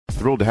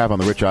thrilled to have on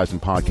the Rich Eisen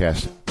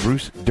podcast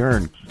Bruce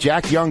Dern.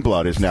 Jack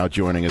Youngblood is now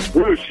joining us.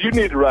 Bruce, you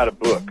need to write a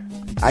book.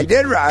 I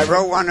did. I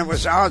wrote one that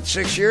was out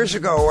 6 years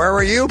ago. Where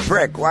were you,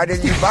 prick? Why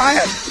didn't you buy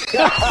it?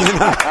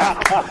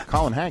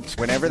 Colin Hanks.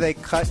 Whenever they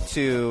cut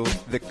to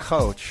the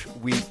coach,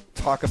 we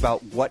talk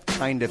about what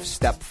kind of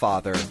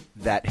stepfather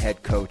that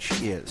head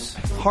coach is.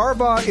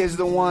 Harbaugh is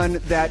the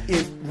one that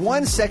in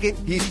 1 second,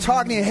 he's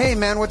talking to you, hey,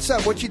 man, what's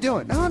up? What you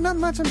doing? No, not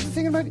much. I'm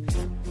thinking about it.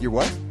 You're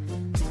what?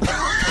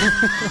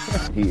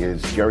 He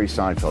is Jerry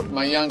Seinfeld.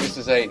 My youngest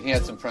is 8. He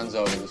had some friends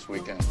over this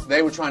weekend.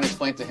 They were trying to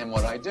explain to him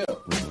what I do.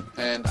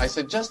 And I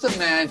said, just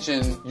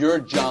imagine your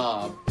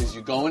job is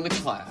you go into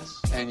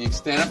class and you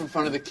stand up in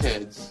front of the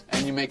kids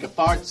and you make a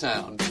fart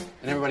sound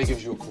and everybody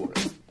gives you a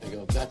quarter. They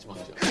go, that's my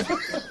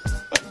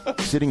job.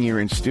 Sitting here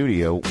in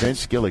studio,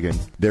 Vince Gilligan,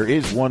 there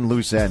is one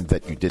loose end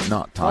that you did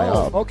not tie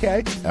up.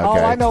 Okay. Oh,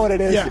 I know what it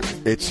is. Yeah.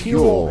 It's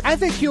Huel. I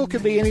think Huel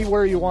can be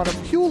anywhere you want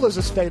him. Huel is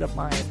a state of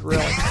mind,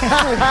 really.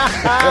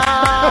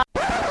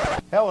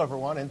 Hello,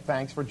 everyone, and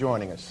thanks for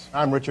joining us.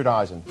 I'm Richard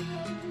Eisen.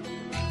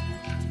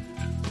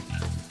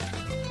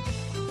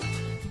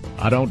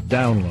 I don't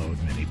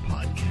download many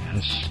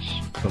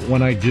podcasts, but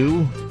when I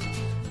do,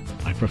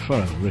 I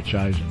prefer the Rich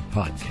Eisen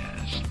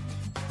podcast.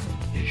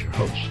 Here's your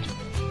host,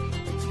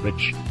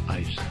 Rich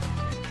Eisen.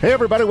 Hey,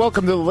 everybody.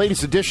 Welcome to the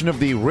latest edition of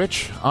the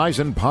Rich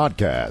Eisen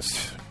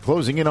podcast.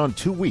 Closing in on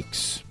 2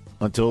 weeks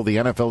until the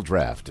NFL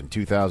draft in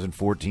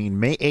 2014,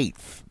 May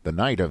 8th, the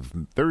night of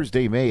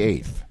Thursday, May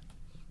 8th,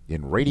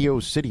 in Radio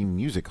City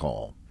Music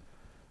Hall.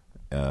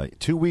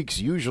 2 weeks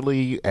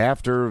usually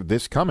after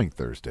this coming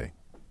Thursday,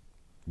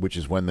 which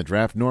is when the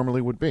draft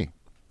normally would be.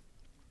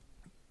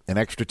 An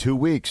extra 2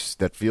 weeks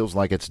that feels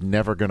like it's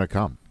never going to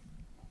come.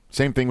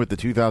 Same thing with the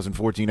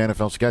 2014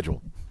 NFL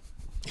schedule.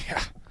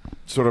 Yeah.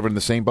 Sort of in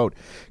the same boat.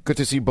 Good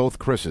to see both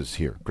Chris's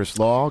here. Chris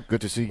Law,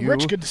 good to see you.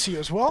 Rich, good to see you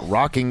as well.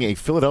 Rocking a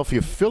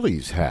Philadelphia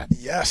Phillies hat.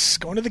 Yes,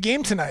 going to the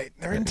game tonight.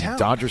 They're in town.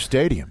 Dodger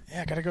Stadium.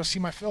 Yeah, got to go see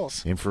my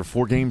Phils. In for a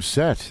 4-game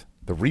set.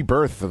 The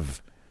rebirth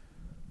of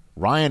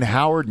Ryan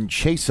Howard and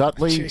Chase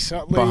Utley,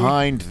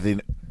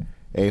 behind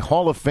a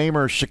Hall of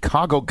Famer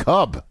Chicago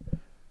Cub,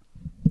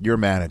 your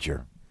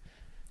manager.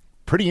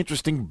 Pretty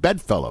interesting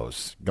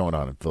bedfellows going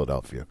on in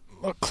Philadelphia.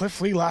 Look, Cliff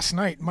Lee last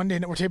night, Monday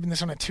night, we're taping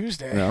this on a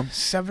Tuesday. Yeah.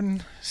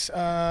 7-0.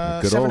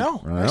 I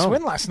Nice know.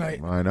 win last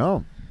night. I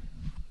know.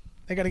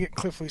 They got to get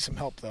Cliff Lee some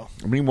help, though.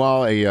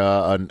 Meanwhile,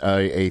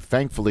 a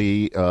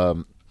thankfully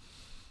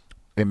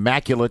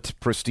immaculate,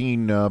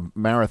 pristine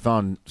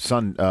marathon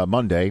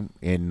Monday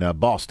in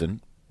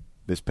Boston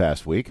this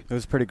past week. It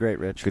was pretty great,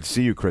 Rich. Good to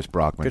see you, Chris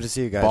Brockman. Good to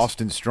see you guys.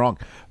 Boston strong.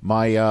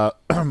 My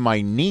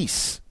my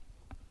niece,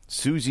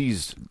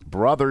 Susie's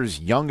brother's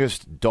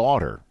youngest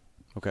daughter,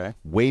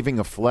 waving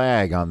a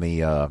flag on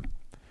the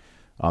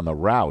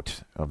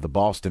route of the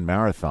Boston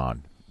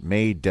Marathon,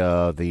 made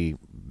the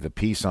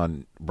piece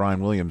on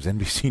Brian Williams'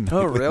 NBC Nightly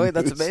Oh, really?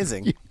 That's News.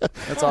 amazing. Yeah.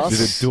 That's awesome.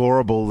 She's an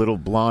adorable little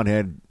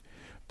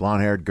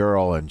blonde-haired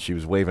girl, and she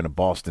was waving a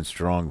Boston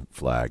Strong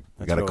flag.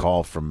 I got a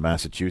call from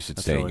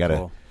Massachusetts saying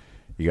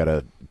you got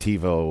a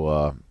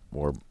TiVo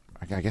or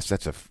I guess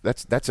that's a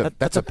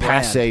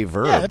passé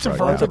verb. Yeah, that's a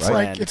verb.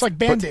 Right? It's like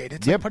Band-Aid.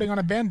 It's like putting on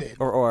a Band-Aid.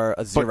 Or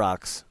a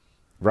Xerox.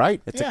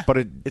 Right?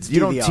 It's you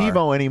don't DVR.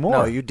 TiVo anymore.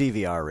 No, you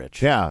DVR,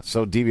 Rich. Yeah,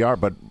 so DVR,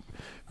 but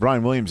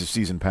Brian Williams is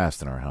season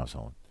passed in our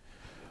household.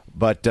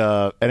 But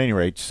at any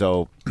rate,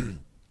 so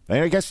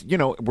I guess,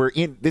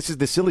 this is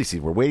the silly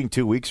season. We're waiting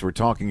 2 weeks. We're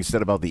talking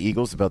instead about the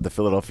Eagles, about the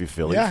Philadelphia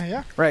Phillies.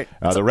 Yeah. Right.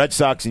 The Red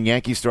Sox and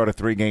Yankees start a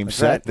 3-game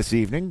set this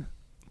evening.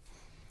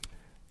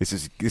 This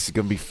is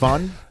going to be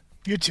fun.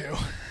 You too.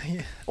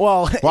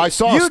 Well, I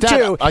saw you a stat.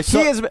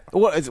 too.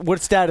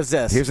 What stat is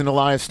this? Here's an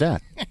Elias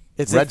stat.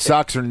 Red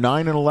Sox are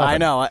 9-11. I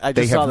know. I just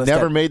they saw have this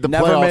never stat. made the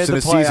Never playoffs made the in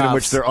a season in playoffs.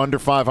 which they're under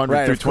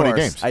 500 through 20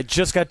 games. I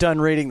just got done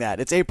reading that.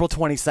 It's April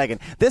 22nd.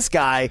 This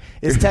guy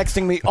is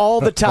texting me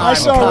all the time. I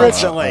saw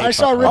constantly. Rich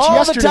yesterday.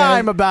 All the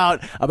time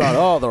about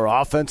their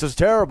offense is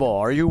terrible.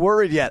 Are you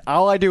worried yet?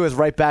 All I do is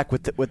write back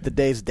with the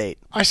day's date.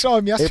 I saw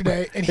him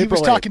yesterday, and he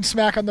April was talking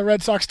smack on the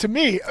Red Sox to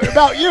me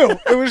about you.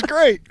 It was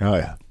great. Oh,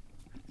 yeah.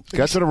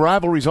 That's what a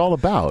rivalry's all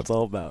about. It's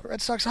all about.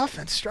 Red Sox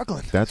offense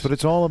struggling. That's what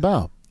it's all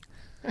about.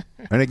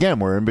 And again,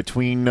 we're in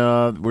between.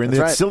 We're in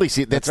the silly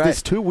season.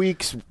 This 2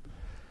 weeks.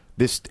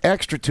 This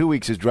extra 2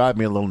 weeks is driving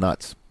me a little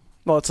nuts.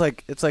 Well, it's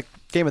like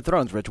Game of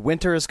Thrones, Rich.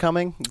 Winter is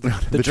coming.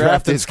 The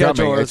draft and is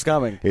schedule coming. is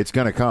coming. It's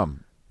going to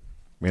come.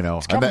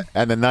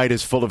 And the night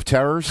is full of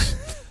terrors.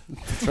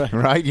 That's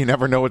right? You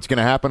never know what's going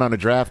to happen on a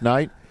draft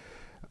night.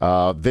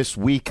 This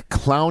week,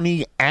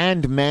 Clowney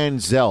and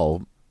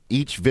Manziel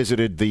each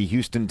visited the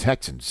Houston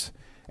Texans.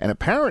 And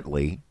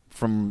apparently,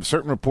 from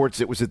certain reports,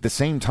 it was at the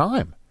same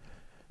time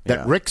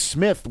that Rick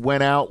Smith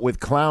went out with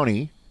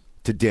Clowney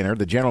to dinner.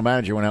 The general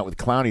manager went out with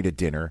Clowney to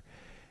dinner.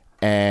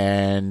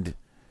 And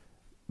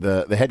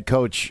the head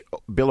coach,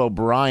 Bill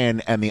O'Brien,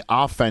 and the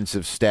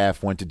offensive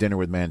staff went to dinner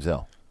with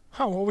Manziel.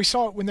 Oh, well, we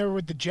saw it when they were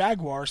with the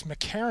Jaguars.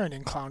 McCarron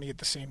and Clowney at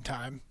the same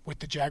time with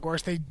the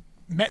Jaguars. They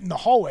met in the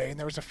hallway, and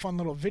there was a fun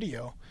little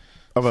video.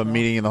 Of a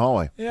meeting in the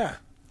hallway. Yeah.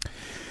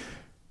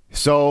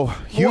 So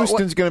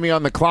Houston's going to be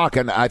on the clock,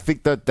 and I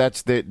think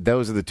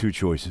those are the two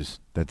choices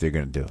that they're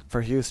going to do.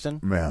 For Houston?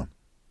 Yeah.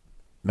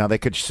 Now, they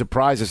could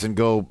surprise us and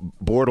go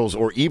Bortles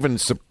or even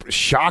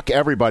shock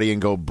everybody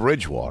and go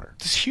Bridgewater,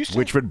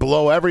 which would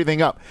blow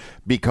everything up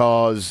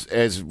because,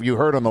 as you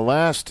heard on the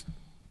last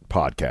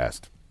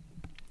podcast,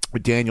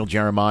 with Daniel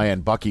Jeremiah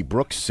and Bucky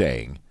Brooks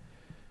saying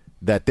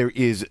that there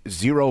is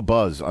zero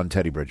buzz on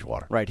Teddy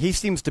Bridgewater. Right. He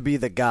seems to be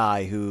the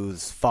guy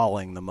who's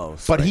falling the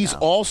most. But he's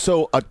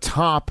also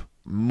atop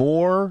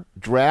more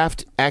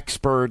draft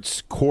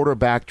experts,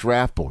 quarterback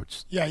draft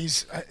boards. Yeah,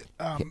 he's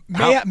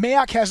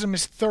Mayock has him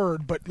as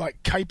third, but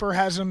like Kuiper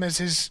has him as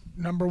his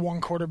number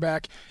one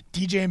quarterback.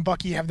 DJ and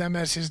Bucky have them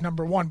as his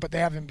number one, but they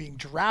have him being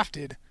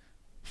drafted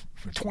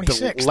for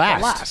 26th, the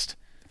last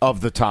of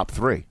the top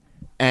three.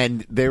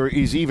 And there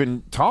is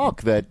even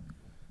talk that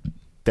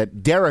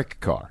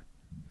Derek Carr,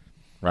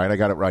 right? I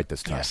got it right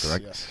this time,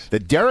 correct? Yes.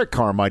 That Derek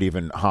Carr might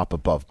even hop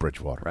above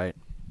Bridgewater. Right.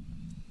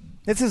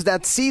 This is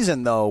that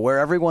season, though, where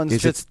everyone's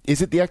is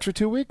it the extra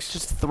 2 weeks?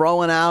 Just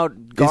throwing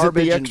out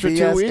garbage the extra and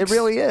BS. 2 weeks? It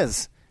really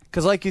is.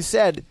 Because like you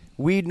said,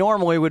 we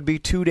normally would be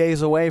 2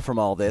 days away from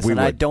all this,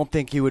 I don't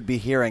think you would be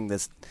hearing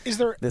this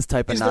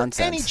type of nonsense. Is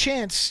there any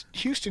chance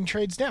Houston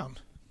trades down?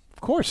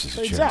 Of course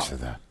there's a chance of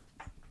that.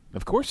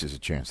 Of course there's a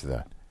chance of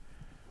that.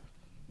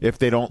 If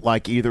they don't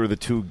like either of the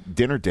two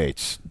dinner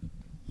dates.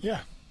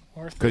 Yeah.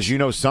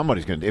 Because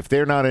somebody's going to. If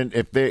they're not in,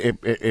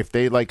 if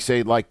they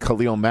like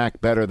Khalil Mack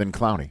better than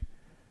Clowney.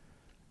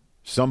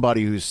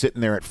 Somebody who's sitting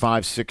there at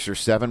 5, 6, or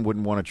 7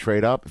 wouldn't want to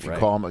trade up if you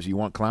call him as you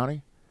want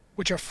Clowney.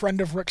 Which a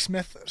friend of Rick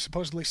Smith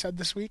supposedly said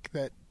this week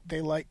that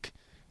they like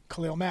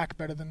Khalil Mack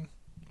better than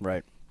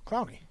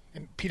Clowney.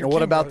 And Peter.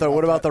 What about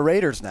the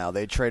Raiders now?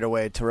 They trade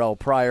away Terrell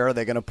Pryor. Are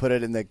they going to put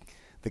it in the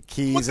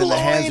keys in the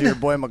hands of your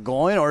boy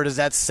McGloin, or does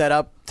that set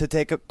up to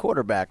take a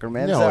quarterback or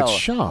Manziel? No, it's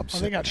Schaub. Oh,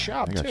 they got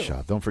Schaub too.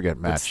 Schaub. Don't forget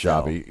Matt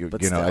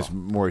Schaub. As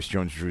Maurice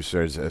Jones-Drew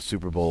says, a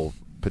Super Bowl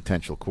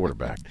potential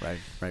quarterback.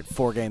 Right.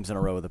 4 games in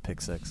a row with a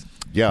pick six.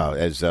 Yeah,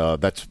 as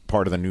that's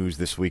part of the news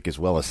this week as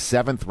well. A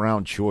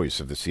 7th-round choice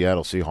of the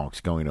Seattle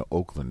Seahawks going to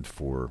Oakland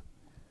for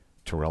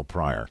Terrell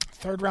Pryor.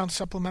 3rd-round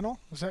supplemental.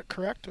 Is that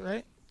correct?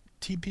 Right.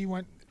 TP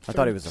went. I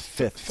thought he was a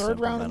 5th. 3rd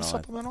round in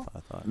supplemental. I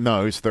thought. No,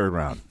 he was 3rd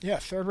round. Yeah,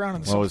 3rd round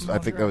in supplemental. I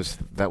think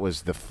that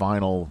was the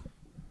final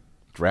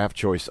draft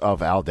choice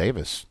of Al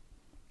Davis,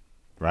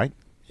 right?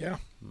 Yeah.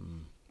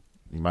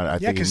 I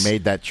think he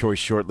made that choice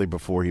shortly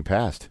before he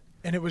passed.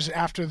 And it was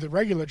after the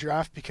regular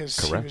draft because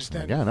he was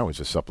then. Yeah, no, it was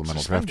a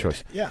supplemental draft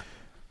choice. Yeah.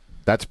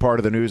 That's part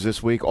of the news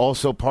this week.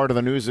 Also part of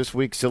the news this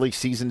week, silly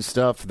season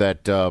stuff,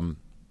 that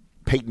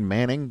Peyton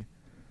Manning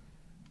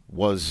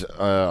was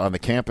on the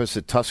campus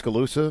at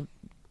Tuscaloosa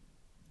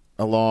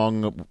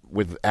along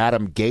with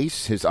Adam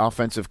Gase, his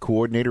offensive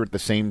coordinator, at the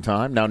same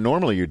time. Now,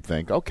 normally you'd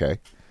think, okay,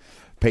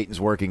 Peyton's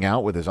working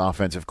out with his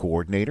offensive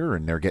coordinator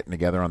and they're getting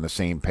together on the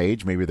same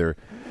page. Maybe they're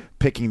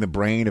picking the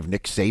brain of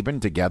Nick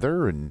Saban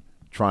together and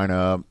trying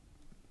to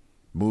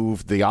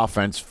move the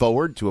offense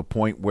forward to a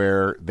point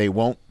where they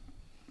won't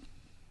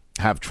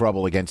have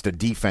trouble against a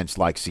defense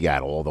like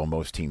Seattle, although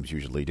most teams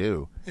usually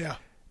do. Yeah.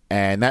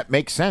 And that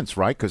makes sense,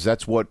 right? Because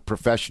that's what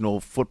professional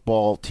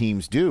football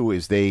teams do,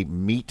 is they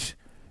meet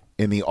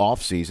in the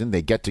off season.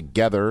 They get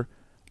together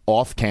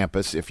off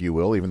campus, if you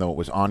will, even though it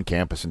was on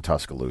campus in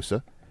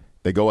Tuscaloosa.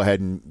 They go ahead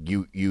and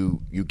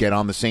you get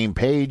on the same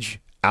page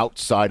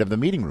outside of the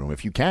meeting room.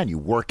 If you can, you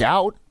work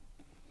out.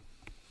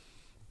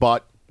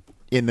 But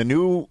in the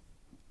new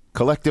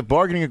collective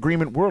bargaining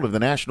agreement world of the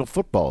National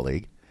Football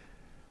League,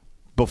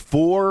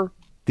 before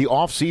the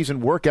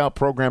off-season workout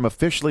program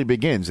officially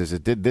begins, as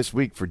it did this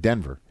week for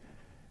Denver,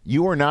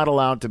 you are not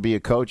allowed to be a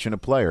coach and a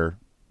player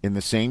in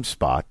the same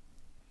spot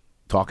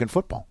talking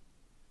football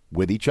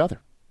with each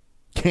other.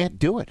 Can't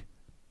do it.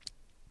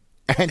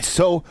 And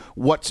so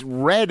what's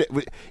read,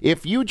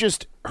 if you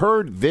just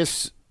heard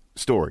this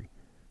story,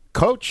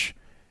 coach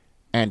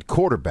and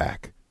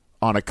quarterback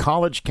on a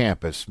college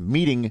campus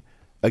meeting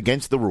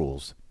against the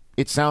rules,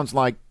 it sounds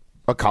like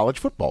a college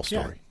football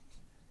story.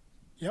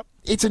 Yeah. Yep.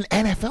 It's an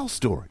NFL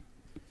story.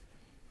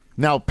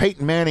 Now,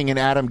 Peyton Manning and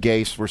Adam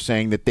Gase were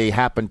saying that they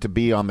happened to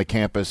be on the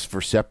campus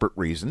for separate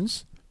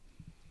reasons.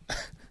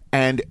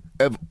 And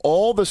of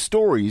all the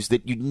stories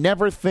that you'd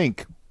never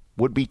think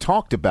would be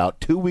talked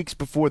about 2 weeks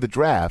before the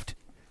draft,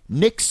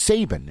 Nick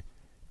Saban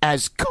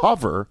as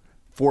cover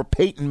for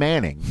Peyton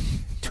Manning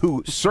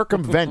to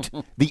circumvent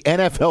the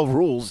NFL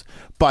rules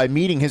by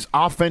meeting his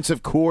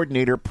offensive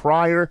coordinator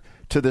prior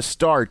to the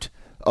start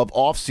of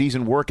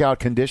off-season workout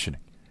conditioning.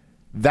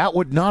 That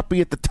would not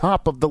be at the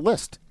top of the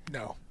list.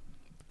 No.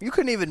 You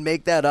couldn't even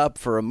make that up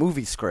for a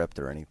movie script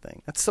or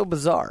anything. That's so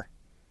bizarre.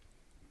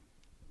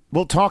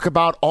 We'll talk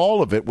about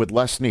all of it with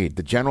Les Snead,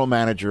 the general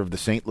manager of the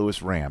St.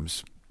 Louis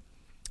Rams,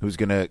 who's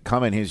going to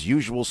come in his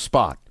usual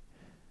spot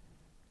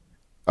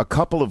a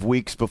couple of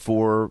weeks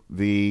before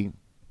the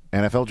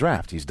NFL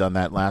draft. He's done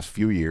that last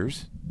few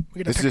years.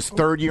 This is his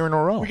 3rd year in a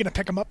row. Are we going to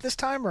pick him up this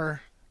time,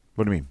 or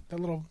what do you mean? The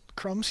little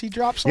crumbs he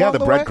drops Yeah, along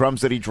the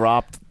breadcrumbs that he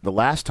dropped the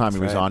last time he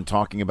was right. on,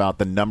 talking about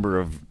the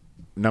number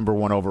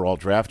 1 overall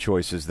draft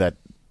choices that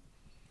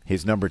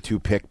his number 2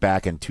 pick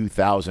back in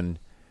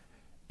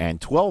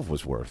 2012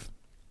 was worth.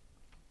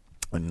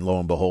 And lo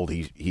and behold,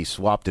 he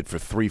swapped it for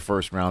 3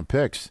 first-round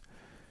picks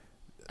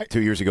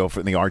 2 years ago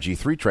for the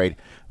RG3 trade,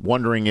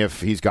 wondering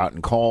if he's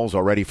gotten calls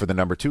already for the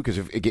number 2. Because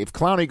if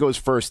Clowney goes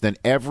first, then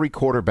every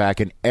quarterback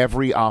and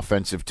every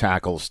offensive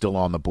tackle is still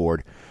on the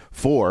board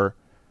for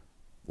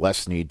Les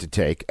Snead to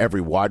take.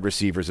 Every wide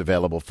receiver is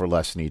available for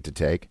Les Snead to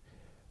take.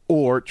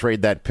 Or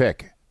trade that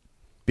pick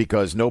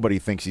because nobody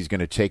thinks he's going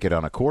to take it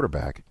on a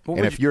quarterback.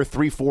 And if you're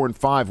 3, 4, and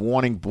 5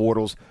 wanting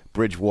Bortles,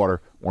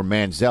 Bridgewater, or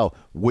Manziel,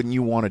 wouldn't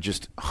you want to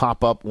just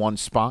hop up 1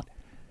 spot,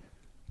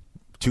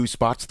 2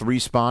 spots, 3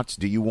 spots?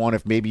 Do you want,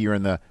 if maybe you're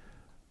in the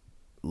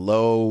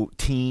low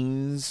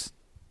teens,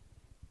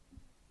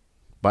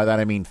 by that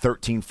I mean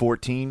 13,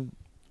 14,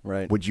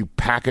 right? Would you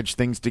package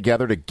things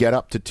together to get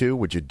up to 2?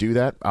 Would you do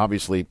that?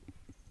 Obviously,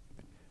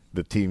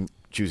 the team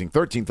choosing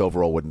 13th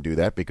overall wouldn't do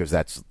that because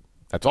that's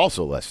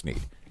also Les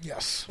Snead.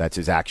 Yes. That's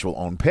his actual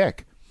own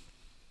pick.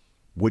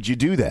 Would you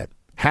do that?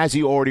 Has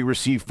he already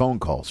received phone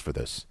calls for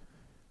this?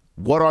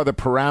 What are the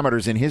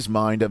parameters in his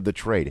mind of the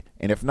trade?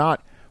 And if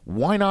not,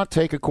 why not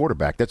take a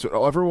quarterback? That's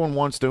what everyone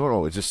wants to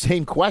know. It's the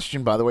same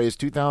question, by the way, as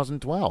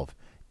 2012.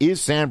 Is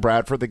Sam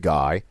Bradford the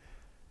guy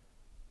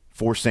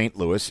for St.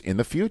 Louis in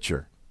the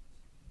future?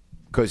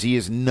 Because he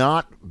has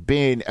not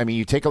been, I mean,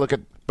 you take a look at,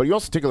 but you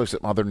also take a look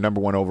at other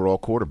number 1 overall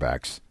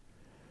quarterbacks.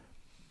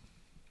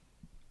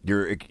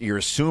 You're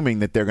assuming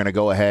that they're going to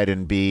go ahead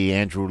and be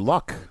Andrew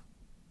Luck.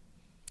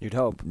 You'd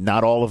hope.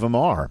 Not all of them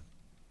are.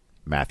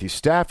 Matthew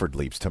Stafford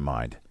leaps to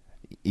mind.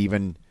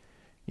 Even,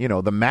 the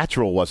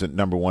Mattrell wasn't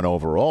number 1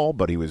 overall,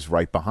 but he was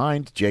right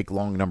behind. Jake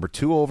Long, number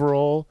 2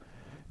 overall.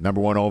 Number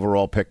 1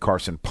 overall pick,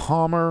 Carson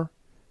Palmer.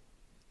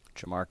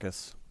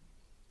 Jamarcus.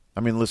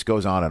 I mean, the list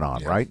goes on and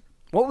on, right?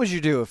 What would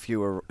you do if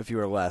you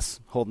were Les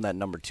holding that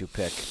number 2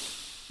 pick?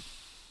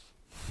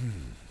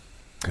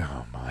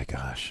 Oh, my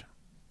gosh.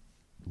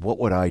 What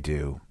would I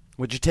do?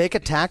 Would you take a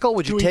tackle?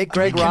 Would you take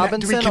Greg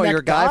Robinson or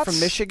your guy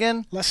from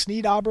Michigan? Les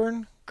Snead,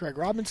 Auburn. Greg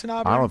Robinson,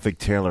 Auburn. I don't think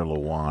Taylor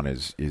Lewan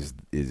is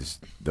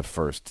the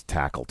first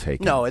tackle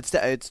taken. No, it's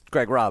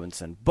Greg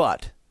Robinson.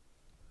 But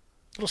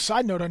little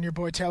side note on your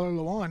boy Taylor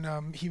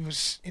Lewan. He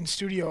was in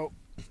studio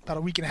about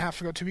a week and a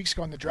half ago, 2 weeks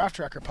ago on the Draft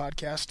Tracker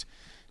podcast.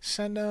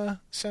 Sent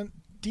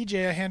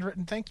DJ a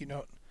handwritten thank you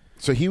note.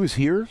 So he was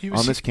here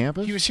on this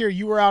campus? He was here.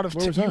 You were out of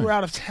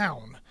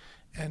town,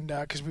 and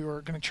because we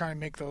were going to try and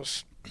make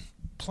those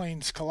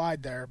planes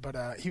collide there,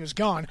 but he was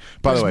gone.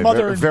 By the way,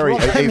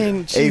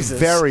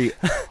 very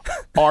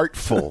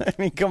artful. I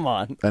mean, come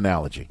on,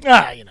 analogy.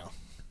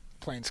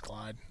 Planes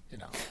collide.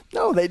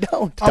 No, they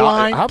don't.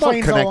 How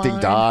about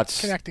connecting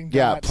dots? Connecting dots.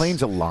 Yeah,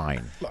 planes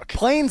align. Look,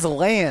 planes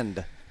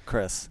land.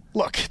 Chris.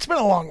 Look, it's been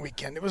a long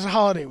weekend. It was a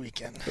holiday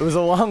weekend. It was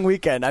a long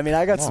weekend. I mean,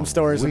 I got some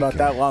stories about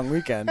that long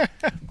weekend.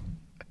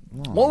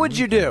 What would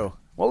you do?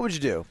 What would you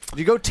do? Do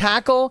you go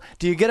tackle?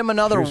 Do you get him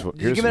another? Do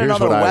you give him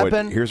another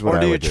weapon? Or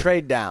do you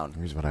trade down?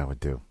 Here's what I would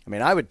do. I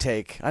mean, I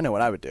know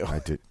what I would do.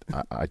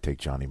 I'd take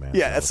Johnny Manziel.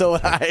 Yeah, so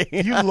would I.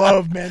 You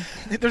love, man.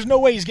 There's no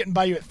way he's getting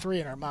by you at 3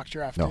 in our mock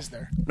draft, is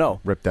there?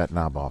 No. Rip that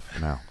knob off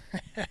now.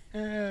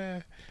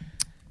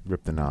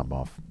 Rip the knob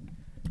off.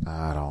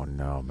 I don't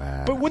know,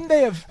 man. But wouldn't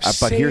they have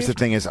But here's the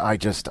thing is, I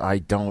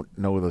don't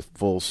know the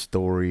full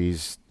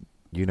stories.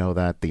 You know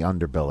that? The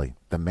underbelly.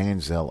 The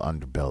Manziel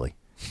underbelly.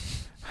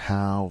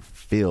 How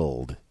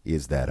filled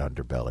is that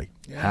underbelly?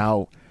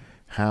 Yeah.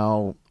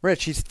 How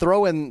Rich, he's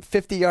throwing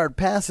 50-yard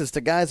passes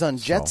to guys on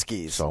jet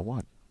skis. So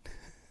what?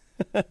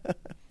 I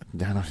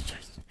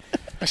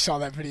saw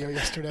that video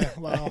yesterday.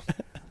 Wow.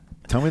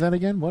 Tell me that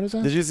again. What is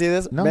that? Did you see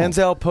this? No.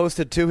 Manziel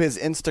posted to his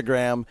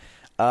Instagram.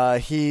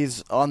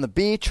 He's on the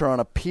beach or on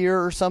a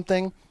pier or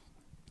something,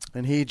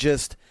 and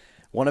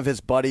one of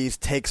his buddies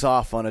takes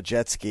off on a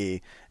jet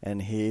ski,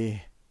 and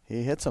he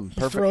hits him.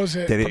 Perfect. He throws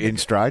it. Did it in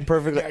stride?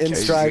 Perfectly in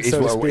stride,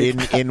 so to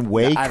speak. In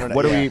wake? I don't know.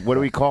 What do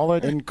we call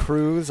it? In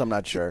cruise? I'm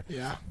not sure.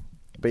 Yeah.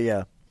 But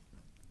yeah.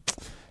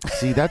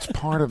 See, that's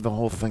part of the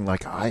whole thing.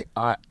 Like,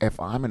 if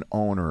I'm an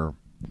owner,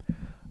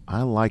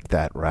 I like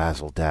that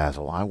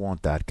razzle-dazzle. I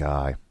want that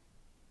guy.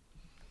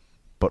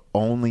 But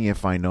only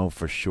if I know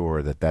for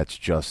sure that that's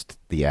just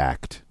the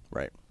act.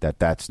 Right.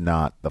 That's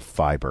not the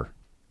fiber.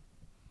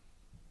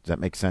 Does that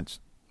make sense?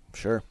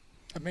 Sure.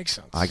 That makes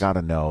sense. I got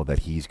to know that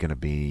he's going to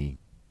be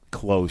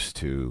close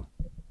to,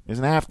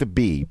 doesn't have to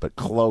be, but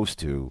close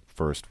to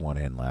first one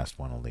in, last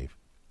one to leave.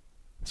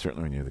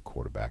 Certainly when you're the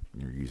quarterback,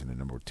 you're using the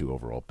number 2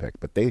 overall pick.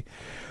 But they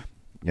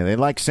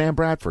like Sam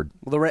Bradford.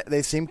 Well,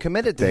 they seem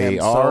committed to him. They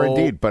are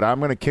indeed, but I'm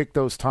going to kick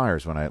those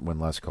tires when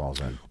Les calls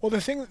in. Well,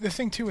 the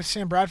thing too with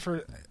Sam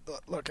Bradford,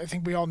 look, I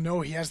think we all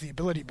know he has the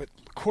ability, but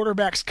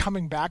quarterbacks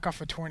coming back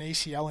off a torn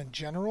ACL in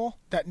general,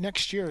 that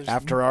next year is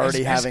after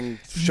already having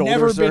shoulder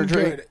never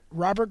surgery. Been good.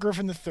 Robert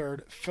Griffin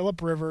III,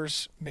 Phillip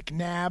Rivers,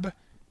 McNabb,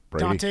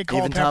 Brady. Dante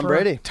Culpepper,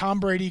 even Tom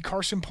Brady,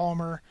 Carson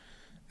Palmer.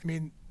 I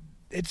mean,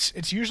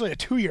 it's usually a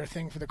 2-year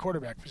thing for the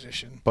quarterback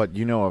position. But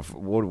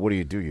what do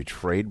you do? You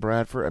trade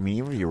Bradford? I mean,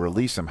 even if you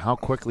release him, how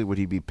quickly would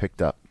he be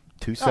picked up?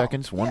 2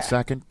 seconds, 1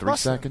 second, 3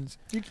 seconds.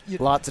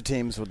 Lots of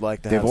teams would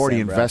like to They've have already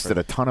Sam invested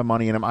Bradford. a ton of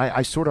money in him.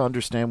 I sort of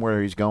understand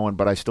where he's going,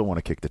 but I still want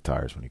to kick the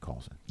tires when he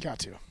calls in. Got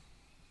to.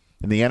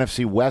 And the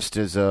NFC West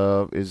is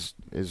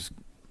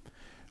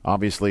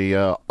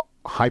obviously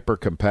hyper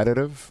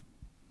competitive,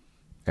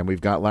 and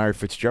we've got Larry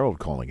Fitzgerald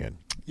calling in.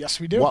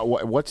 Yes, we do.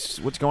 What's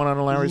going on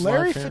in Larry's life?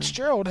 Larry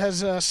Fitzgerald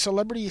has a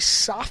celebrity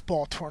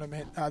softball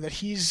tournament that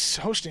he's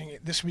hosting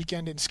this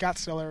weekend in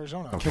Scottsdale,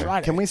 Arizona on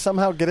Friday. Can we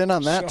somehow get in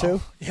on that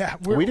too? Yeah,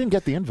 we didn't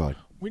get the invite.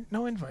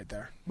 No invite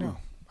there. No,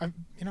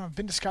 I've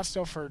been to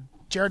Scottsdale for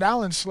Jared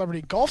Allen's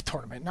celebrity golf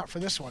tournament, not for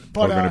this one.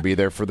 But we're going to be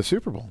there for the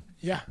Super Bowl.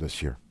 Yeah,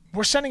 this year.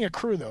 We're sending a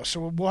crew though,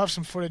 so we'll have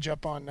some footage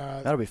up on.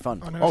 That'll be fun.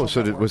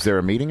 Was there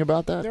a meeting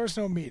about that? There was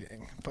no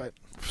meeting, but.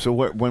 So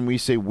when we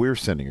say we're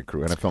sending a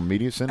crew, NFL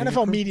Media sending a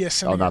crew? NFL Media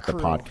sending not a crew.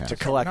 the podcast. To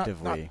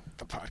collectively. Not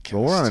the podcast.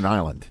 Well, we're on an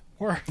island.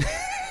 We're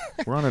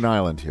on an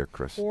island here,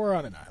 Chris. We're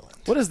on an island.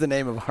 What is the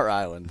name of our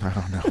island? I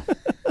don't know.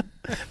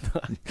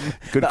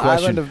 Good the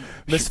question. Island of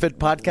Misfit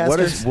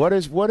Podcasters?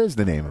 What is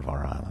the name of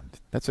our island?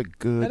 That's a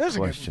good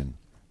question.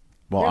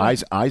 Well,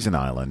 Eisen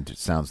Island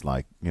sounds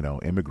like,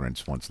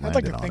 immigrants once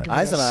landed on it.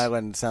 Eisen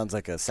Island sounds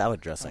like a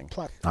salad dressing.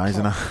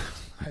 Eisen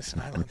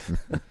Island.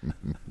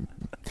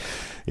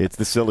 It's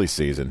the silly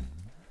season.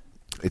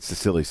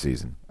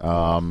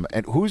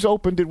 And whose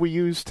open did we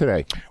use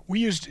today? We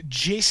used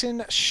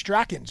Jason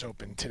Strachan's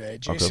open today.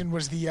 Jason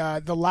was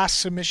the last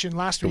submission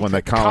last week. The one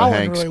that Colin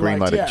Hanks really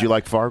greenlighted. Yeah. Did you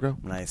like Fargo?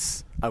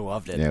 Nice. I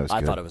loved it. Yeah, it was I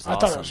good. thought it was awesome. I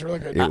thought it was really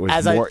good.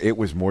 It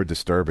was more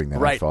disturbing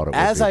than I thought it would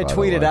As be, I by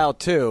tweeted the way. out,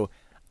 too,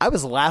 I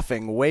was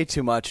laughing way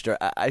too much.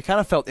 I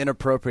kind of felt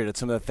inappropriate at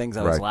some of the things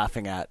I was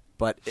laughing at,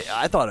 but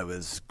I thought it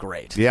was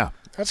great. Yeah.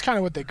 That's kind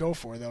of what they go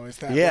for, though, is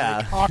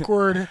that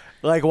awkward,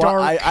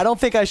 dark. I don't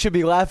think I should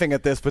be laughing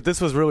at this, but this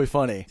was really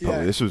funny. Yeah.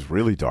 Oh, this was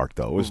really dark,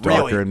 though. It was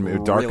really,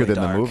 darker than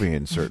dark. the movie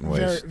in certain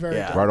ways. Very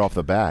dark. Right off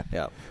the bat.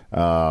 Yeah.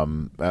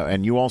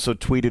 And you also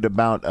tweeted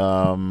about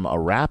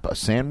a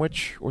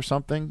sandwich or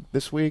something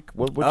this week.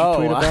 What did you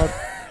tweet about?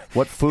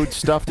 What food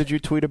stuff did you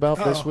tweet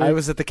about this week? I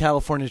was at the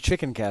California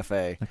Chicken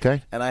Cafe.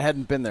 Okay. And I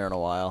hadn't been there in a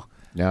while.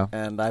 Yeah.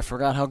 And I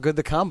forgot how good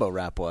the combo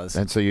wrap was.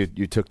 And so you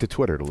took to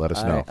Twitter to let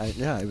us know.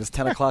 It was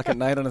 10 o'clock at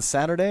night on a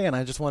Saturday, and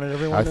I just wanted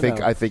everyone to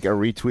know. I think I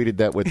retweeted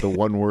that with the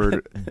one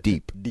word,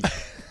 deep. Deep.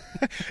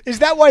 Is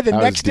that why the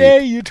next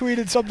day you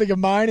tweeted something of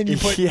mine and you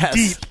put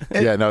deep?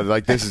 Yeah, no,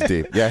 like this is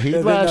deep. Yeah,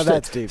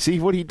 that's deep. See,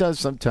 what he does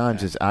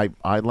sometimes is I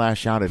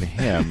lash out at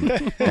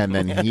him, and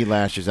then he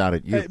lashes out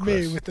at you, at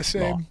Chris. me with the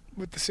same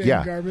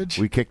garbage.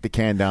 We kick the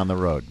can down the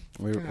road.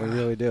 We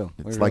really do.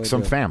 It's like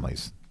some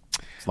families.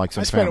 I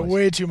spent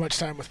way too much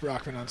time with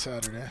Brockman on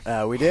Saturday.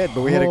 We did,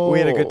 but we had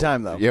a good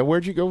time though. Yeah,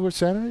 where'd you go with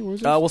Saturday? What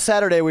was it? Well,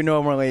 Saturday we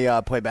normally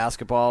play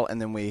basketball,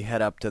 and then we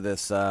head up to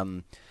this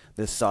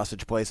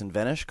sausage place in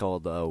Venice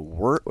called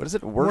what is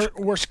it?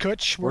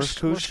 Wurstkuch.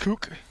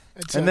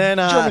 It's and a then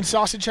German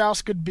sausage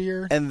house, good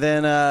beer. And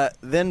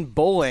then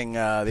bowling.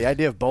 The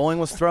idea of bowling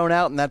was thrown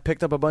out, and that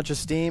picked up a bunch of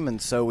steam,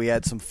 and so we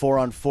had some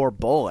 4-on-4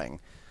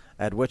 bowling,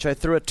 at which I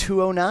threw a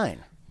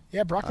 209.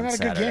 Yeah, Brockman had a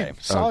good Saturday. game.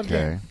 Solid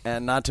game.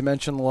 And not to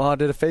mention, Law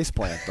did a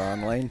faceplant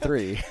on lane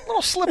 3.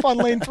 Little slip on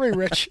lane 3,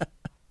 Rich.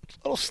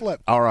 Little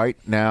slip. All right,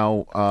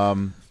 now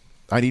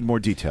I need more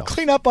details.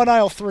 Clean up on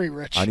aisle 3,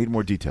 Rich. I need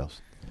more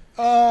details.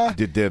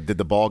 Did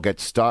the ball get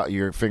stuck?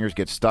 Your fingers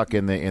get stuck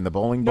in the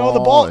bowling ball?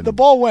 No, the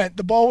ball went.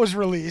 The ball was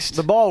released.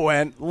 The ball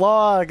went.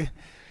 Log.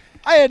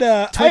 I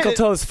had Twinkle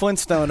Toes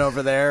Flintstone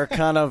over there,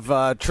 kind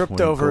of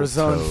tripped over his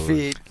own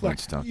feet. Look,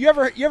 you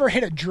ever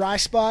hit a dry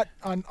spot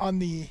on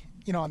the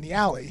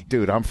alley?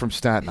 Dude, I'm from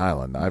Staten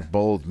Island. I've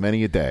bowled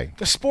many a day.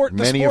 The sport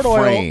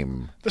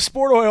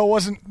oil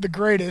wasn't the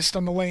greatest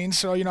on the lane,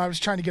 so I was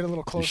trying to get a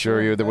little closer. You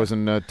sure there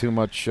wasn't too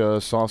much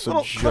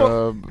sausage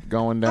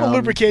going down? A little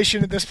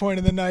lubrication at this point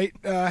in the night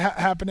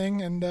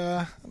happening, and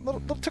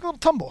took a little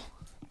tumble.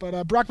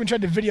 But Brockman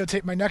tried to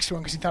videotape my next one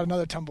because he thought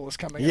another tumble was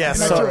coming.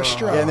 Yes, and I threw a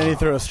strike. Yeah, and then he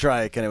threw a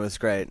strike, and it was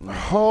great.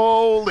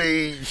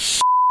 Holy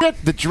shit!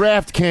 The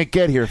draft can't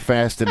get here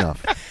fast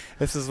enough.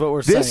 This is what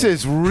we're saying. This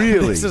is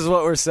really. This is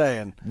what we're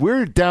saying.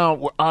 We're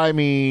down. I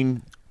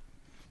mean,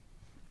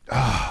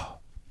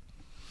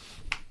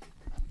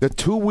 these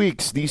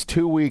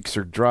 2 weeks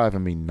are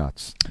driving me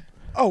nuts.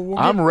 Oh,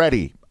 I'm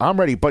ready.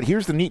 But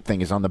here's the neat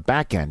thing: is on the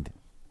back end,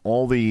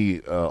 all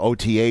the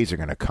OTAs are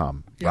going to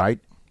come, right?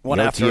 One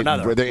after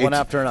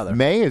another.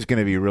 May is going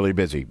to be really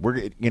busy.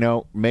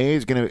 May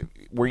is going to.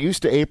 We're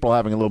used to April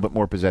having a little bit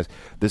more possessed.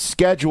 The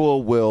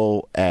schedule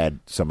will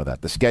add some of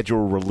that. The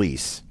schedule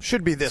release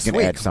should be this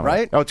week,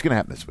 right? Oh, it's going to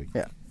happen this week.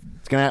 Yeah,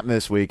 it's going to happen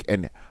this week.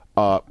 And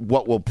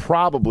what will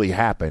probably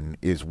happen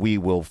is we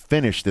will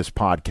finish this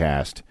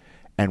podcast,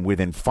 and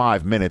within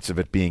 5 minutes of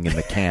it being in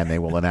the can, they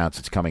will announce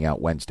it's coming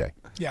out Wednesday.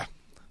 Yeah,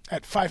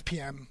 at 5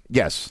 p.m.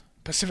 Yes,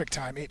 Pacific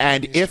time. 8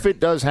 and Eastern. if it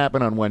does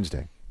happen on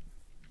Wednesday,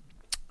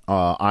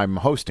 I'm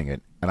hosting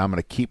it, and I'm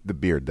going to keep the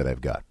beard that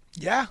I've got.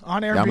 Yeah,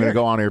 on-air beard. I'm going to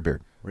go on-air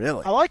beard.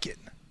 Really? I like it.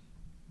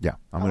 Yeah,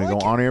 I'm going to go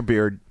on-air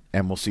beard,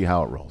 and we'll see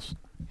how it rolls.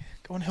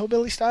 Going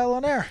hillbilly style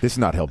on air. This is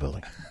not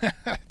hillbilly.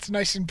 It's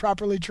nice and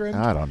properly trimmed.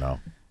 I don't know.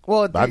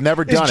 Well, I've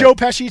never done Is Joe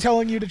Pesci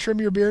telling you to trim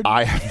your beard?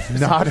 I have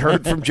not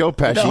heard from Joe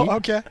Pesci. No,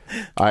 okay.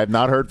 I have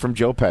not heard from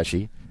Joe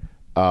Pesci.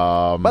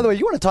 By the way,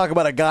 you want to talk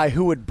about a guy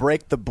who would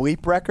break the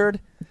bleep record?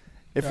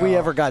 If we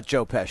ever got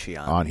Joe Pesci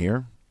On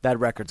here? that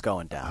record's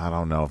going down. I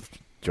don't know if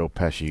Joe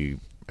Pesci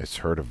has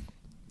heard of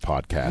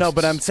podcasts. No,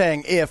 but I'm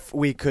saying if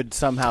we could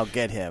somehow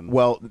get him.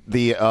 Well,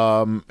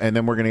 and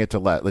then we're going to get to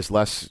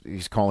Les.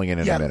 He's calling in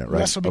a minute, right?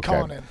 Les will be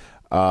calling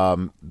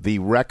in. The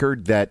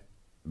record that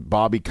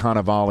Bobby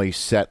Cannavale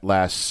set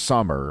last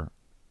summer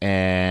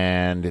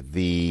and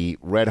the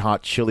Red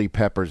Hot Chili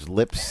Peppers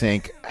lip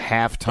sync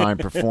halftime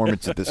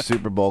performance at the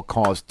Super Bowl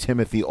caused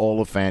Timothy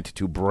Olyphant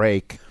to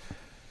break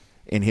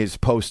in his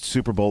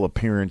post-Super Bowl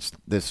appearance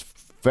this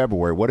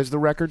February. What is the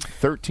record?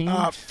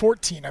 13?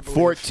 14, I believe.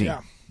 14.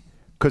 Yeah.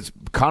 Because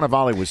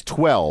Cannavale was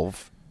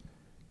 12.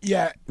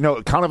 Yeah. No,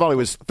 Cannavale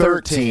was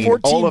 13.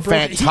 14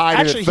 Oliphant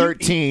tied it at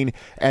 13 he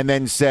and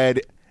then said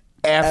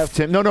F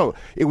Tim. No,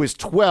 it was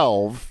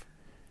 12.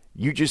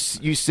 You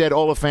said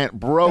Oliphant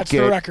broke That's it.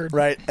 the record.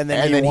 Right, and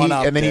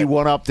then he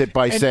one-upped it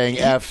by saying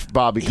F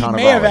Bobby Cannavale.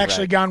 He may have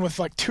actually gone with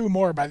like 2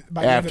 more by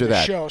the end of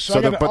the show.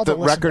 So but the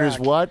record is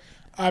what?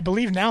 I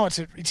believe now it's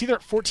either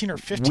at 14 or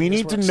 15. We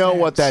need to know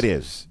what that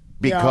is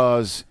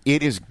because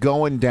it is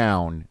going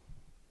down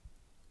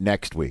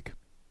next week.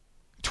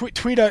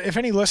 Tweet if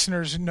any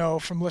listeners know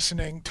from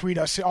listening, tweet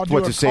us. I'll do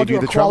to save you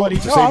the trouble? quality.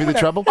 To save you the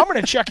trouble? I'm going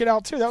to check it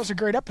out too. That was a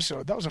great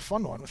episode. That was a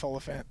fun one with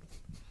Oliphant.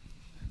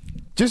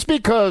 Just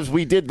because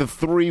we did the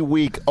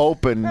 3-week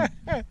open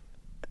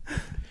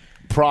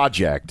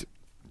project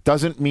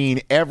doesn't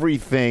mean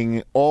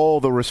everything,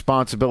 all the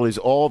responsibilities,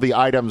 all the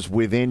items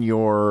within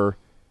your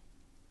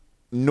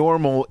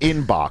normal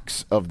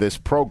inbox of this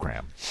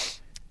program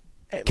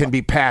can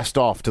be passed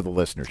off to the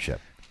listenership.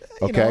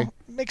 Okay?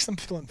 Makes them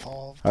feel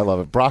involved. I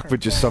love it.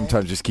 Brockwood just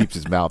sometimes just keeps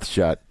his mouth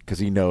shut because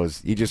he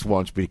knows he just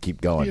wants me to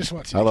keep going.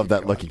 I love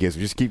that look he gives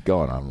me. Just keep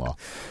going on law.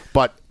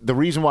 But the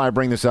reason why I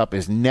bring this up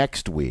is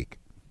next week,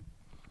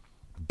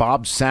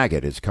 Bob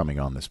Saget is coming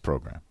on this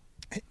program.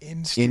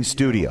 In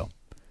studio.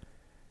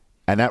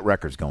 And that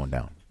record's going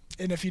down.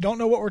 And if you don't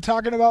know what we're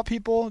talking about,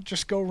 people,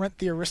 just go rent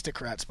The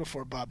Aristocrats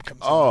before Bob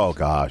comes on. Oh,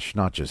 gosh.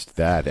 Not just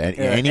that.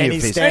 Any of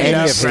his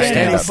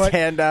stand-up.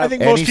 I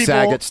think any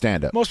Saget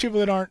stand-up. Most people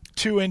that aren't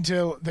too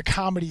into the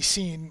comedy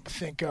scene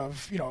think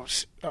of,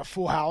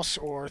 Full House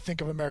or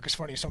think of America's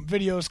Funniest Home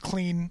Videos,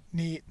 clean,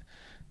 neat.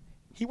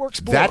 He works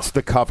blue. That's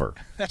the cover.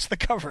 That's the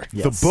cover.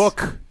 Yes. The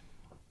book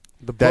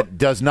that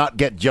does not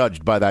get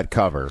judged by that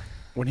cover.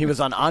 When he was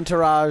on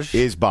Entourage.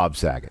 Is Bob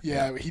Saget.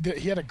 Yeah, he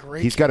had a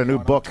great. He's got a new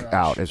book Entourage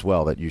out as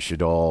well that you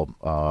should all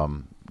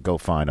go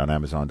find on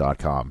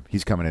Amazon.com.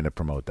 He's coming in to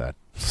promote that.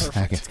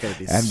 It's gonna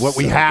be and what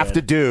we have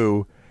to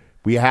do,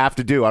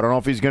 I don't know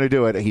if he's going to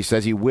do it. He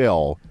says he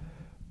will,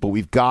 but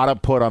we've got to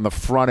put on the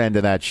front end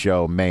of that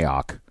show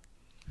Mayock,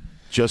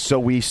 just so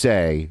we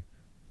say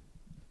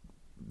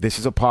this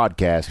is a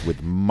podcast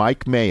with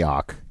Mike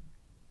Mayock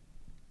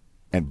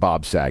and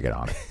Bob Saget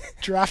on it.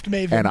 Draft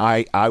Maven. And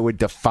I would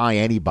defy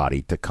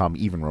anybody to come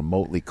even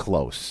remotely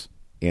close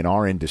in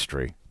our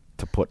industry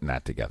to putting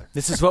that together.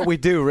 This is what we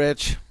do,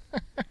 Rich.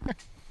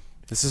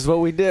 This is what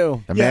we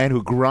do. A man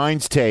who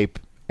grinds tape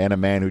and a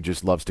man who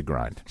just loves to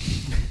grind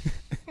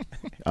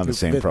on the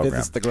same program.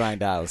 This is the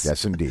grind house.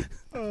 Yes, indeed.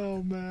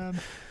 Oh, man.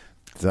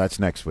 So that's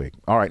next week.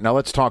 All right, now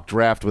let's talk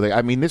draft.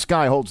 This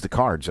guy holds the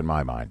cards in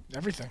my mind.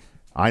 Everything.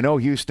 I know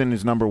Houston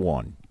is number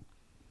 1,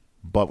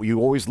 but you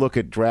always look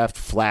at draft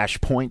flash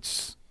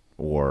points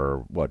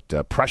or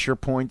pressure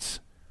points.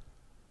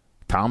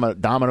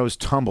 Dominoes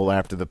tumble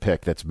after the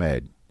pick that's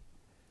made.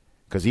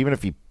 Because even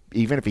if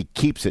he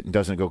keeps it and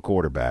doesn't go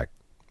quarterback,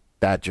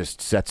 that just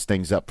sets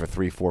things up for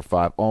 3, 4,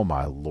 5. Oh,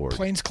 my Lord.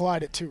 Planes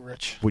collide it too,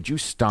 Rich. Would you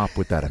stop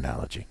with that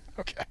analogy?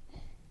 Okay.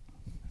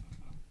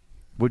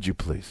 Would you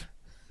please?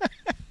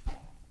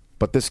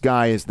 But this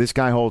guy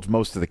holds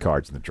most of the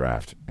cards in the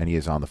draft, and he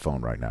is on the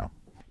phone right now.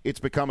 It's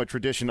become a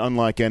tradition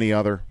unlike any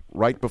other.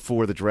 Right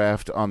before the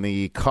draft, on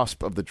the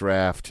cusp of the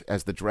draft,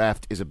 as the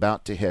draft is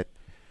about to hit,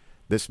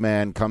 this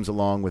man comes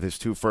along with his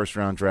 2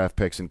 first-round draft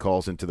picks and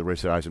calls into the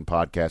Rich Eisen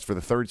podcast for the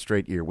 3rd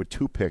straight year with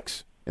 2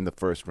 picks in the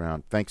first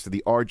round, thanks to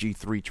the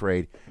RG3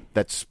 trade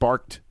that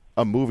sparked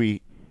a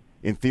movie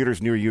in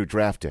theaters near you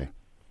draft day.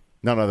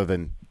 None other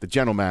than the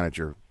general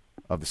manager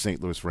of the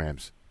St. Louis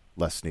Rams,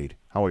 Les Snead.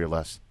 How are you,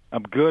 Les?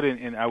 I'm good,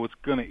 and I was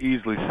going to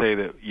easily say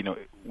that,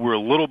 we're a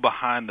little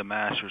behind the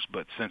Masters,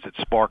 but since it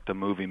sparked a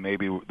movie,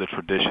 maybe the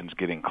tradition's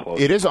getting close.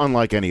 It is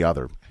unlike any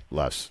other,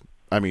 Les.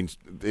 I mean,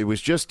 it was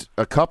just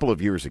a couple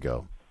of years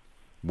ago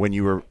when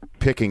you were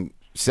picking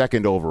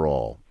 2nd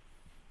overall,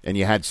 and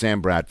you had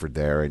Sam Bradford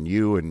there, and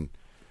you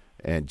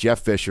and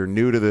Jeff Fisher,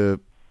 new to the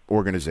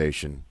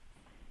organization,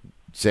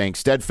 saying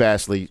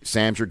steadfastly,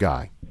 Sam's your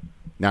guy.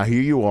 Now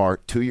here you are,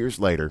 2 years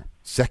later,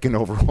 2nd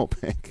overall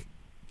pick.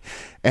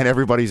 And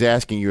everybody's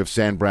asking you if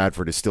Sam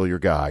Bradford is still your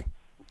guy,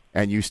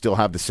 and you still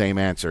have the same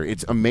answer.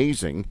 It's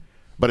amazing,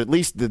 but at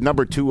least the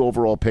number 2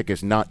 overall pick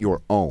is not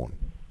your own,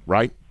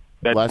 right?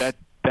 That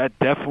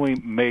definitely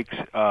makes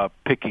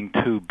picking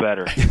 2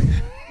 better.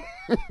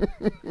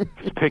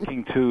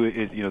 picking two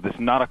is, that's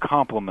not a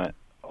compliment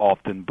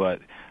often, but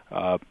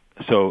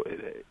so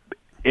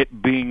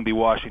it being the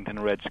Washington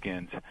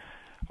Redskins,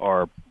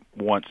 or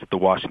once the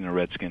Washington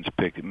Redskins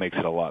picked, it makes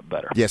it a lot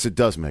better. Yes, it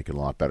does make it a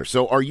lot better.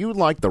 So are you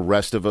like the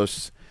rest of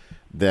us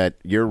that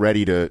you're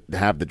ready to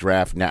have the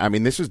draft now? I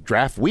mean, this is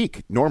draft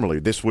week. Normally,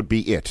 this would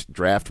be it,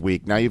 draft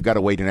week. Now you've got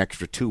to wait an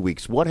extra 2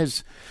 weeks. What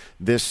has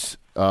this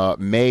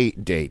May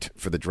date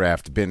for the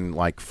draft been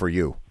like for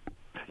you?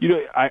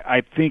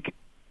 I think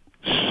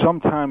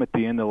sometime at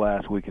the end of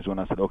last week is when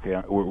I said, okay,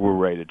 we're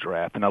ready to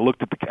draft. And I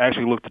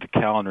actually looked at the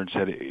calendar and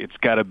said, it's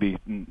got to be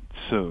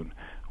soon.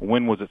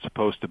 When was it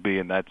supposed to be?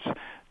 And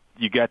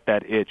you got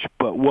that itch.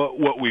 But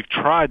what we've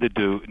tried to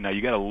do, now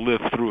you got to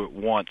live through it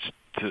once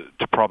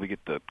to probably get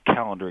the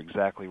calendar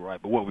exactly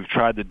right. But what we've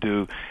tried to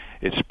do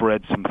is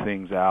spread some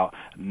things out,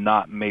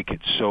 not make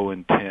it so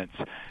intense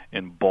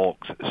in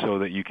bulks, so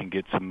that you can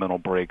get some mental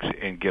breaks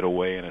and get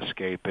away and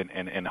escape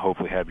and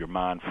hopefully have your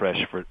mind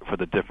fresh for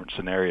the different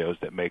scenarios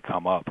that may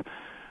come up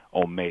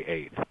on May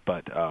 8th.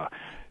 But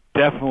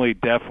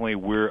definitely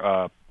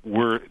we're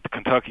the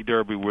Kentucky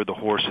Derby, we're the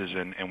horses,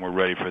 and we're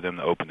ready for them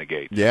to open the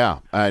gates.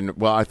 Yeah, and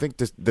well, I think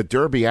the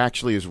Derby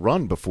actually is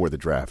run before the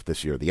draft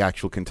this year. The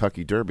actual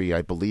Kentucky Derby,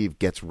 I believe,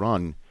 gets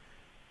run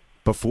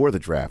before the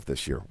draft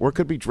this year. Or it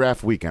could be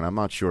draft weekend. I'm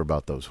not sure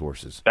about those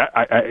horses.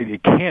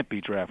 It can't be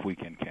draft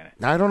weekend, can it?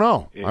 I don't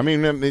know. I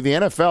mean, the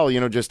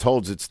NFL, just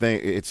holds its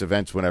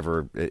events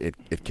whenever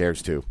it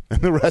cares to.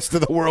 And the rest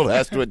of the world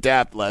has to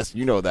adapt, Les.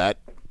 You know that.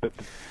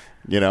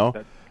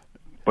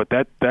 But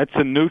that's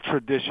a new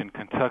tradition,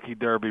 Kentucky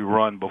Derby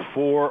run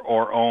before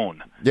or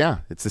own. Yeah,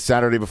 it's the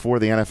Saturday before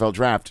the NFL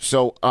draft.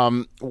 So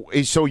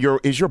is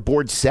your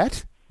board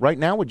set right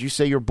now? Would you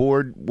say your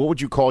board, what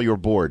would you call your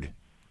board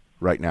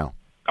right now?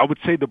 I would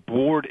say the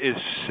board is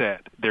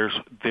set. There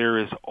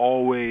is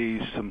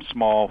always some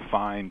small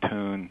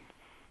fine-tuning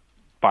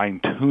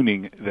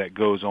that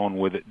goes on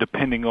with it,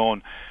 depending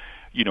on,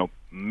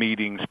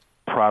 meetings,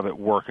 private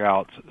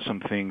workouts,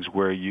 some things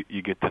where you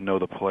get to know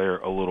the player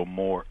a little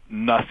more.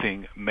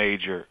 Nothing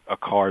major. A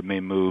card may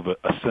move a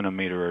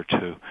centimeter or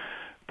two,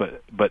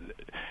 but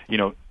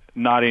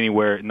not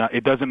anywhere.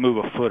 It doesn't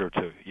move a foot or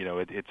two.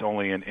 It's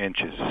only in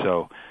inches.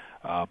 So,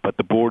 but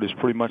the board is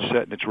pretty much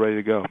set and it's ready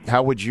to go.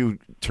 How would you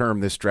term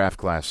this draft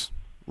class,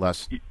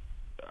 Les?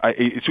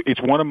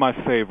 It's one of my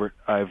favorite.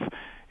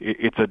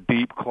 It's a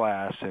deep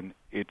class, and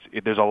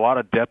there's a lot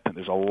of depth and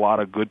there's a lot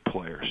of good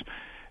players.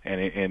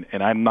 And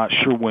I'm not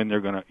sure when they're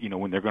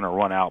gonna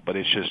run out, but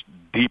it's just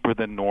deeper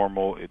than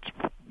normal. It's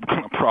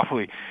gonna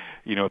probably,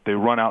 if they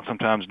run out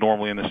sometimes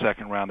normally in the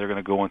second round, they're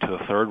gonna go into the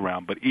third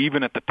round. But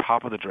even at the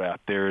top of the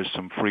draft, there is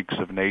some freaks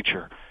of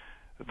nature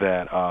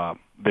that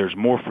there's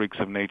more freaks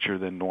of nature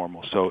than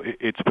normal. So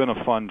it's been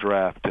a fun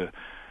draft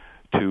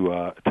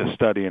to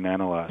study and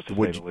analyze, to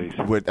say the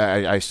least.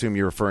 I assume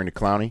you're referring to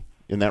Clowney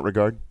in that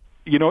regard?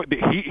 He's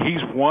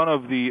one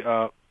of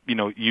the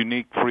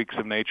unique freaks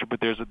of nature, but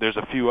there's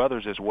a few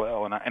others as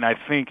well, and I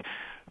think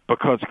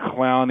because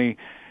Clowney,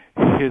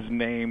 his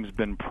name's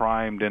been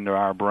primed into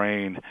our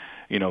brain,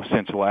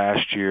 since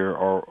last year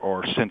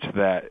or since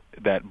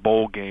that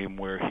bowl game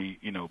where he,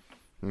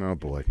 oh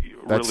boy,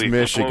 that's really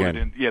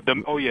Michigan.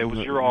 It was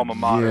your alma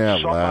mater.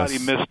 Yeah, somebody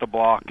missed a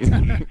block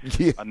and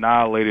he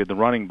annihilated the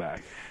running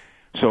back.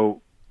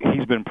 So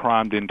he's been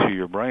primed into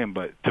your brain,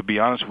 but to be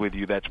honest with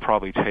you, that's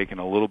probably taken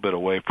a little bit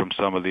away from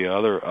some of the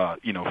other,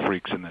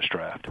 freaks in this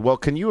draft. Well,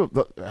 can you?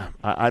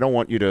 I don't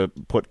want you to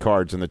put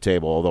cards on the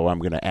table, although I'm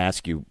going to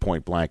ask you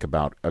point blank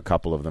about a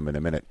couple of them in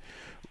a minute.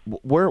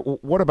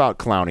 What about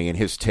Clowney and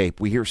his tape?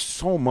 We hear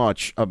so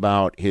much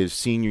about his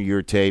senior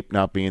year tape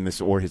not being this,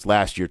 or his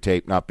last year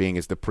tape not being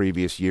as the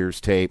previous year's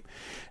tape,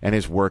 and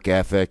his work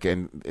ethic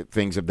and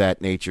things of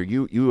that nature.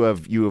 You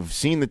have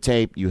seen the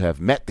tape. You have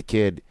met the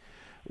kid.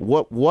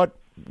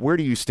 Where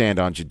do you stand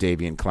on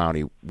Jadeveon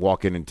Clowney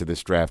walking into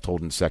this draft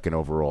holding second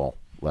overall,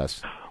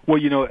 Les? Well,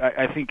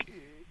 I think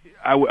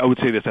I would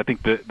say this. I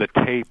think the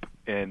tape,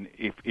 and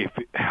if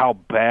how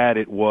bad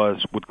it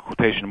was with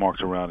quotation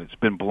marks around it, it's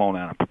been blown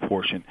out of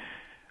proportion.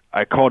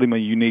 I called him a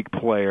unique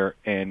player,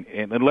 and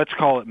let's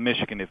call it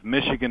Michigan. If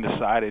Michigan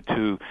decided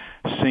to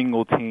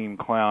single-team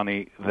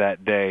Clowney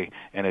that day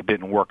and it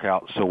didn't work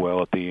out so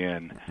well at the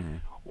end,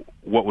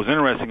 what was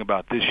interesting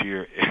about this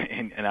year,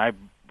 and I've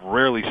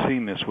rarely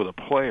seen this with a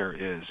player,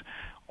 is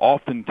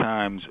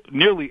oftentimes,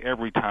 nearly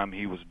every time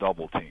he was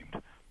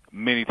double-teamed.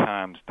 Many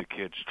times the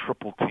kid's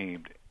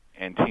triple-teamed,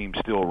 and teams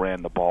still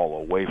ran the ball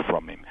away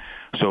from him.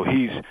 So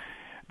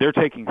they're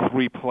taking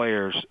three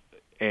players,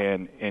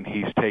 and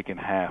he's taken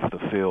half the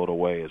field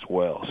away as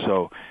well.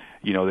 So,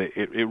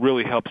 it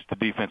really helps the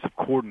defensive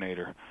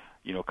coordinator,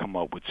 come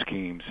up with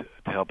schemes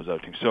to help his other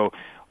team. So,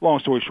 long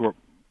story short,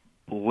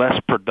 less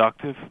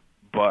productive,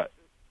 but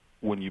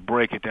when you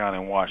break it down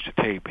and watch the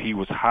tape, he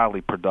was highly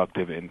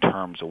productive in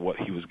terms of what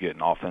he was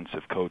getting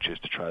offensive coaches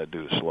to try to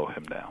do to slow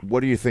him down.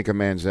 What do you think of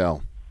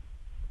Manziel?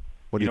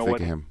 What do you think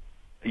of him?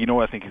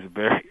 I think he's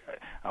I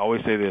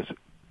always say this,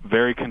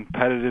 very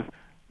competitive,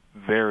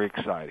 very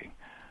exciting.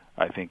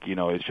 I think,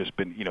 it's just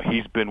been,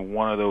 he's been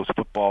one of those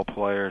football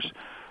players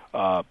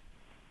that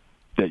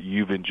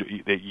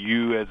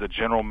you as a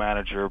general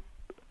manager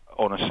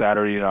on a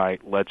Saturday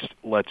night, let's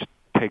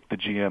take the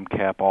GM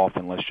cap off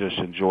and let's just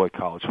enjoy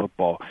college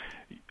football.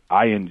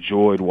 I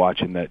enjoyed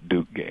watching that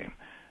Duke game.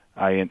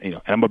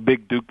 And I'm a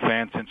big Duke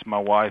fan since my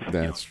wife.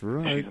 That's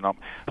right.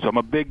 So I'm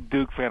a big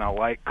Duke fan. I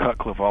like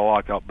Cutcliffe.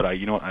 But I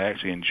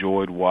actually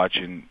enjoyed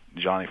watching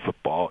Johnny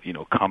Football,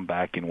 come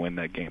back and win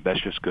that game.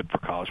 That's just good for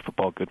college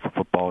football, good for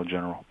football in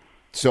general.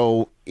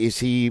 So is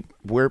he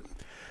where?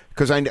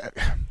 Because all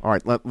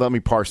right. Let me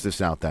parse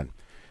this out then.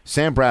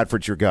 Sam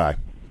Bradford's your guy,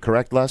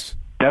 correct, Les?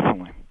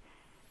 Definitely.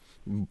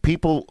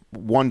 People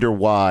wonder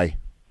why.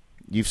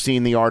 You've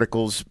seen the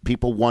articles.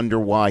 People wonder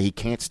why he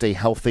can't stay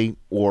healthy,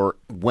 or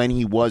when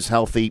he was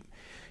healthy,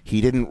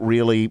 he didn't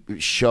really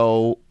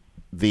show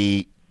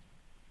the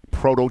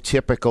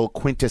prototypical,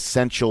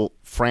 quintessential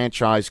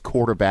franchise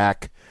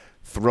quarterback,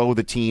 throw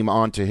the team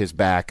onto his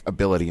back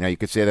ability. Now, you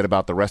could say that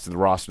about the rest of the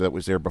roster that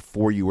was there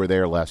before you were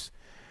there, Les.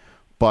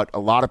 But a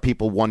lot of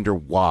people wonder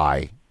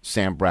why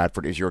Sam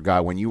Bradford is your guy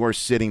when you are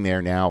sitting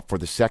there now for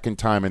the second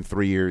time in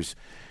 3 years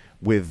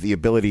with the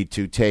ability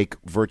to take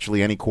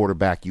virtually any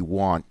quarterback you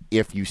want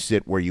if you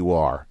sit where you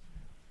are.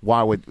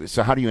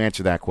 So how do you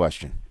answer that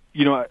question?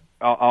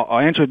 I'll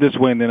answer it this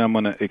way, and then I'm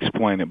going to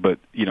explain it. But,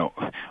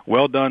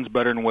 well done's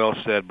better than well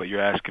said, but you're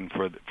asking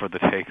for the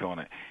take on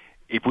it.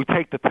 If we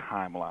take the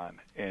timeline,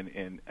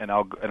 and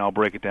I'll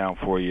break it down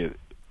for you,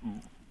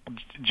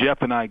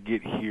 Jeff and I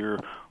get here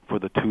for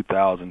the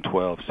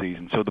 2012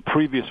 season. So the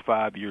previous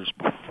 5 years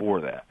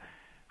before that,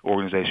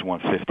 organization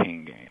won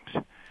 15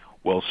 games.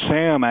 Well,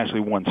 Sam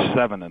actually won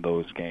 7 of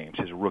those games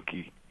his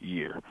rookie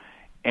year,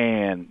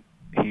 and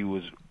he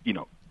was,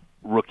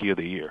 rookie of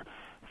the year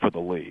for the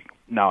league.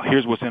 Now,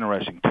 here's what's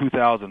interesting.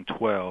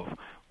 2012,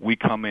 we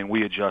come in,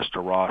 we adjust a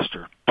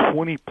roster.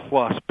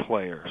 20-plus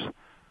players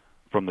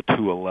from the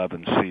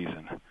 2011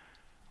 season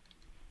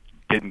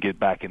didn't get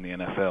back in the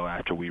NFL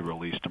after we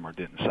released them or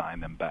didn't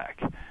sign them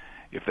back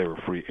if they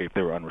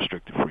were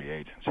unrestricted free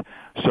agents.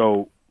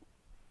 So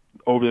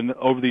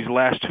over these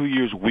last 2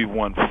 years, we've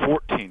won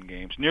 14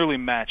 games, nearly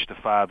matched a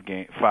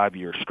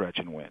 5-year stretch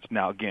in wins.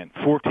 Now, again,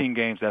 14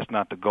 games, that's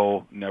not the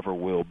goal, never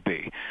will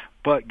be.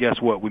 But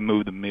guess what? We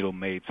moved the middle,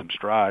 made some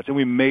strides, and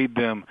we made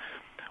them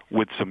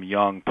with some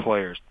young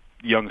players,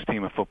 youngest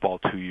team in football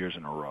 2 years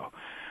in a row.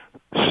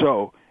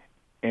 So,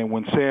 and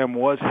when Sam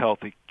was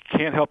healthy,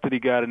 can't help that he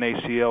got an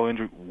ACL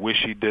injury.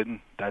 Wish he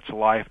didn't. That's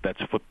life.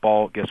 That's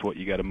football. Guess what?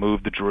 You got to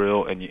move the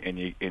drill, and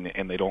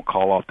they don't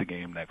call off the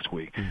game next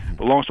week. Mm-hmm.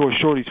 But long story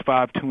short, he's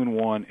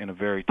 5-2-1 in a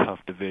very tough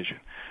division.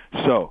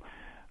 So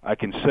I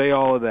can say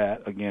all of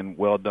that. Again,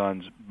 well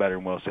done's better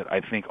than well said. I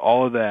think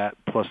all of that,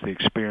 plus the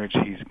experience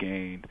he's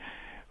gained,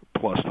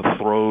 plus the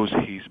throws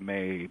he's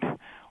made,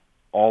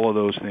 all of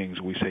those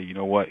things, we say, you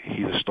know what?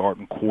 He's a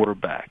starting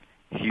quarterback.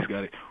 He's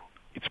got it.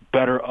 It's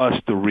better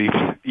us to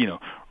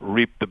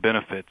reap the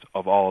benefits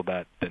of all of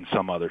that than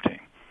some other team.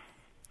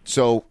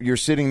 So you're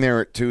sitting there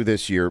at 2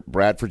 this year.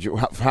 Bradford,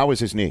 how is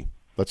his knee?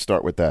 Let's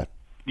start with that.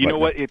 You know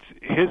what? It's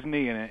his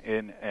knee,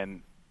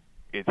 and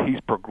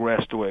he's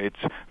progressed away.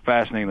 It's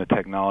fascinating, the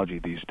technology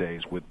these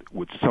days with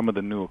some of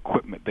the new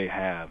equipment they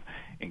have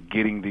and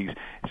getting these.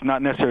 It's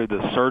not necessarily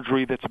the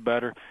surgery that's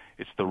better.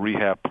 It's the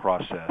rehab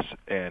process,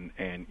 and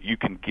you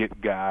can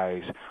get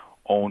guys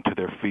onto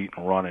their feet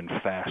and running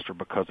faster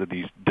because of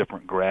these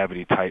different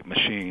gravity-type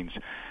machines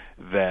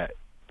that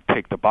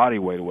take the body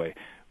weight away.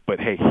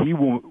 But hey,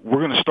 we're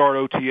going to start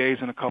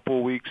OTAs in a couple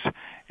of weeks,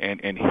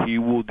 and he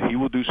will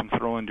do some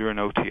throwing during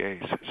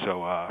OTAs.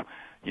 So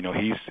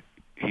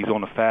he's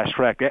on the fast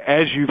track,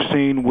 as you've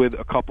seen with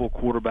a couple of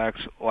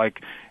quarterbacks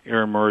like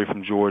Aaron Murray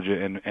from Georgia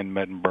and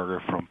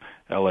Mettenberger from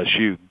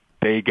LSU.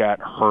 They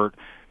got hurt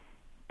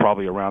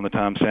probably around the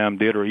time Sam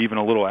did, or even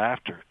a little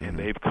after, and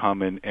they've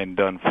come in and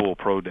done full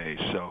pro days.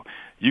 So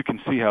you can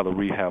see how the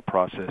rehab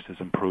process is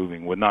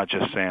improving with not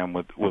just Sam,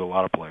 with a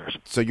lot of players.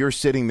 So you're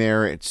sitting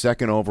there at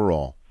 2nd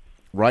overall.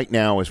 Right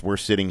now, as we're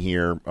sitting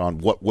here on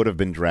what would have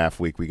been draft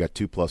week, we got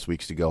 2+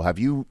 weeks to go.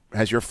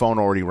 Has your phone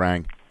already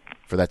rang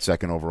for that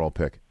 2nd overall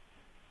pick?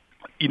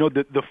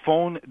 The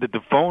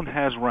phone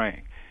has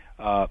rang.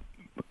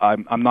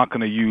 I'm not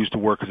going to use the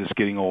word because it's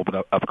getting old,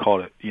 but I've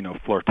called it,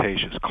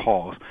 flirtatious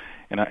calls.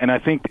 And I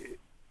think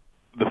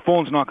the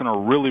phone's not going to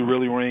really,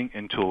 really ring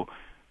until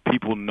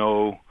people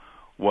know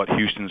what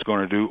Houston's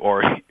going to do,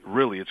 or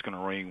really it's going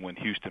to ring when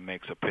Houston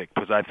makes a pick.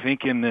 Because I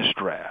think in this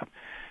draft,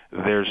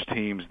 there's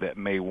teams that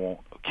may want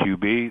a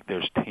QB.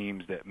 There's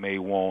teams that may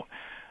want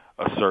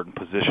a certain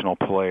positional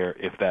player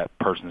if that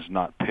person's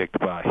not picked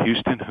by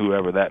Houston,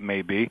 whoever that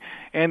may be.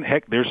 And,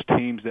 heck, there's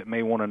teams that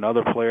may want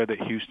another player that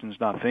Houston's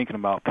not thinking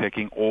about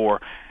picking,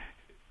 or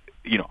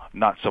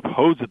not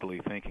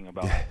supposedly thinking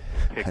about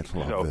picking.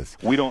 So this.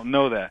 We don't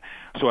know that.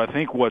 So I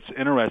think what's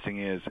interesting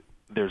is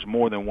there's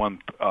more than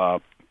one,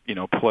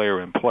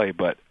 player in play.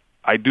 But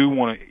I do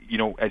want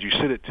to, as you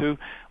sit at 2,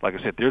 like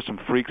I said, there's some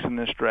freaks in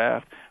this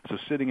draft. So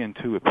sitting in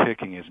 2 at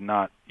picking is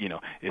not,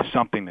 is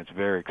something that's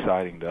very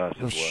exciting to us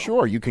as well.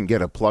 Sure, you can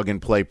get a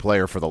plug-and-play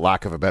player, for the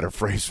lack of a better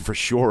phrase, for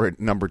sure, at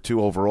number 2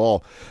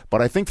 overall.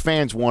 But I think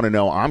fans want to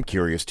know, I'm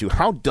curious too,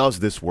 how does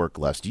this work,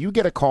 Les? Do you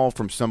get a call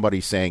from somebody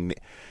saying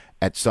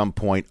at some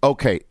point,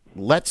 okay,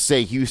 let's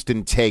say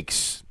Houston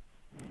takes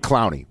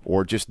Clowney,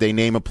 or just they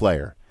name a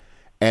player,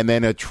 and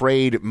then a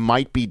trade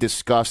might be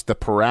discussed, the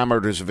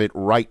parameters of it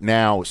right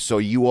now, so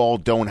you all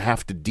don't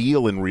have to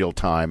deal in real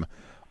time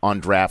on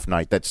draft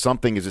night, that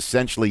something is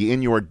essentially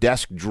in your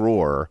desk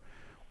drawer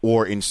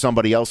or in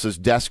somebody else's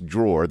desk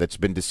drawer that's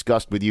been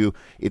discussed with you,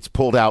 it's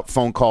pulled out,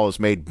 phone call is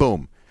made,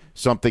 boom,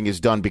 something is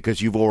done because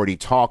you've already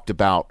talked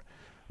about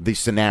the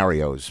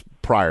scenarios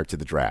prior to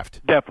the draft.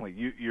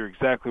 Definitely. You're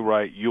exactly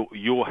right.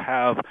 You'll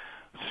have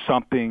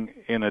something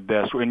in a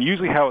desk, and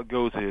usually how it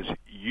goes is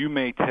you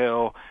may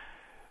tell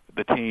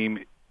the team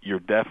you're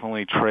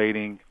definitely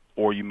trading,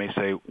 or you may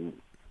say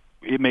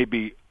it may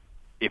be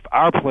if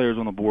our player's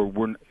on the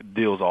board,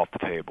 deal's off the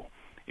table.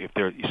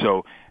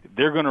 So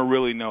they're going to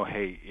really know,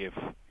 hey,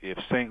 if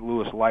St.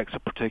 Louis likes a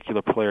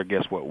particular player,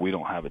 guess what? We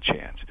don't have a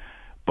chance.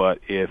 But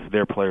if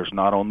their player's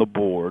not on the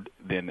board,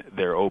 then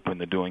they're open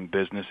to doing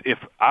business if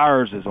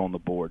ours is on the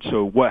board.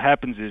 So what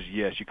happens is,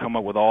 yes, you come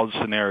up with all the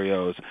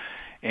scenarios,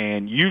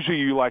 and usually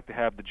you like to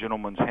have the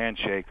gentleman's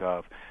handshake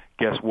of,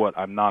 guess what?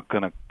 You're not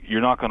gonna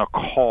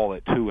call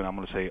it 2, and I'm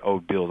gonna say,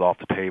 oh, deal's off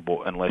the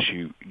table unless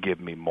you give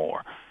me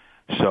more.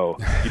 So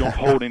you don't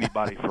hold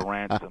anybody for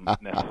ransom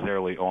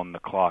necessarily on the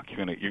clock.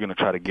 You're gonna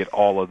try to get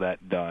all of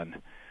that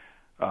done,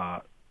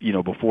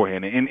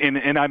 beforehand.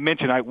 And I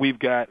mentioned we've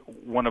got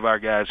one of our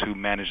guys who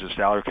manages the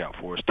salary cap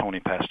for us,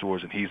 Tony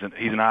Pastores, and he's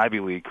an Ivy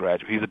League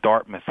graduate. He's a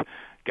Dartmouth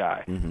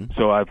guy. Mm-hmm.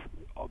 So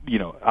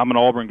I'm an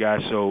Auburn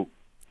guy, so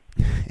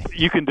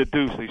you can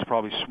deduce he's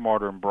probably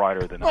smarter and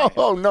brighter than I am.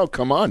 Oh, no,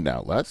 come on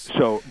now, Les.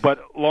 So,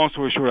 but long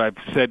story short, I've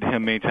said to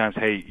him many times,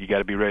 hey, you got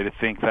to be ready to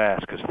think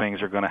fast because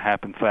things are going to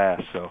happen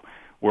fast. So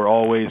we're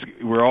always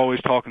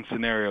talking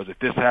scenarios. If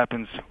this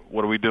happens,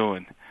 what are we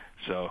doing?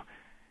 So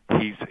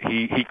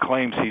he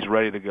claims he's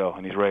ready to go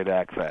and he's ready to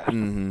act fast.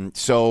 Mm-hmm.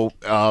 So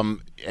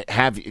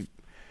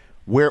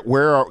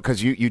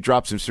because you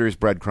dropped some serious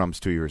breadcrumbs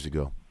 2 years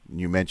ago.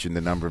 You mentioned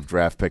the number of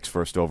draft picks,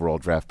 first overall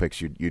draft picks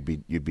you'd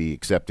be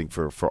accepting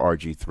for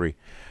RG3.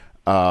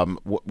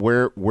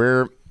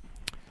 Where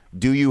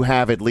do you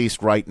have, at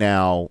least right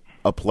now,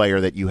 a player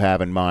that you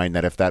have in mind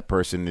that if that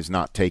person is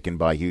not taken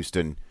by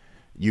Houston,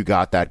 you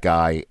got that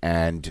guy,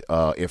 and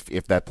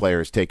if that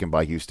player is taken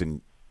by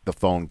Houston, the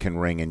phone can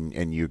ring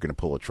and you're going to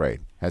pull a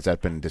trade? Has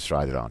that been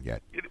decided on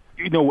yet?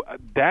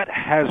 That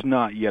has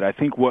not yet. I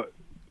think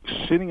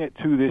sitting at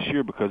 2 this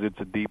year, because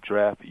it's a deep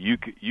draft, you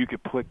could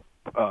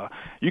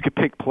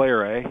pick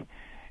player A,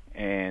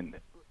 and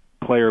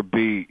player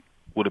B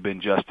would have been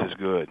just as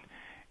good.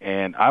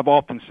 And I've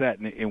often sat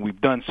and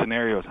we've done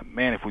scenarios.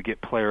 Man, if we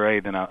get player A,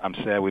 then I'm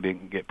sad we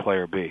didn't get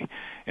player B.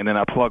 And then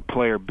I plug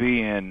player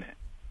B in,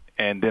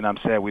 and then I'm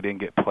sad we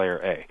didn't get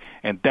player A.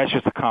 And that's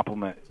just a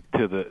compliment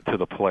to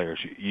the players.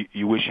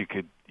 You wish you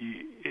could.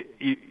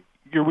 You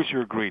wish you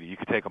were greedy. You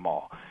could take them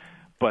all,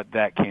 but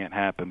that can't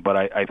happen. But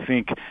I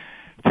think,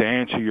 to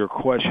answer your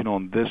question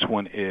on this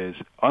one, is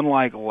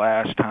unlike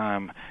last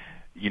time,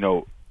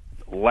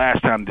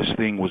 last time this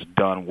thing was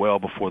done well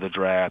before the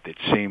draft, it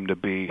seemed to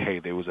be, hey,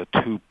 there was a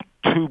two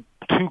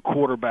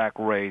quarterback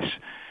race.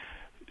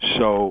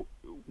 So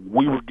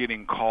we were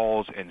getting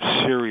calls, and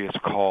serious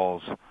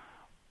calls,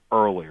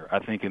 earlier. I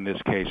think in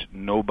this case,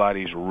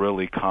 nobody's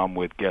really come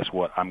with, guess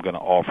what, I'm going to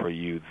offer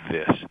you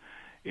this.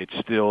 It's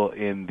still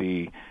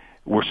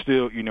we're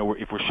still,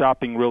 if we're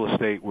shopping real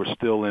estate, we're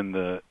still in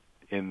the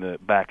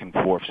back and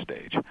forth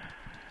stage.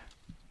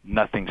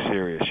 Nothing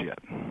serious yet.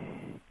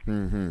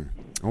 Mm-hmm.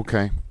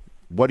 Okay.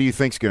 What do you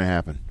think's going to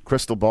happen?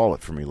 Crystal ball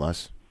it for me,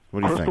 Les.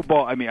 What do you think? Crystal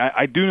ball. I mean,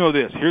 I do know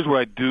this. Here's what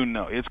I do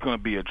know. It's going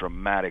to be a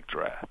dramatic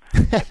draft. I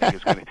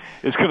think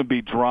it's going to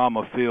be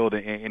drama filled,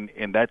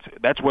 and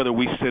that's whether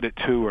we sit at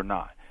 2 or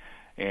not.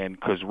 And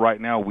because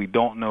right now we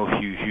don't know who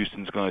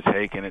Houston's going to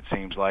take, and it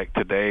seems like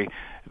today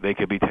they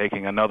could be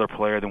taking another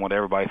player than what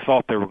everybody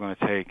thought they were going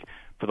to take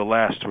for the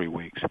last 3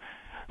 weeks.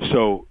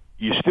 So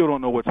you still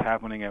don't know what's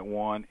happening at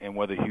 1 and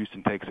whether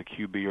Houston takes a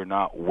QB or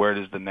not. Where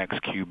does the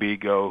next QB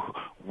go?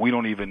 We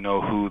don't even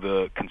know who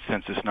the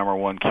consensus number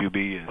 1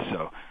 QB is.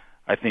 So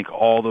I think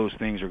all those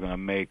things are going to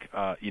make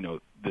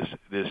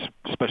this,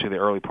 especially the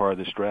early part of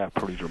this draft,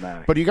 pretty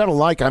dramatic. But you got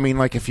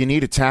to if you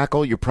need a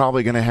tackle, you're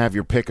probably going to have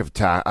your pick of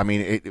tackle. I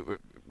mean,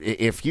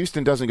 if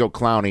Houston doesn't go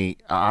Clowney,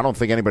 I don't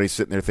think anybody's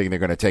sitting there thinking they're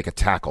going to take a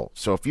tackle.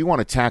 So if you want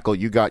to tackle,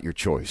 you got your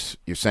choice,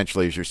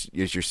 essentially, as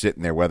you're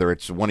sitting there, whether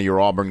it's one of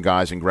your Auburn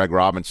guys in Greg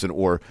Robinson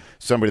or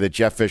somebody that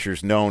Jeff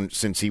Fisher's known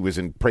since he was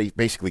in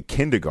basically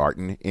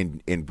kindergarten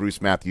in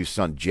Bruce Matthews'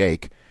 son,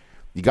 Jake.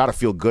 You got to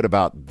feel good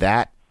about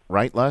that,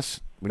 right,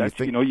 Les?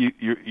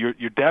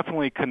 You're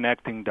definitely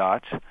connecting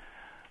dots.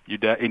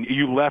 And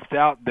you left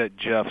out that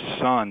Jeff's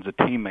son's a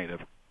teammate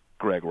of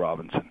Greg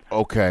Robinson.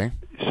 Okay.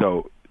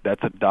 So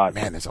that's a dot.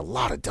 Man, there's a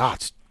lot of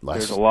dots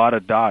There's a lot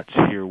of dots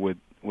here with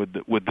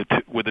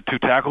the two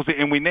tackles,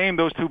 and we named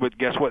those two. But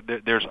guess what?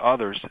 There's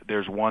others.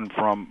 There's one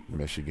from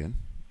Michigan.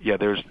 Yeah,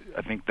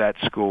 I think that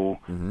school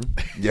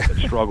that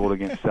struggled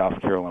against South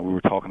Carolina. We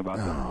were talking about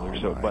that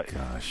earlier. So, but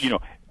gosh.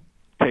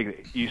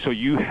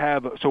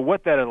 So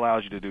what that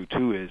allows you to do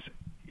too is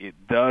it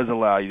does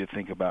allow you to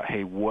think about,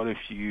 hey, what if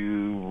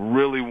you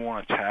really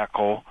want to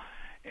tackle,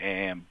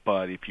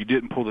 but if you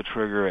didn't pull the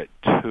trigger at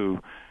 2,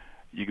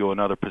 you go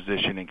another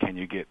position, and can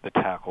you get the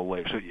tackle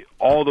later? So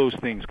all those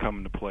things come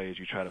into play as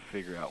you try to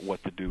figure out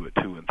what to do at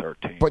 2 and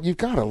 13. But you've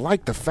got to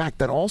like the fact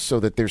that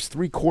also that there's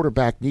 3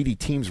 quarterback needy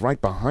teams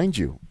right behind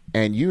you,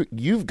 and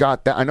you've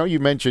got that. I know you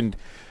mentioned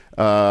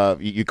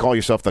you call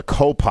yourself the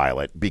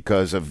co-pilot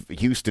because of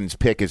Houston's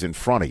pick is in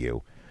front of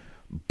you.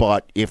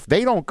 But if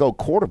they don't go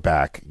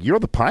quarterback, you're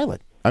the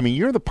pilot. I mean,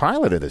 you're the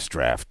pilot of this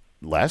draft,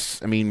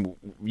 Les. I mean,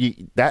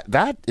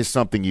 that is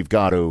something you've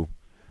got to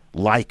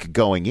like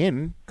going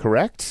in,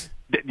 correct?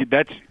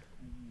 That's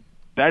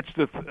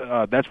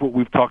what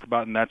we've talked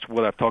about, and that's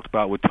what I've talked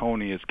about with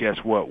Tony. Is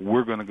guess what?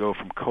 We're going to go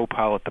from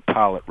co-pilot to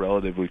pilot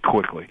relatively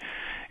quickly,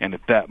 and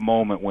at that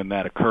moment when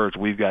that occurs,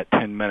 we've got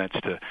 10 minutes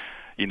to,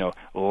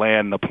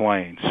 land the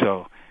plane.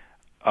 So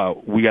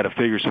we got to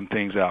figure some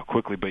things out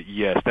quickly. But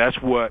yes,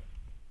 that's what.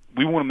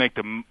 We want to make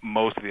the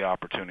most of the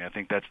opportunity. I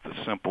think that's the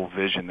simple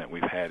vision that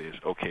we've had is,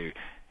 okay,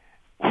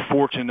 we're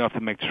fortunate enough to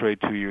make the trade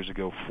 2 years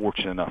ago,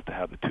 fortunate enough to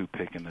have the 2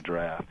 pick in the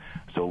draft.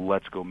 So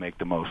let's go make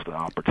the most of the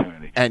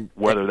opportunity. And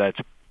whether that's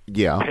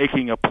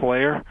taking a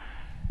player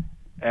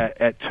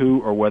at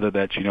 2 or whether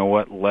that's,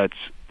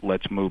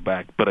 let's move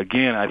back. But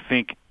again, I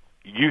think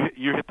you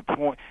hit the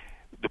point.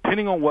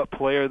 Depending on what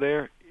player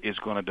there is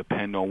going to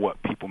depend on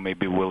what people may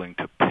be willing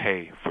to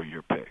pay for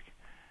your pick.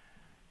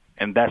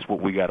 And that's what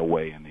we got to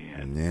weigh in the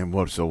end.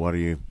 And so what do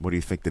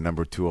you think the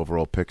number 2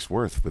 overall pick's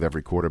worth with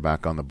every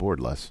quarterback on the board,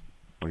 Les?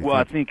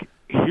 I think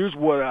here's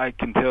what I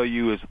can tell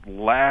you is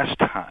last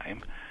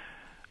time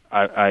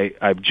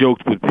I've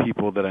joked with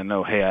people that I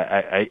know,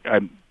 hey,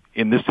 I'm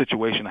in this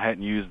situation, I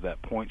hadn't used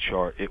that point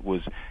chart. It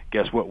was,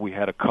 guess what, we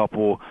had a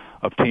couple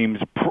of teams.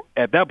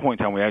 At that point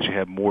in time, we actually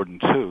had more than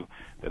 2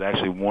 that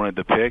actually wanted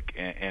to pick,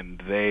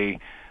 and they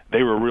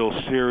were real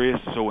serious.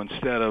 So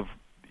instead of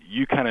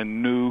you kind of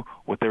knew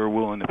what they were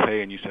willing to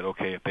pay, and you said,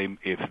 okay,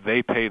 if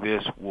they pay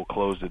this, we'll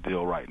close the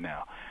deal right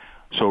now.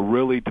 So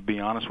really, to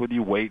be honest with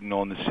you, waiting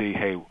on to see,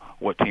 hey,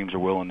 what teams are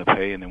willing to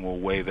pay, and then we'll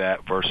weigh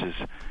that versus,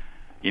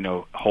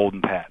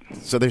 holding pat.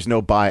 So there's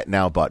no buy it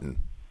now button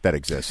that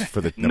exists for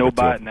the no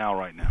buy it now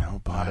right now. No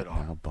buy it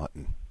now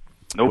button.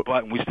 No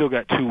button. We still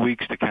got 2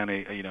 weeks to kind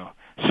of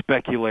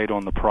speculate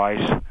on the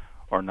price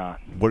or not.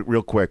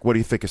 Real quick, what do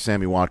you think of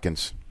Sammy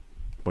Watkins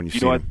when you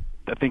see him?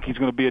 I think he's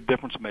going to be a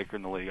difference maker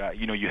in the league.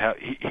 You have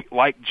he,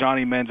 like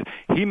Johnny Menz.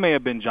 He may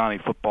have been Johnny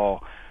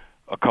Football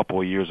a couple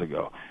of years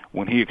ago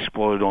when he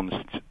exploded on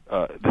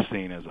the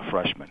scene as a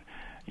freshman.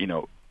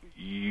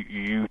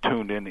 You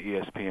tuned in to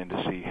ESPN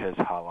to see his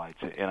highlights,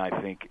 and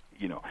I think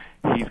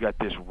he's got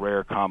this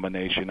rare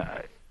combination.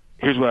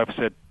 Here's what I've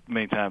said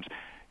many times: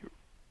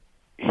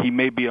 he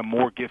may be a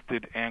more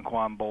gifted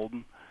Anquan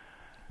Bolden.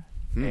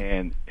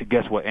 And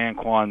guess what?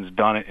 Anquan's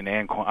done it,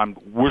 and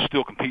we're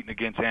still competing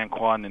against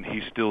Anquan, and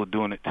he's still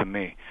doing it to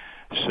me.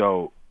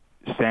 So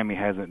Sammy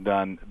hasn't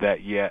done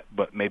that yet,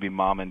 but maybe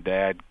mom and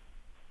dad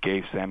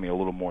gave Sammy a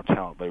little more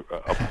talent,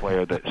 a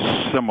player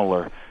that's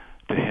similar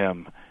to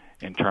him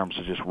in terms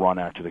of just run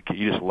after the kid.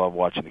 You just love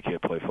watching the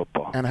kid play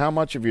football. And how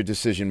much of your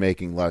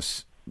decision-making,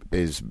 Les,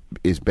 is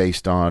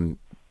based on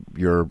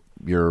your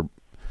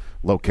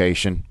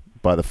location,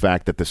 by the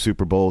fact that the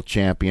Super Bowl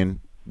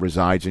champion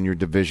resides in your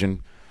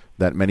division,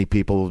 that many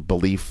people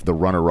believe the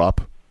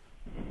runner-up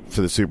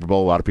to the Super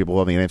Bowl, a lot of people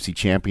on the NFC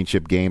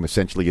Championship game,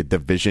 essentially a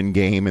division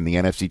game, and the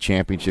NFC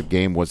Championship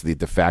game was the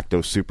de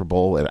facto Super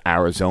Bowl at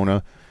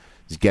Arizona,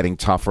 is getting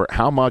tougher.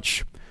 How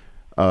much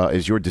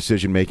is your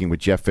decision-making with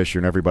Jeff Fisher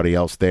and everybody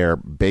else there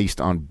based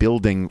on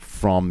building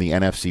from the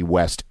NFC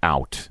West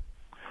out?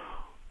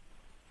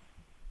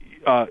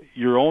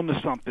 You're on to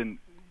something.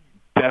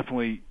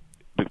 Definitely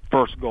the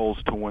first goal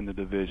is to win the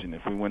division.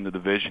 If we win the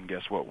division,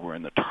 guess what? We're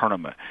in the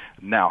tournament.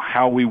 Now,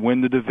 how we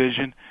win the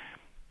division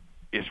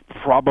is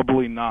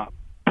probably not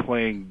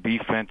playing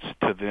defense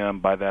to them.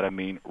 By that I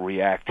mean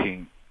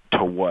reacting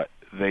to what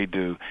they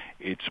do.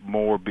 It's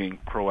more being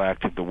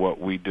proactive to what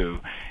we do.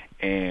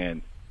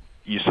 And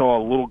you saw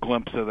a little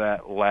glimpse of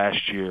that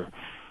last year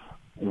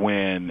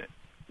when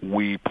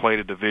we played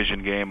a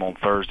division game on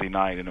Thursday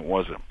night, and it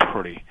wasn't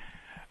pretty.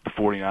 The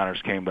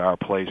 49ers came to our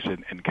place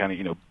and kind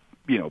of,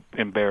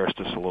 embarrassed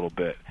us a little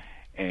bit.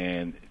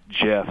 And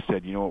Jeff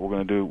said, you know what we're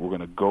going to do? We're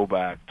going to go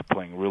back to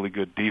playing really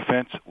good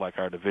defense like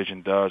our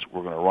division does.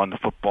 We're going to run the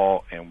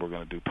football, and we're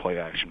going to do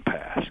play-action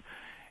pass.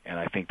 And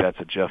I think that's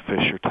a Jeff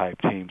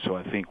Fisher-type team. So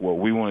I think what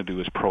we want to do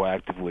is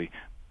proactively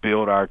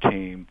build our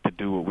team to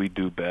do what we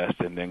do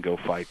best and then go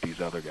fight these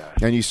other guys.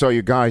 And you saw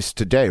your guys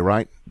today,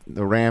 right?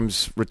 The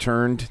Rams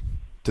returned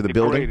to the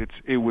building? Great.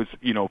 It was,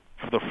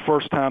 for the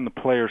first time the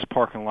players'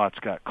 parking lot's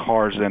got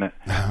cars in it.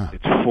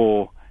 It's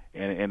full.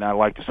 And I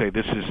like to say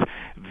this is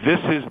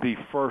the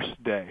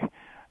first day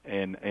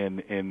in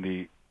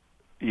the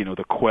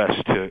the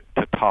quest to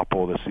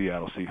topple the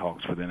Seattle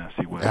Seahawks for the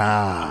NFC West.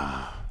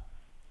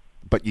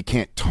 But you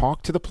can't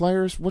talk to the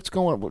players? What's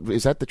going on?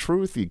 Is that the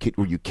truth? You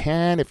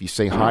can if you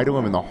say hi to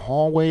them in the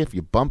hallway, if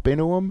you bump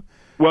into them?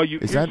 Well,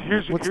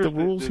 what's the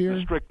rules here?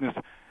 The strictness.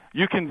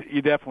 You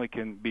definitely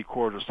can be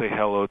cordial, say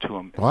hello to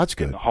them. Well, that's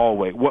good. In the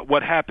hallway.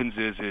 What happens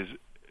is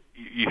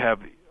you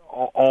have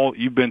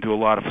you've been to a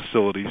lot of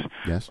facilities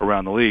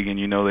around the league, and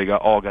they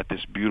all got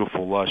this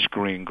beautiful lush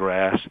green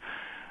grass,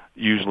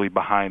 usually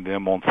behind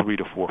them on 3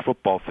 to 4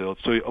 football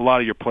fields. So a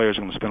lot of your players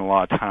are going to spend a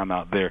lot of time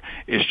out there.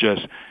 It's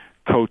just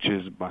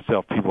coaches,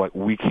 myself, people like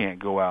we can't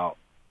go out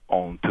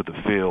onto the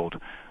field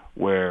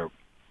where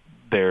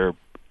they're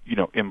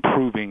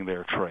improving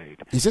their trade.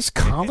 Is this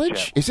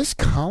college? Is this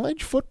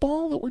college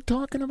football that we're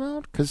talking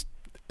about? Because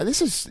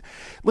listen,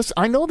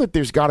 I know that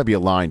there's got to be a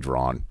line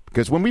drawn.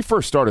 Because when we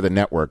first started the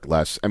network,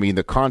 Les,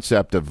 the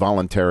concept of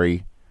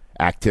voluntary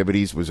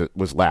activities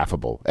was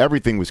laughable.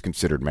 Everything was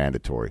considered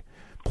mandatory.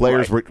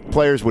 Players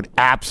would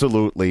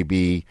absolutely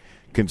be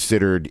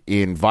considered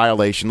in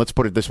violation, let's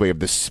put it this way, of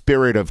the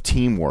spirit of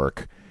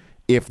teamwork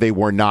if they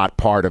were not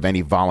part of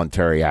any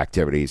voluntary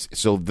activities.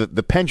 So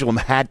the pendulum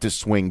had to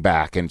swing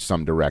back in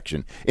some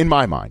direction, in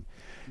my mind.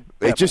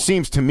 It just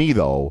seems to me,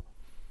 though,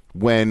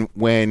 when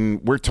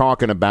we're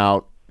talking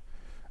about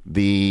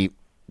the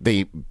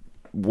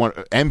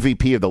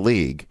MVP of the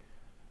league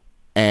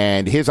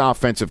and his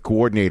offensive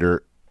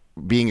coordinator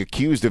being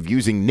accused of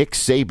using Nick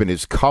Saban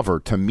as cover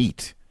to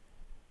meet,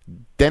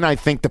 then I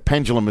think the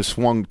pendulum has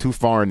swung too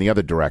far in the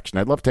other direction.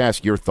 I'd love to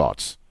ask your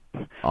thoughts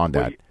on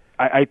that.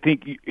 I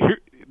think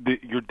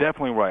you're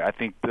definitely right. I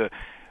think the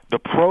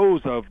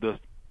pros of the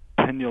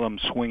pendulum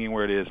swinging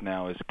where it is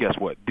now is, guess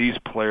what? These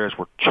players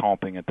were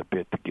chomping at the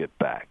bit to get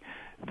back.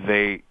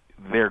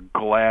 They're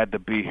glad to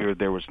be here.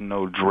 There was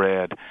no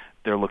dread.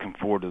 They're looking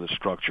forward to the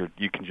structure.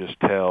 You can just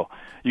tell.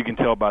 You can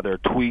tell by their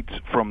tweets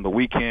from the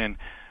weekend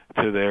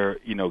to their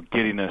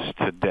giddiness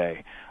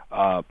today.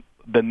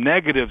 The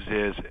negatives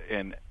is,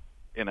 and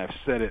I've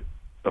said it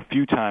a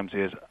few times,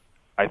 is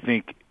I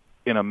think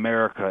in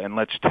America, and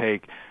let's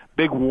take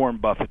big Warren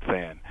Buffett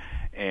fan,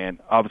 and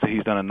obviously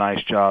he's done a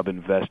nice job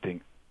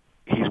investing.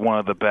 He's one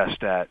of the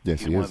best at.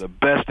 Yes, he's one of the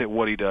best at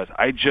what he does.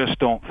 I just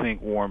don't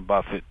think Warren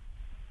Buffett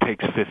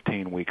takes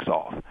 15 weeks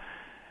off.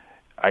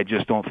 I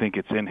just don't think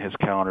it's in his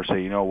calendar.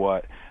 Say, you know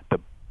what,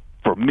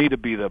 for me to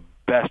be the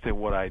best at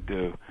what I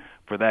do,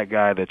 for that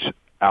guy that's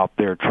out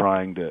there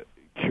trying to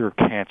cure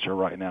cancer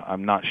right now,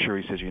 I'm not sure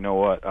he says, you know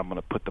what, I'm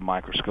going to put the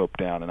microscope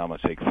down and I'm going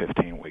to take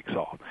 15 weeks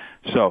off.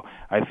 So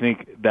I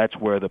think that's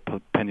where the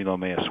pendulum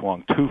may have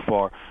swung too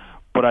far.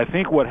 But I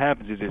think what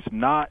happens is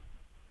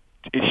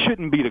it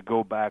shouldn't be to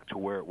go back to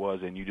where it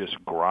was and you just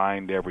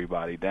grind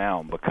everybody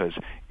down, because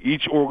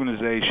each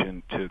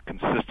organization, to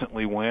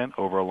consistently win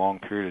over a long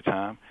period of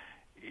time,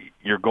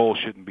 your goal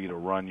shouldn't be to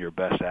run your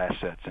best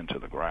assets into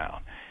the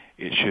ground.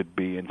 It should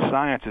be, and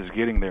science is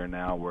getting there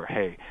now, where,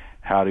 hey,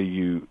 how do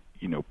you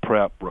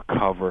prep,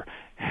 recover,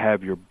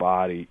 have your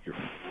body, your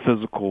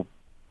physical,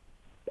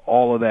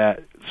 all of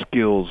that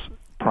skills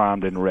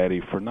primed and ready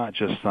for not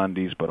just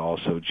Sundays but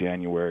also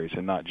Januaries,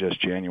 and not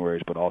just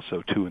Januaries but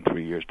also 2 and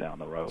 3 years down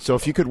the road. So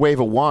if you could wave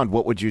a wand,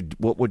 what would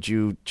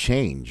you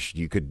change?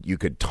 You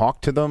could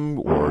talk to them,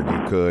 or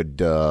you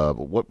could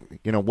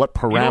what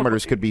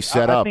parameters could be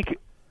set up?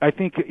 I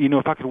think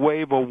if I could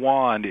wave a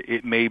wand,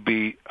 it may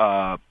be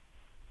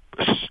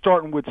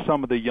starting with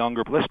some of the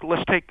younger.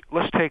 Let's take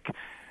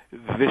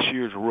this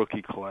year's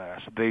rookie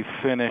class. They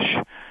finish.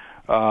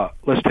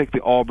 Let's take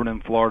the Auburn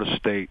and Florida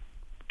State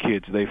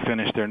kids. They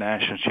finished their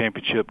national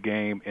championship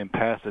game in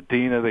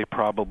Pasadena. They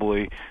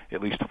probably,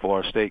 at least the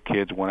Florida State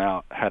kids, went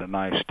out, had a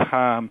nice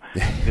time.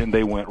 Then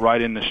they went right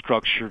into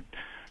structured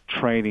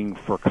training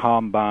for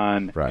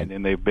combine, right. And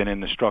then they've been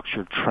in the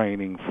structured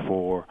training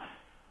for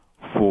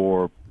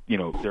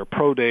their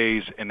pro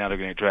days, and now they're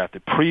going to get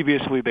drafted.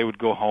 Previously, they would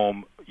go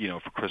home,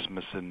 for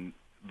Christmas and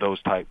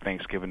those type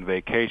Thanksgiving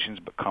vacations,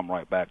 but come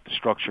right back to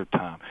structured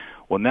time.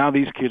 Well, now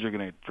these kids are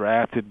going to get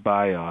drafted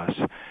by us,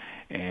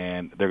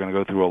 and they're going to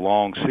go through a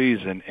long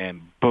season,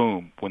 and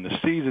boom, when the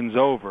season's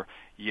over,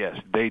 yes,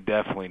 they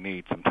definitely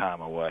need some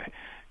time away,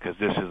 because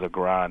this is a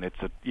grind.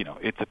 It's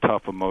a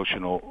tough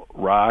emotional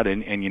ride,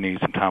 and you need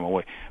some time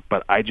away.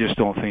 But I just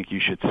don't think you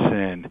should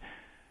send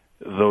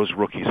those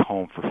rookies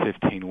home for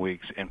 15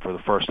 weeks, and for the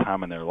first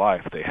time in their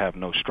life, they have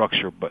no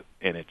structure,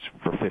 and it's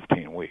for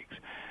 15 weeks.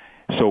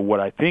 So what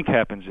I think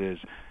happens is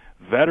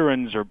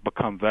veterans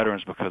become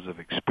veterans because of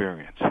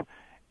experience,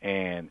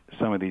 and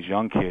some of these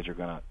young kids are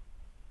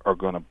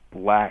going to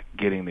lack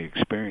getting the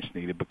experience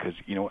needed because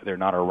they're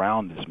not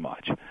around as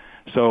much.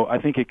 So I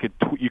think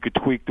you could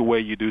tweak the way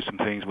you do some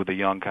things with the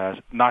young guys,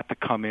 not to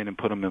come in and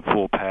put them in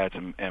full pads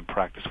and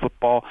practice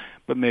football,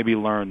 but maybe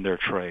learn their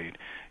trade,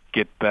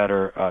 get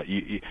better.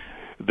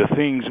 The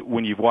things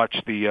when you've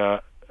watched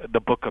the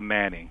Book of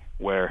Manning,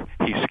 where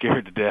he's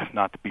scared to death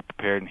not to be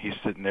prepared, and he's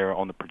sitting there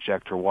on the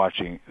projector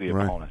watching the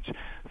opponents.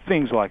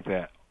 Things like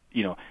that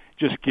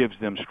just gives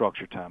them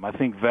structure time. I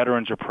think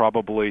veterans are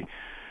probably,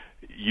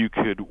 you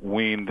could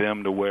wean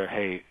them to where,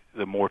 hey,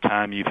 the more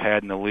time you've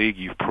had in the league,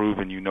 you've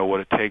proven you know what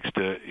it takes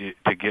to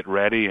get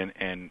ready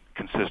and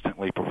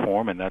consistently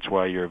perform, and that's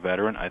why you're a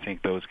veteran. I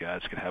think those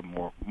guys can have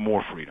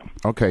more freedom.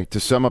 Okay, to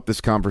sum up this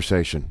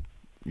conversation,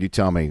 you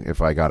tell me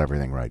if I got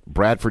everything right.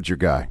 Bradford's your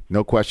guy.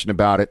 No question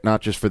about it,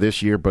 not just for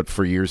this year, but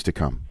for years to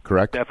come,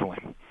 correct?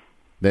 Definitely.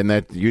 Then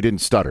that you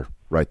didn't stutter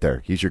right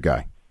there. He's your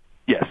guy.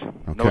 Yes,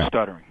 okay. No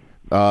stuttering.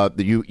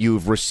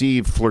 You've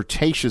received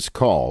flirtatious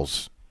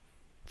calls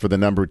for the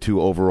number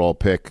 2 overall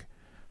pick,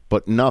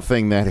 but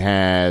nothing that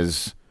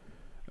has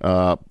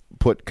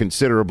put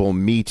considerable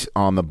meat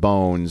on the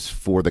bones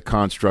for the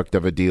construct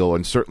of a deal,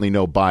 and certainly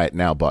no buy it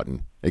now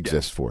button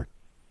exists for it.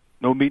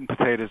 No meat and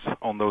potatoes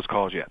on those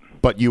calls yet.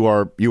 But you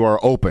are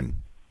open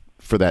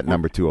for that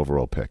number 2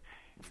 overall pick.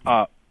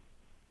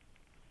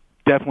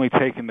 Definitely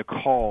taking the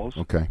calls.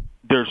 Okay.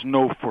 There's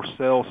no for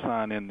sale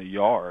sign in the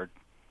yard.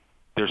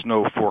 There's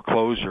no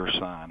foreclosure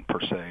sign per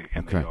se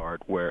in the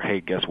yard where, hey,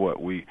 guess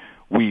what?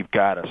 We've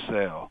got to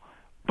sell.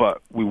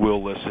 But we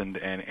will listen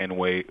and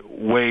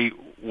weigh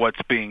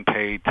what's being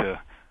paid to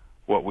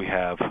what we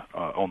have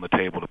on the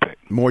table to pick.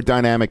 More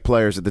dynamic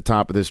players at the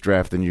top of this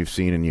draft than you've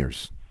seen in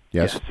years.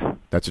 Yes?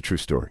 That's a true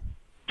story.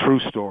 True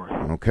story.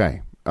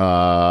 Okay.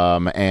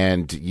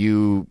 And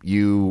you're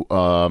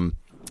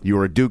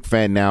a Duke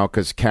fan now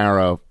because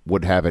Kara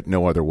would have it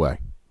no other way.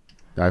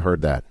 I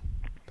heard that.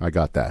 I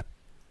got that.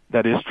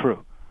 That is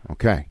true.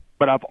 Okay.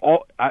 But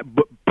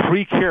but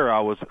pre-Kara,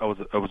 I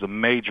was a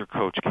major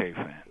Coach K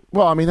fan.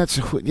 Well, I mean that's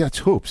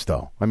hoops,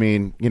 though. I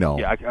mean,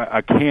 Yeah,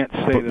 I can't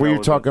say. But that were you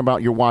talking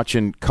about you're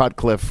watching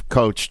Cutcliffe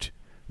coached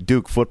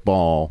Duke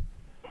football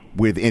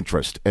with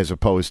interest, as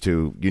opposed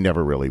to you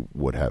never really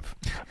would have,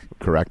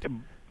 correct?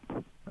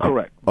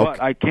 Correct.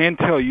 But I can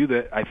tell you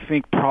that I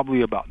think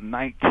probably about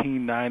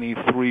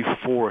 1993,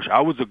 4-ish,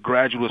 I was a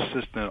graduate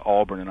assistant at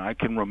Auburn, and I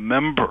can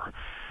remember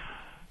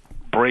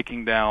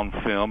breaking down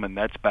film, and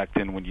that's back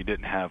then when you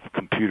didn't have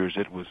computers.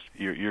 It was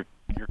you're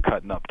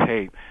cutting up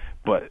tape.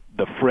 But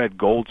the Fred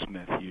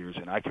Goldsmith years,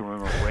 and I can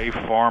remember Ray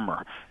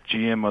Farmer,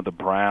 GM of the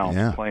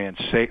Browns, playing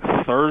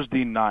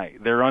Thursday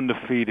night. They're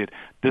undefeated.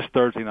 This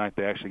Thursday night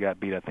they actually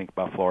got beat, I think,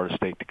 by Florida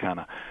State to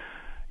kind of,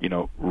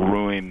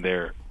 ruin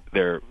their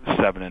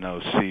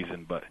 7-0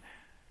 season. But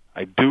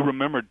I do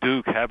remember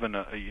Duke having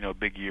a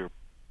big year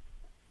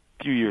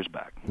a few years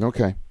back.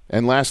 Okay.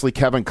 And lastly,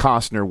 Kevin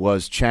Costner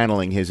was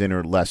channeling his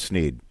inner Les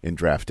Snead in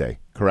draft day,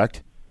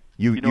 correct?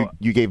 You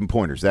gave him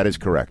pointers. That is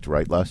correct,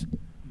 right, Les?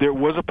 There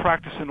was a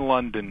practice in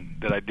London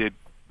that I did,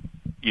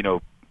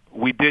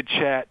 we did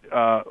chat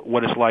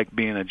what it's like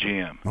being a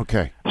GM.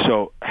 Okay.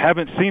 So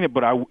haven't seen it,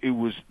 but it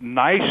was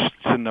nice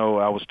to know,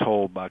 I was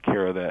told by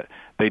Kara, that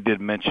they did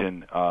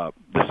mention the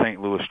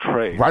St. Louis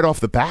trade. Right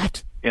off the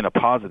bat? In a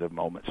positive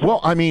moment. So.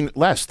 Well, I mean,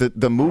 Les,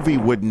 the movie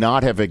would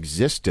not have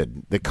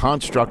existed. The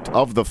construct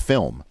of the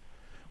film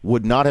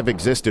would not have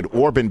existed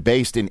or been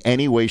based in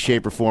any way,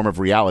 shape, or form of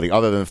reality,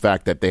 other than the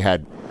fact that they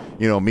had,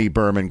 me,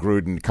 Berman,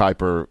 Gruden,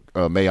 Kuiper,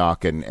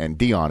 Mayock, and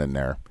Dion in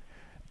there.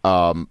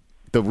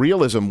 The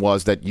realism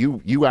was that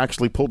you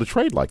actually pulled a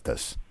trade like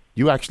this.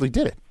 You actually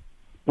did it.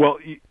 Well,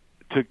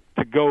 to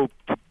go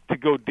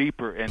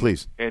deeper, and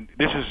please, and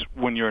this is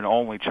when you're an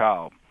only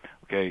child.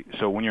 Okay,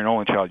 so when you're an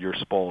only child, you're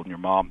spoiled, and your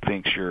mom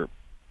thinks you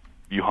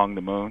hung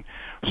the moon.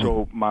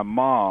 So my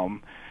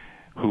mom,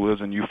 who lives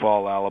in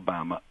Eufaula,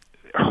 Alabama,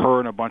 her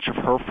and a bunch of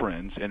her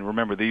friends, and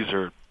remember these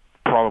are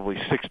probably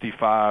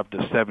 65 to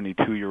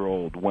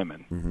 72-year-old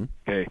women. Mm-hmm.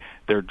 Okay,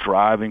 they're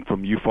driving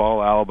from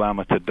Eufaula,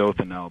 Alabama to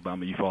Dothan,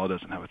 Alabama. Eufaula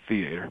doesn't have a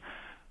theater,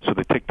 so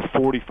they take the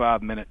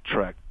 45-minute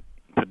trek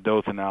to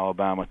Dothan,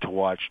 Alabama to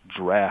watch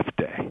Draft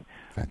Day.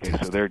 Okay,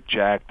 so they're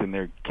jacked and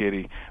they're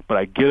giddy. But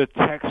I get a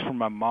text from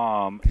my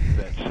mom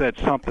that said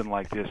something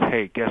like this: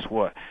 "Hey, guess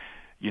what?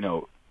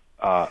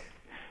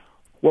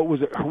 What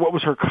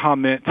was her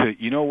comment to?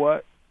 You know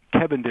what?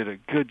 Kevin did a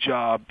good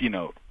job.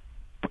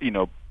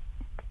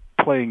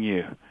 Playing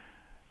you.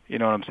 You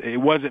know what I'm saying?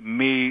 It wasn't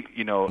me.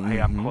 Hey,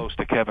 I'm close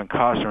to Kevin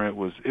Costner.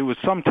 It was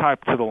some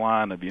type to the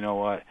line of, you know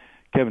what?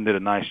 Kevin did a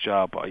nice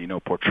job.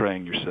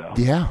 Portraying yourself.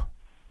 Yeah.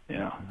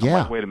 Yeah.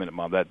 Yeah. Like, wait a minute,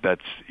 Mom.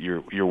 That's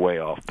you're way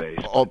off base.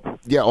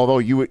 Yeah. Although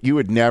you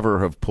would never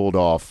have pulled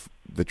off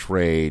the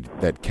trade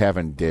that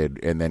Kevin did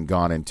and then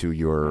gone into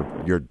your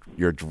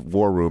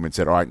war room and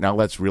said, all right, now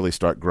let's really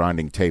start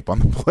grinding tape on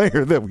the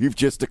player that we've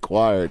just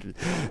acquired.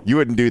 You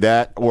wouldn't do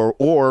that,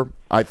 or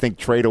I think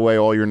trade away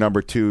all your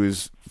number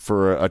twos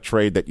for a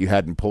trade that you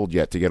hadn't pulled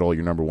yet to get all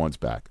your number ones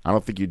back. I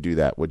don't think you'd do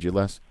that, would you,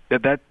 Les?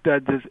 That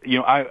is,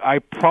 I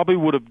probably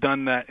would have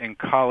done that in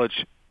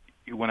college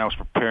when I was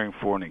preparing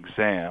for an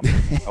exam.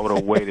 I would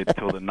have waited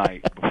till the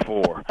night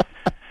before.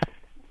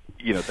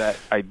 That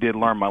I did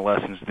learn my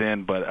lessons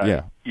then, but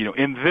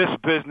in this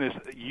business,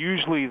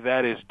 usually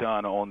that is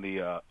done on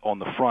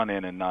the front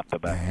end and not the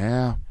back end.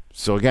 Yeah.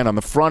 So again, on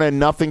the front end,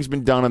 nothing's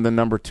been done on the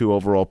number 2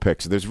 overall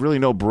pick. So there's really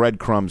no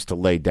breadcrumbs to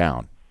lay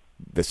down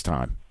this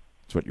time.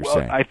 That's what you're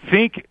saying. I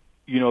think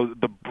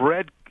the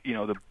bread.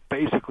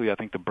 Basically, I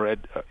think the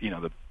bread.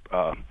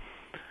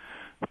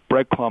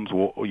 breadcrumbs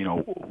will,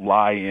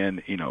 lie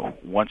in,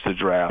 once the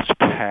drafts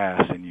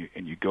pass and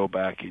you go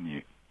back and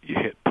you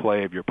hit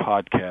play of your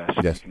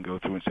podcast, yes. You can go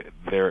through and say,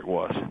 there it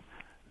was.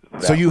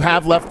 So you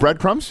have left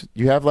breadcrumbs?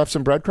 You have left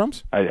some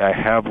breadcrumbs? I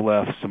have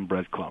left some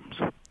breadcrumbs.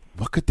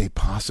 What could they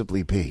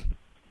possibly be?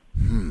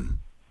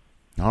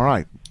 All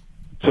right.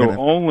 So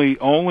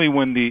only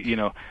when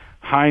the,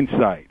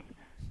 hindsight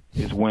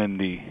is when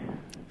the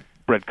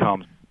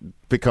breadcrumbs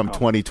become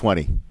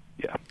 2020.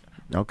 Yeah.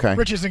 Okay.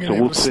 Rich isn't going to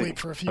be able to sleep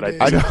for a few days.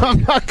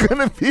 I'm not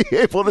going to be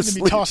able to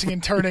sleep. Be tossing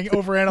and turning,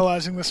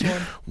 overanalyzing this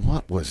one.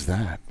 What was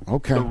that?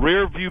 Okay. The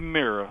rear view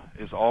mirror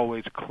is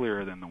always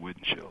clearer than the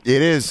windshield.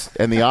 It is,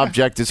 and the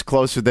object is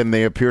closer than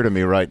they appear to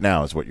me right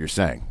now, is what you're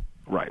saying.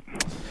 Right.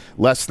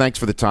 Les, thanks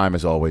for the time,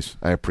 as always.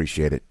 I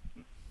appreciate it.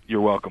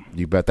 You're welcome.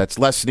 You bet. That's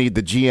Les Snead,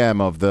 the GM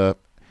of the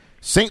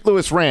St.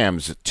 Louis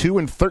Rams,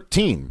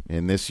 2-13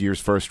 in this year's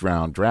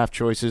first-round draft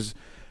choices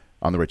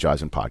on the Rich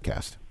Eisen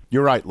podcast.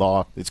 You're right,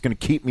 Law. It's going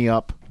to keep me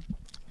up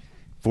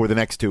for the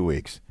next 2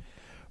 weeks.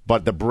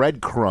 But the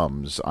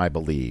breadcrumbs, I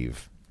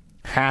believe,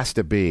 has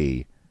to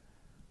be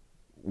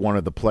one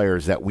of the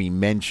players that we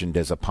mentioned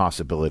as a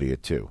possibility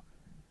at 2,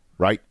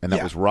 right? And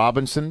that was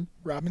Robinson.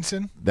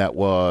 That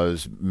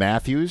was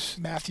Matthews.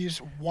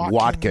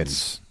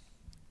 Watkins.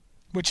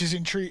 Which is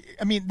intriguing.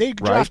 I mean, they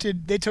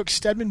drafted, they took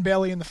Stedman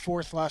Bailey in the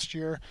 4th last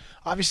year.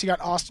 Obviously got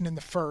Austin in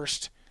the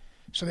 1st.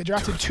 So they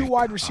drafted 2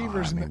 wide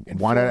receivers in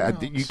 4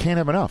 rounds. You can't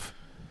have enough.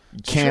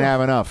 You can't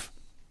have enough.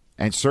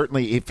 And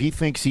certainly if he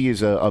thinks he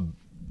is a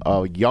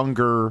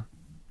younger,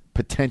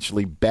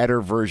 potentially better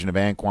version of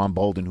Anquan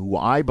Boldin, who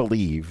I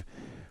believe,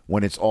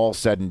 when it's all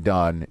said and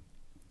done,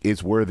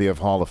 is worthy of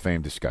Hall of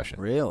Fame discussion.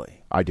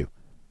 Really? I do.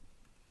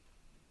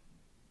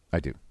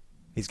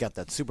 He's got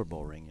that Super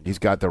Bowl ring. He's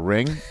got the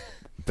ring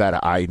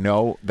that I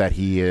know that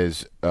he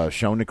is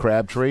shown to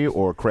Crabtree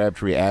or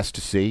Crabtree asked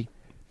to see.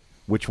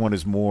 Which one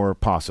is more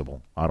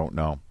possible? I don't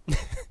know.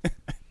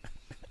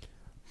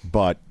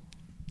 But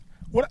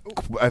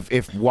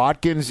if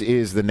Watkins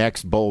is the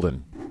next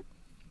Bolden,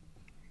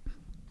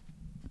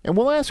 and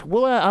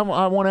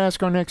I want to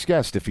ask our next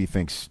guest if he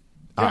thinks.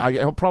 Yeah.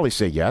 He'll probably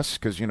say yes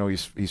because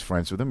he's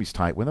friends with him, he's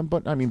tight with him.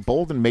 But I mean,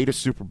 Bolden made a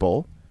Super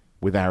Bowl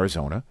with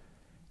Arizona,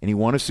 and he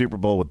won a Super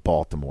Bowl with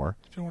Baltimore.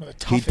 It's been one of the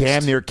toughest. He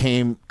damn near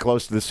came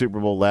close to the Super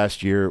Bowl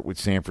last year with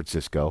San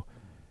Francisco.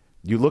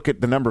 You look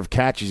at the number of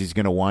catches he's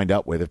going to wind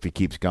up with if he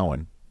keeps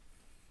going.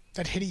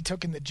 That hit he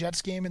took in the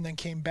Jets game and then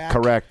came back.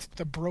 Correct. With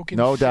a broken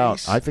No face.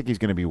 doubt. I think he's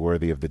going to be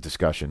worthy of the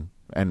discussion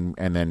and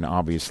then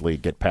obviously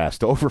get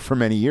passed over for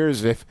many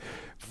years if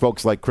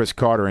folks like Chris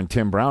Carter and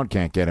Tim Brown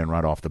can't get in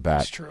right off the bat.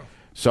 That's true.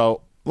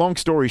 So, long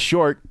story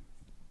short,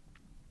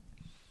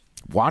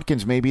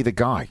 Watkins may be the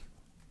guy.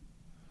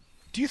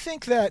 Do you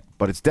think that?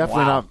 But it's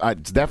definitely not.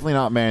 It's definitely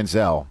not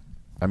Manziel.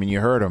 I mean, you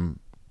heard him.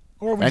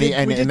 Or we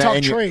did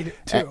talk trade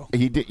too.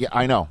 He did. Yeah,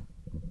 I know,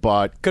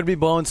 but could be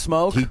blowing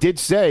smoke. He did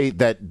say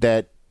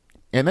that,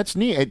 and that's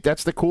neat.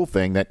 That's the cool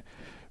thing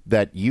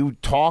that you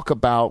talk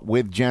about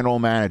with general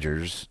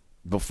managers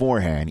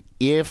beforehand.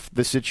 If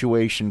the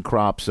situation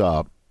crops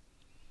up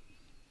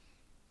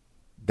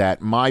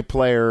that my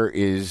player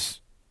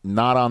is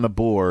not on the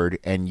board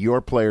and your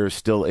player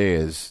still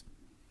is,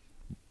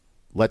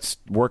 let's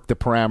work the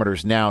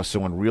parameters now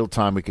so in real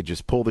time we could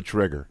just pull the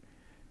trigger.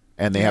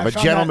 And they have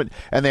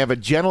a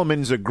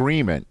gentleman's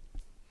agreement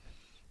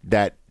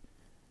that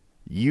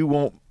you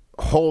won't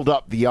hold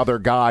up the other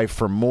guy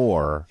for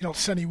more.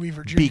 Sonny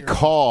Weaver Jr.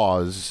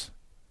 Because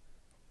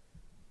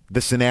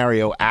the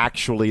scenario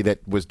actually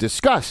that was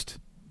discussed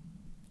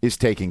is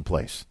taking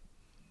place.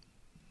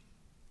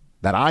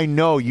 That I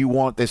know you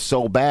want this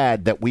so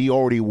bad that we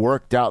already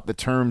worked out the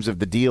terms of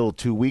the deal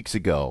 2 weeks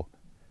ago.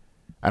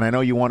 And I know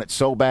you want it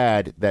so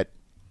bad that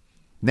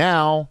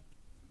now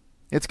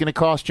it's going to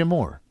cost you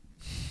more.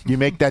 You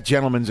make that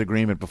gentleman's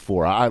agreement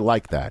before. I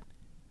like that.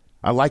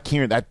 I like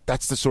hearing that.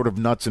 That's the sort of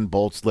nuts and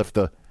bolts, lift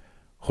the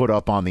hood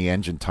up on the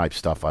engine type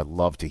stuff I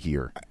love to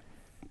hear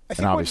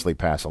and obviously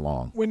pass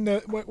along. When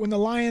the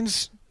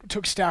Lions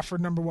took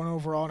Stafford number 1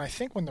 overall, and I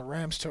think when the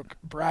Rams took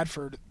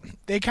Bradford,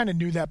 they kind of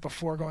knew that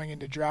before going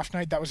into draft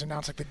night. That was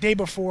announced like the day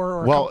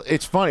before.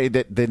 It's funny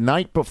that the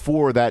night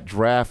before that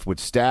draft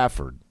with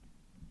Stafford,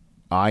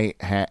 I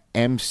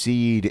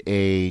emceed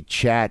a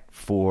chat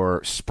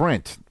for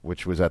Sprint,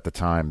 which was at the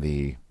time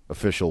the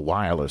official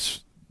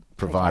wireless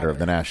provider of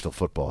the National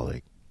Football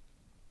League.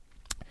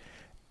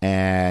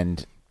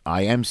 And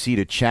I emceed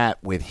a chat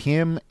with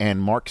him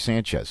and Mark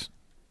Sanchez.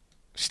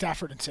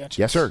 Stafford and Sanchez.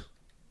 Yes, sir.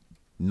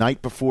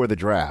 Night before the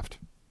draft.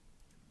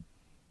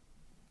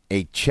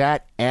 A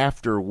chat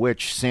after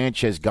which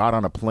Sanchez got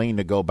on a plane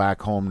to go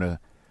back home to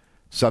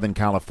Southern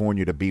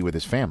California to be with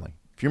his family.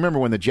 If you remember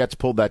when the Jets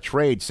pulled that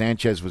trade,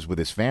 Sanchez was with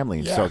his family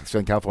in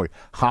Southern California,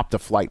 hopped a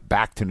flight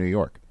back to New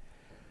York.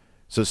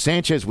 So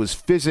Sanchez was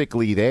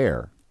physically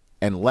there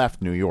and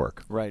left New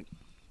York. Right.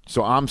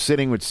 So I'm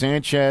sitting with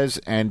Sanchez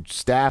and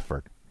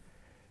Stafford.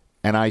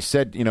 And I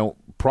said,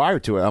 prior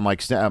to it, I'm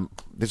like,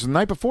 this is the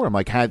night before. I'm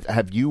like,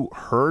 have you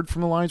heard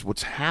from the Lions?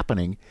 What's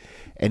happening?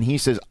 And he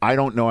says, I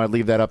don't know. I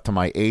leave that up to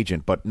my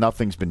agent, but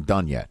nothing's been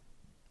done yet.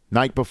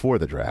 night before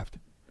the draft.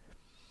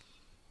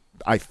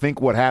 I think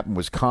what happened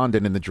was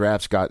Condon and the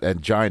Giants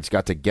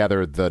got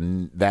together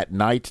that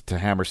night to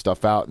hammer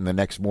stuff out, and the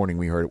next morning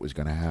we heard it was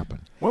going to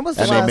happen. When was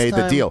the and last they made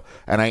time? the deal.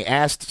 And I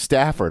asked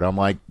Stafford, I'm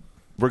like,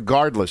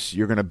 regardless,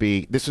 you're going to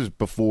be. This is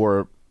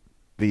before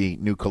the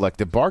new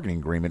collective bargaining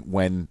agreement,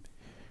 when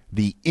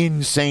the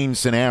insane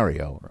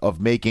scenario of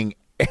making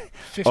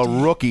a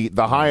rookie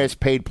the highest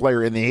paid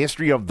player in the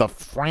history of the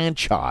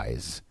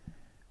franchise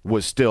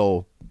was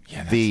still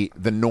the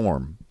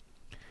norm.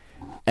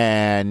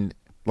 And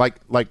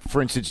like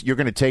for instance, you're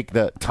going to take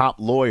the top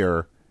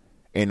lawyer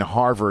in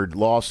Harvard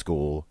Law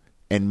School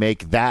and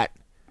make that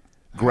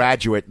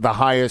graduate the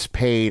highest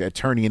paid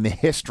attorney in the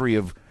history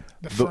of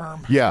the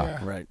firm.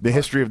 Yeah, right. The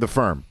history of the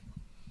firm.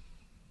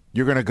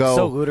 You're going to go.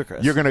 So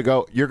ludicrous. You're going to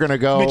go.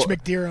 Mitch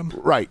McDearham.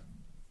 Right.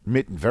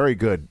 Very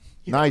good.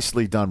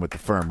 Nicely done with the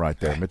firm right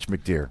there, Mitch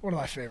McDear. One of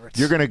my favorites.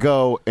 You're going to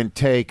go and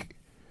take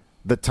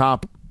the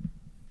top,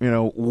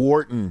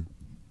 Wharton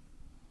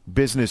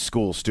business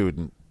school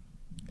student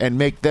and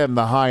make them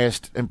the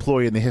highest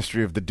employee in the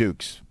history of the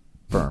Dukes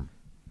firm,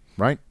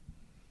 right?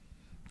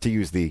 To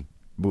use the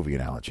movie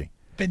analogy.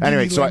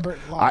 Anyway, so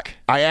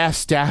I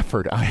asked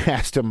Stafford, I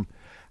asked him,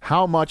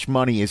 how much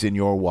money is in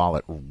your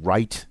wallet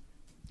right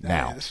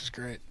now? Yeah, this is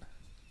great.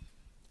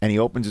 And he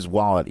opens his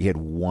wallet. He had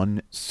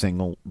 $1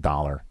 single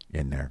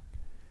in there.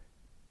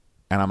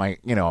 And I'm like,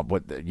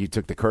 what? You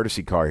took the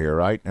courtesy car here,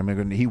 right? I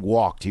mean, he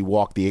walked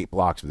the 8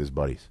 blocks with his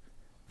buddies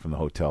from the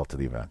hotel to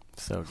the event.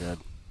 So good.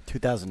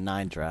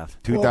 2009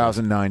 draft.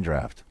 2009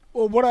 draft.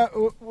 Well,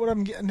 what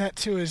I'm getting at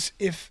too is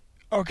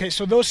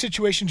so those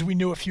situations we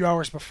knew a few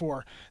hours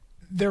before.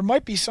 There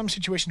might be some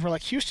situations where,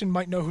 like, Houston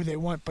might know who they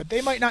want, but they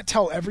might not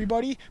tell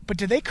everybody. But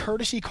do they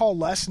courtesy call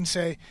Les and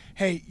say,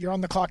 hey, you're on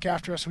the clock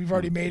after us. We've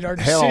already made our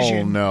decision.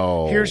 Hell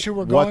no. Here's who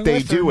we're going with. What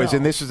they do is,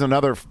 and this is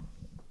another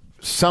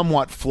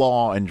somewhat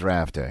flaw in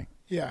draft day.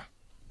 Yeah.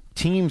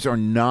 Teams are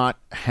not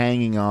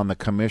hanging on the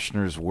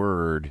commissioner's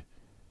word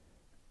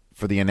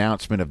for the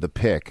announcement of the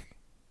pick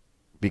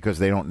because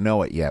they don't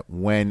know it yet.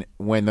 When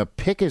the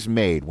pick is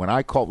made, when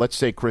I call, let's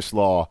say, Chris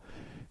Law,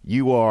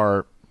 you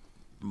are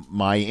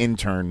my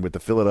intern with the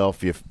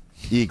Philadelphia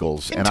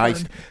Eagles, and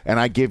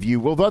I give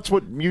you, well, that's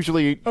what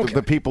usually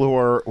the people who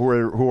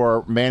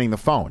are manning the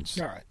phones.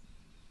 All right.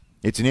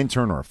 It's an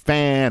intern or a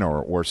fan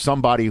or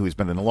somebody who's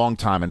been a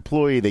long-time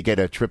employee. They get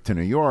a trip to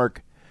New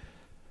York.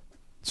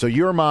 So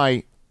you're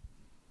my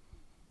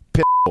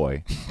pit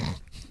boy.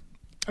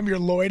 I'm your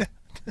Lloyd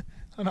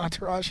on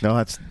Entourage. No,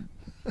 that's...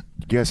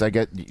 Yes,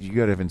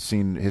 you haven't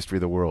seen History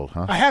of the World,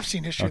 huh? I have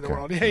seen History of the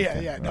World.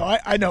 Yeah. No,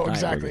 I know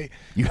exactly.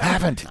 You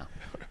haven't?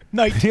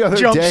 Night the other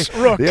jumps,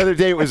 day, Rook. The other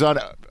day it was on.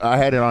 I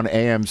had it on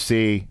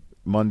AMC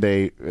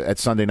at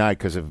Sunday night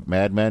because of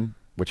Mad Men,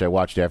 which I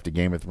watched after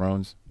Game of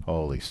Thrones.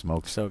 Holy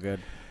smokes, so good!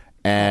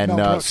 And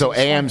so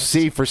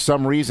AMC for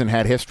some reason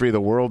had History of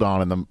the World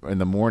on in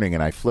the morning,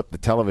 and I flipped the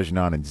television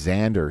on, and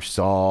Xander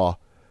saw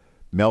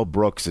Mel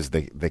Brooks as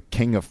the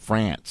King of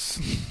France,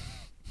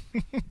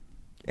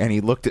 and he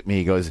looked at me.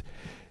 He goes,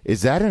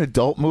 "Is that an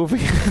adult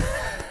movie?"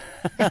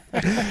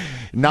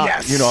 Not,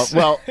 yes.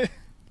 Well,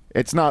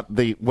 it's not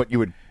what you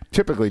would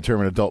typically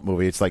term an adult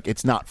movie. It's like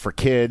it's not for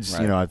kids.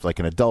 Right. It's like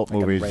an adult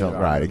movie. Right,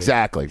 movie.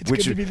 Exactly. It's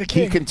Which good to be the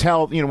king. he can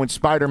tell. When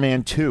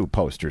Spider-Man 2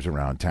 posters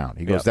around town,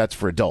 he goes, "That's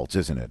for adults,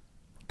 isn't it?"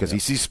 Because he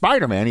sees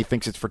Spider-Man, he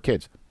thinks it's for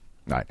kids.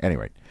 All right.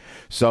 Anyway,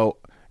 so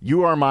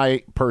you are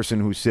my person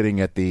who's sitting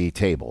at the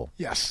table.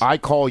 Yes. I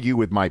call you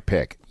with my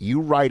pick.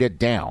 You write it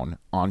down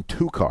on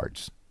 2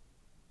 cards.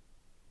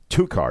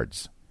 2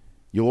 cards.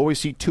 You'll always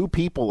see 2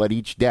 people at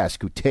each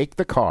desk who take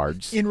the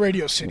cards. In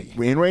Radio City.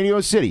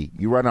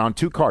 You write it on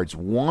 2 cards.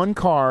 1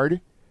 card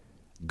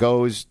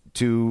goes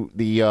to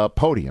the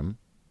podium,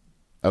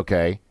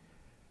 okay?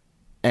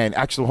 And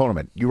actually, hold on a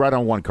minute. You write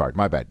on 1 card.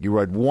 My bad. You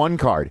write 1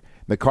 card.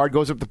 The card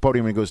goes up the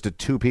podium and it goes to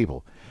 2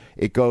 people.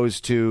 It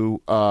goes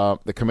to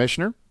the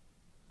commissioner,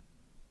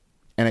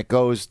 and it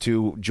goes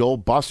to Joel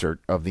Bussert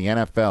of the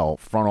NFL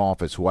front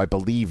office, who I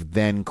believe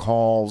then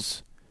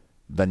calls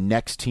the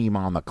next team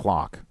on the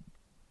clock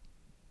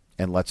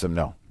and lets them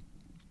know.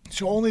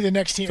 So only the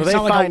next team. So it's they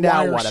not like find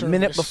out, wire a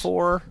minute service.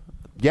 before?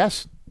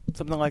 Yes.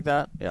 Something like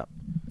that? Yeah.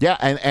 Yeah,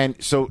 and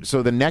so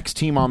the next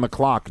team on the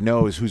clock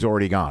knows who's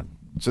already gone.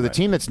 So the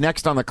team that's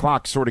next on the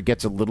clock sort of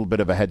gets a little bit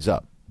of a heads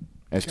up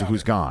as to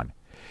who's gone.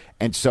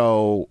 And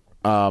so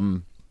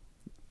in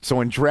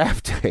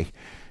draft day,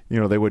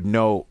 they would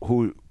know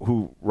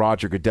who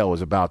Roger Goodell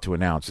was about to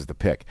announce as the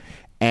pick.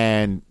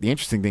 And the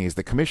interesting thing is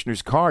the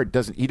commissioner's card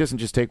doesn't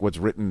just take what's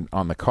written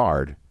on the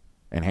card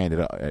and hand it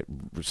up.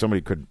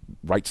 Somebody could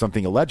write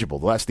something illegible.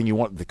 The last thing you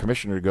want the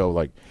commissioner to go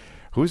like,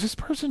 who is this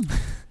person?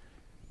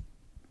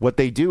 What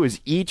they do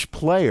is each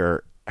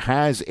player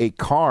has a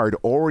card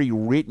already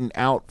written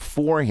out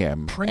for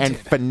him and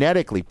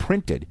phonetically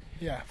printed.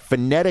 Yeah.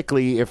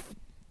 Phonetically, if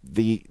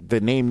the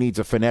name needs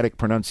a phonetic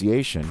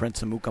pronunciation.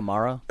 Prince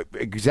Amukamara?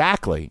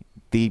 Exactly.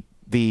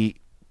 The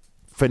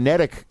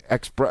phonetic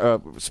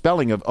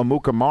spelling of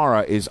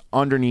Amukamara is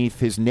underneath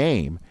his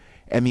name.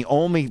 and the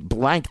only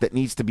blank that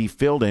needs to be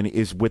filled in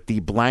is with the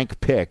blank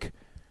pick,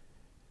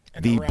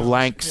 And the rounds.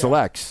 blank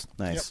selects.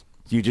 Nice.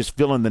 You just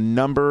fill in the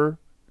number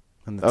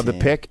of the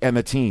pick and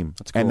the team,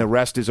 That's cool. and the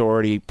rest is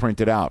already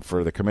printed out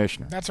for the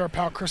commissioner. That's our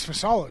pal Chris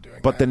Fasalo doing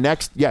But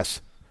that.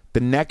 the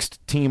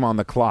next team on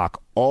the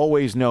clock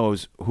always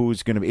knows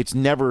who's going to be. It's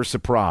never a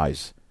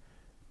surprise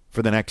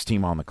for the next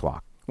team on the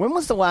clock. When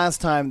was the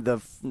last time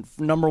the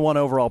number 1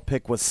 overall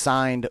pick was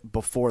signed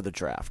before the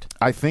draft?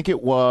 I think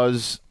it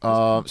was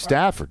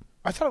Stafford.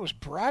 I thought it was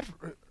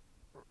Bradford.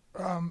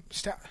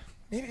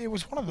 Maybe it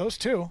was one of those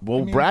two.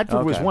 Well,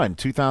 Bradford was Okay. when?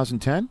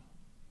 2010?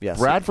 Yes.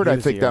 Bradford, he I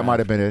was think the that year might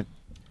have after. been it.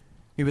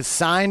 He was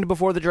signed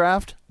before the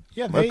draft?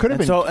 Yeah, Well, it could have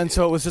been. And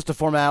so it was just a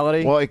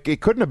formality? Well,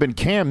 it couldn't have been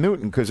Cam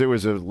Newton because there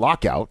was a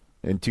lockout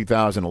in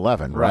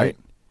 2011, right?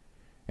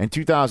 In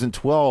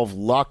 2012,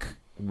 Luck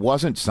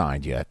wasn't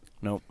signed yet.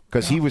 Nope.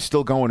 Because he was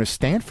still going to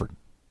Stanford.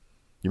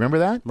 You remember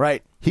that?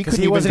 Right. Because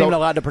he wasn't even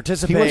allowed to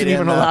participate. He wasn't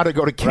even allowed to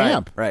go to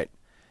camp. Right.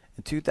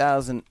 In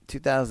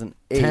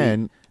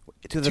 2008,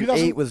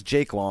 2008 was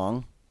Jake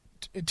Long.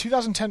 In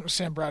 2010 was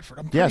Sam Bradford.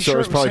 I'm pretty Yeah, so sure it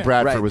was probably Sam.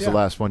 Bradford Right, was the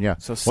last one, yeah.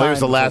 So well, he was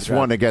the signed last before the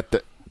one to get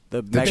the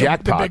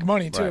jackpot. The big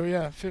money, too, Right.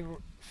 yeah.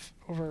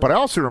 Over, But I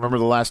also remember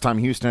the last time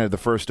Houston had the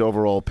first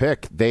overall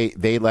pick, they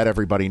let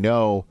everybody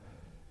know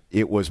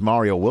it was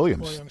Mario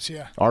Williams.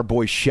 yeah. Our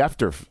boy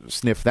Schefter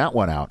sniffed that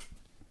one out.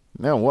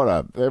 No,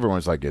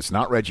 everyone's like, it's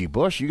not Reggie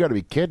Bush. You got to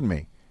be kidding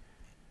me.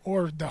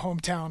 Or the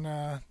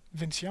hometown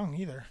Vince Young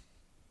either.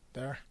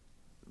 There.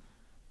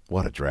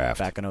 What a draft.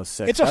 Back in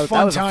 06. It's a That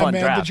fun was time, a fun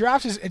man. draft. The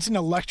draft it's an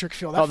electric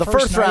field. That the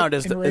first night round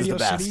is in the Radio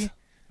best. City,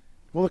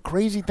 Well, the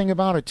crazy thing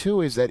about it,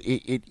 too, is that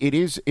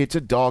it's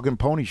a dog and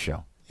pony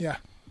show. yeah.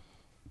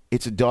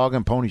 It's a dog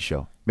and pony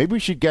show. Maybe we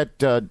should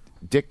get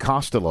Dick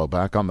Costello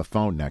back on the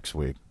phone next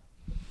week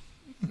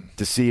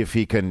to see if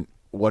he can,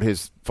 what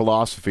his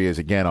philosophy is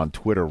again on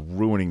Twitter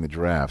ruining the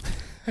draft.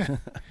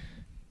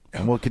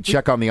 And we could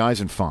check on the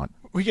Eisenfont.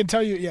 We can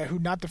tell you, who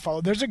not to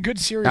follow. There's a good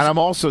series. And I'm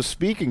also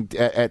speaking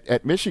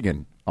at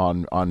Michigan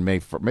on May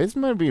 1st. This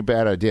might be a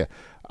bad idea.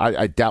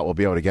 I doubt we'll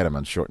be able to get him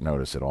on short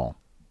notice at all.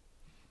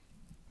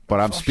 But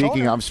I'm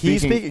speaking.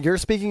 You're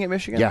speaking at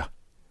Michigan? Yeah.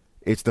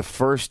 It's the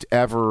first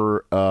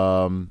ever,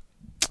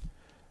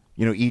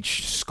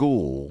 each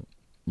school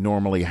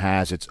normally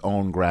has its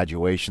own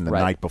graduation the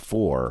night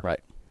before. Right.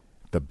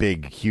 The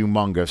big,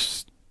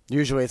 humongous.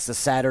 Usually it's the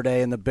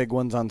Saturday and the big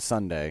one's on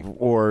Sunday.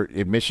 Or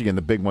in Michigan,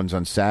 the big one's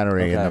on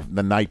Saturday and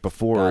the night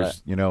before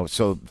is,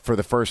 so for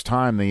the first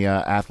time, the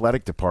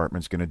athletic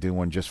department's going to do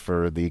one just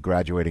for the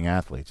graduating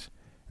athletes.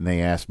 And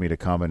they asked me to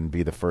come and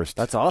be the first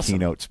That's awesome.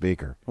 keynote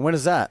speaker. And when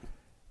is that?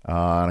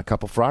 On a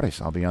couple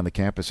Fridays. I'll be on the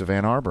campus of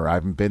Ann Arbor. I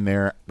haven't been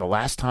there. The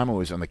last time I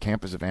was on the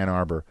campus of Ann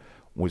Arbor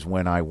was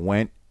when I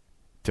went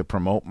to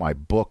promote my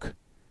book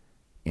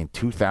in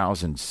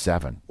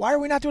 2007. Why are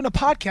we not doing a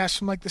podcast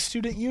from like the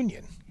student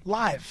union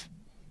live?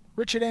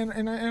 Richard in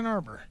Ann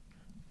Arbor,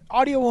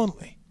 audio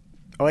only.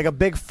 Or like a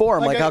big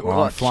forum, like how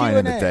I'm flying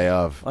in the Q&A. day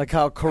of. like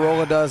how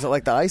Corolla does at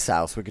like the Ice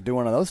House. We could do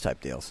one of those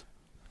type deals.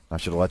 I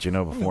should have let you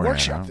know beforehand.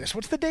 Workshop huh? this.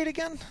 What's the date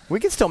again? We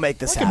can still make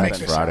this We can happen. make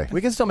this Friday. happen. We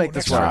can still make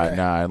this next work. Friday.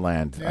 No, I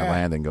land. I Yeah.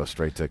 land and go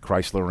straight to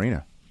Chrysler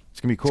Arena. It's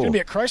gonna be cool. It's gonna be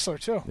at Chrysler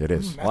too. It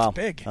is. That's Wow,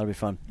 big. that'll be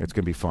fun. It's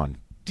gonna be fun.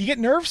 Do you get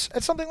nerves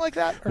at something like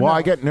that? Or Well, no?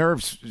 I get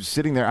nerves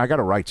sitting there. I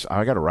gotta write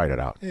it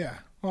out. Yeah.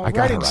 Well, I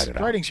gotta writing's, write it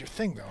out. writing's your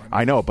thing, though.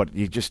 I know, but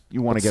you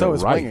want to get So it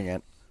is right. winging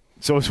it.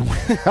 So it's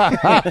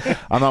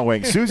I'm not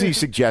winging. Susie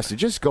suggested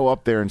just go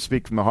up there and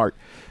speak from the heart.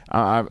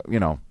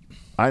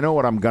 I know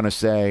what I'm going to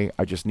say.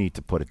 I just need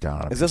to put it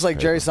down. on a Is this piece like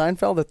of Jerry paper.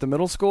 Seinfeld at the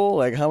middle school?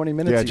 Like how many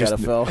minutes you got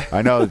to fill?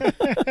 I know.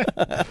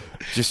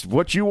 Just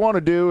what you want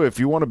to do if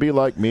you want to be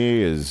like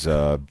me is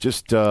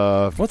just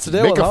What's the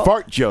deal make with a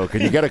fart joke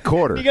and you get a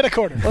quarter. You get a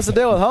quarter. What's the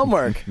deal with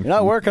homework? You're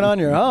not working on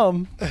your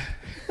home.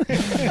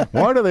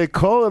 Why do they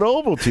call it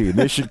Ovaltine?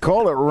 They should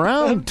call it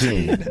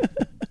Roundtine.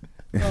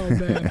 Oh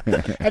man!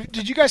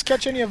 Did you guys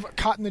catch any of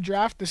Caught in the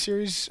Draft, the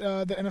series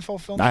the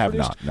NFL Films I have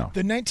produced? not, no.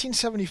 The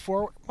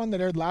 1974 one that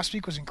aired last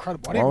week was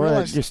incredible. I didn't Well,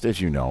 realize just as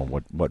you know,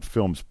 what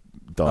films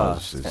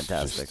does is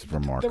fantastic. just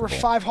remarkable. there were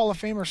 5 Hall of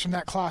Famers from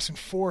that class and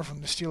 4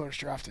 from the Steelers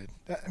drafted.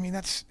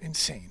 That's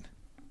insane.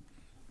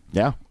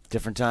 Yeah.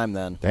 Different time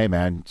then. Hey,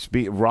 man.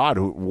 Rod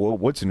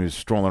Woodson, who's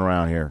strolling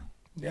around here.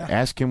 Yeah.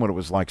 Ask him what it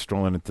was like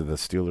strolling into the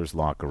Steelers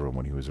locker room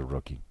when he was a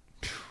rookie.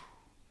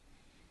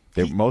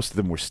 Most of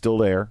them were still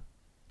there.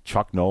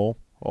 Chuck Noll.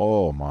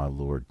 Oh, my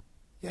Lord.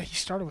 Yeah, he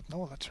started with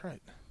Noah. That's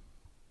right.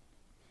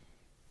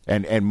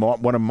 And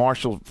one of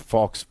Marshall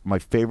Falk's, my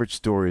favorite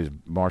stories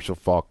Marshall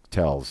Falk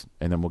tells,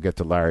 and then we'll get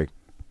to Larry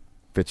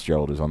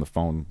Fitzgerald, who's on the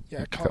phone.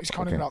 Yeah, he's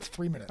calling in about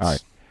 3 minutes. All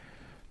right.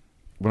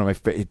 One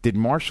of my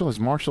has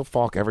Marshall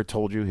Falk ever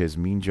told you his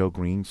Mean Joe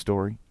Green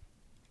story?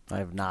 I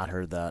have not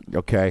heard that.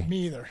 Okay.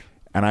 Me either.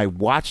 And I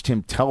watched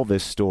him tell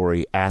this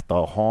story at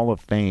the Hall of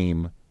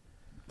Fame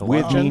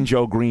with legend? Mean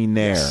Joe Green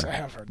there. Yes, I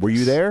have heard Were this.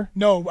 you there?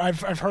 No,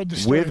 I've heard the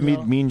story. With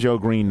though. Mean Joe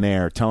Green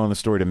there, telling the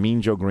story to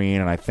Mean Joe Green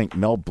and I think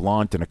Mel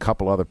Blount and a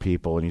couple other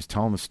people, and he's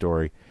telling the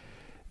story.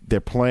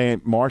 They're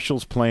playing.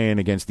 Marshall's playing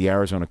against the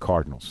Arizona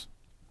Cardinals,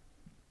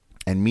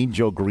 and Mean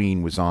Joe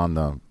Green was on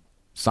the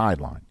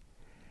sideline.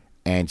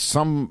 And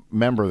some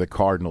member of the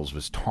Cardinals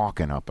was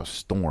talking up a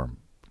storm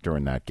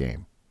during that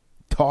game.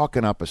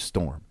 Talking up a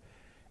storm.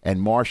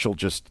 And Marshall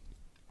just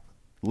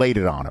laid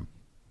it on him.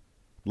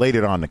 Laid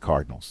it on the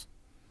Cardinals.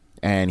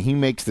 And he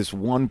makes this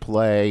one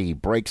play. He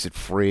breaks it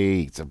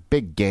free. It's a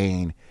big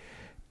gain.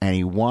 And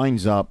he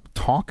winds up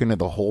talking to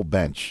the whole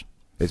bench,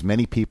 as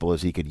many people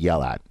as he could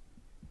yell at.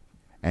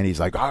 And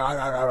he's like,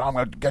 I'm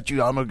going to get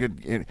you. I'm going to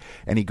get you.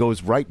 And he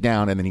goes right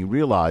down, and then he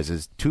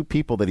realizes two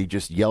people that he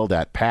just yelled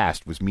at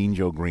past was Mean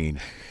Joe Green.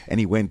 And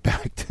he went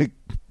back and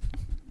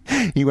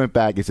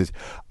says,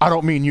 I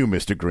don't mean you,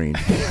 Mr. Green.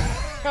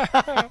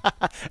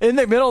 In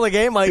the middle of the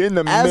game, like in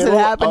the as middle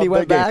it happened, he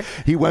went back.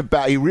 He went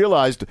back. He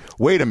realized,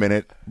 wait a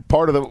minute,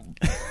 part of the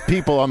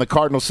people on the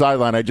Cardinals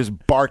sideline I just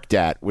barked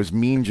at was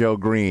Mean Joe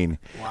Green.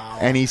 Wow.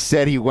 And he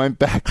said he went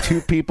back.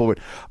 Two people went,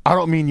 I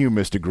don't mean you,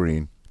 Mr.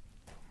 Green.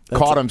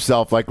 Caught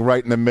himself like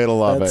right in the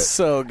middle of it. That's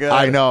so good.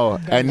 I know.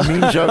 And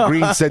Mean Joe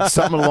Green said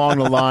something along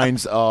the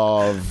lines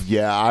of,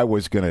 yeah, I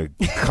was going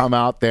to come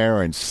out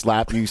there and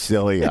slap you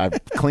silly. I'm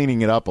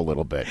cleaning it up a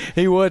little bit.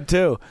 He would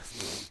too.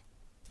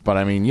 But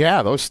I mean,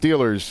 yeah, those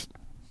Steelers,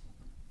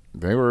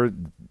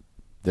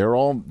 they're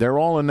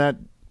all in that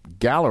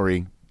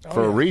gallery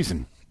for a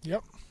reason.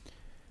 Yep.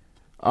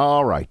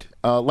 All right.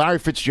 Larry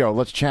Fitzgerald,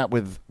 let's chat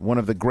with one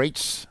of the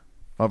greats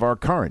of our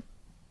current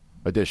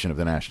edition of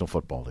the National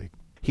Football League.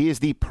 He is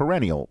the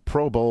perennial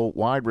Pro Bowl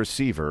wide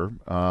receiver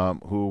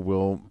who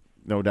will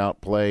no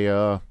doubt play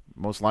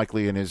most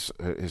likely in his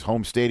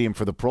home stadium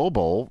for the Pro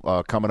Bowl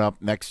coming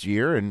up next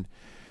year. And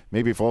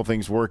maybe if all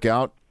things work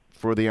out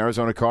for the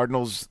Arizona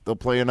Cardinals, they'll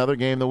play another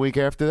game the week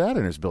after that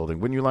in his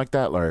building. Wouldn't you like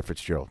that, Larry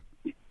Fitzgerald?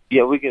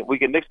 Yeah, we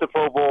can nix the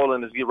Pro Bowl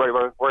and just get ready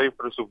for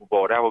the Super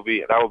Bowl. That would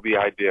be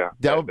idea.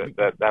 That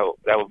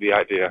would be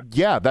idea.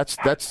 Yeah, that's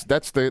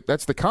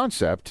the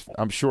concept.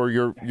 I'm sure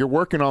you're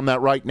working on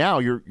that right now.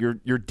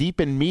 You're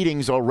deep in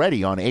meetings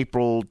already on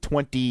April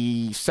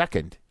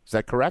 22nd. Is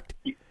that correct?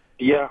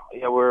 Yeah,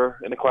 we're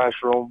in the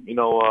classroom.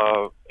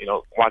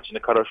 Watching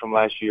the cutters from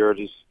last year,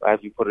 just as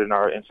we put it in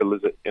our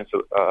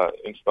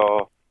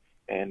install.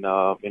 And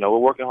we're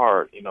working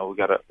hard. We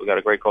got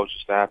a great coaching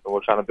staff, and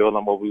we're trying to build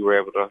on what we were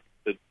able to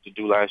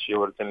do last year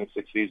with the 10-6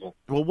 season.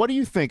 Well, what do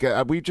you think?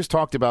 We just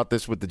talked about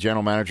this with the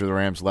general manager of the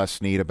Rams, Les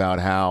Snead, about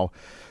how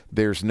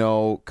there's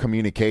no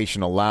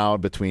communication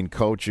allowed between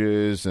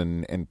coaches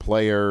and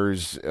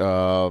players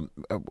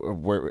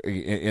where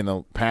in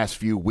the past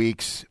few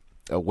weeks,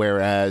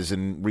 whereas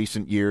in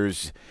recent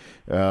years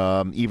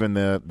even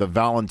the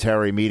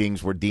voluntary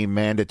meetings were deemed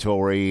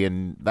mandatory,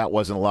 and that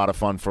wasn't a lot of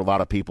fun for a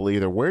lot of people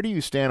either. Where do you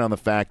stand on the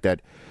fact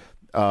that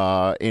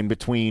in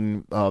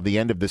between the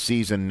end of the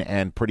season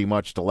and pretty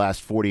much the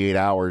last 48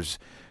 hours,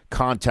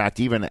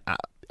 contact even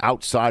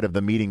outside of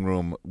the meeting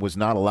room was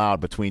not allowed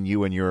between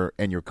you and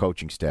your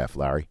coaching staff,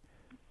 Larry?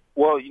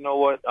 Well, you know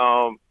what?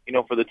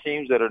 For the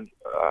teams that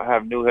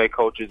have new head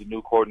coaches and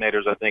new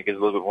coordinators, I think is a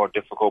little bit more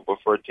difficult. But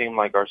for a team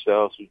like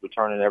ourselves, who's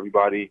returning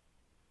everybody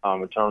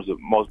in terms of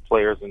most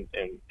players in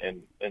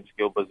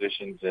skill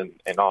positions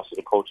and also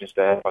the coaching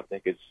staff, I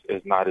think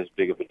it's not as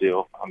big of a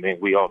deal. I mean,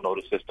 we all know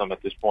the system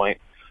at this point.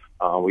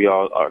 We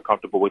all are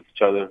comfortable with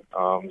each other.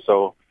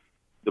 So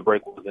the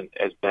break wasn't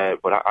as bad.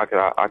 But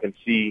I can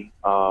see,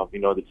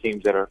 the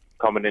teams that are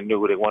coming in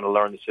new, they want to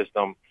learn the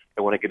system.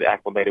 They want to get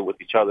acclimated with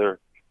each other.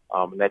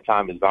 And that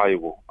time is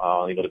valuable,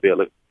 to be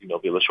able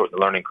to shorten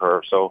the learning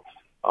curve. So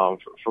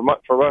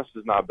for us,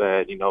 it's not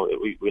bad.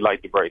 We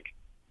like the break.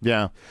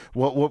 Yeah.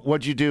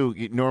 What'd you do?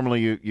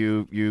 Normally,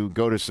 you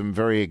go to some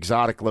very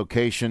exotic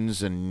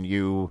locations and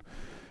you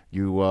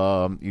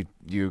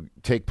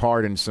take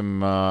part in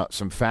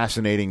some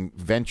fascinating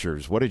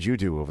ventures. What did you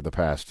do over the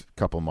past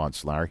couple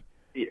months, Larry?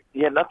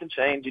 Yeah, nothing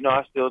changed.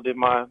 I still did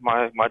my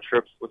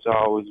trips, which I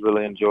always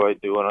really enjoyed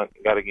doing. I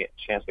got a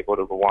chance to go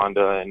to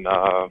Rwanda and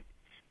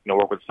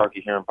work with the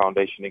Starkey Heron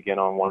Foundation again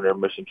on one of their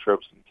mission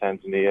trips in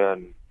Tanzania.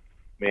 And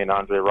me and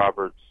Andre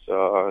Roberts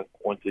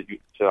went to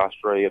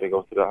Australia to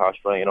go to the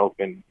Australian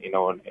Open,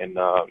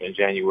 in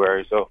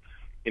January. So,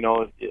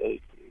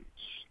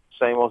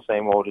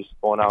 same old, just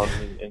going out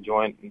and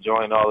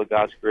enjoying all of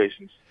God's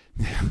creations.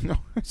 No,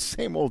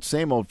 same old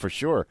for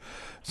sure.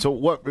 So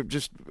what?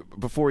 Just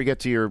before we get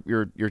to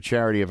your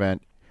charity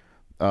event,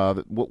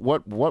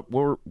 what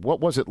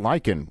was it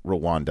like in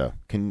Rwanda,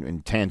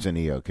 in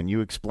Tanzania? Can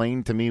you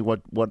explain to me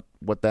what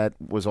that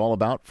was all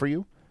about for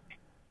you?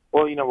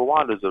 Well,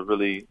 Rwanda is a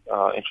really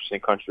interesting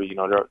country.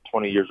 They're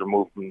 20 years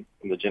removed from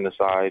the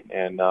genocide,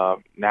 and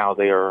now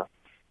they are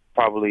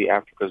probably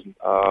Africa's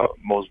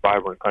most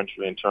vibrant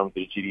country in terms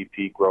of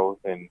GDP growth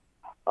and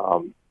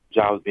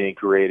jobs being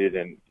created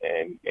and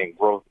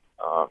growth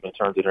in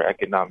terms of their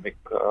economic,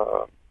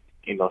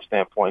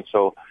 standpoint.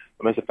 So,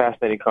 it's a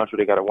fascinating country.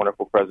 They got a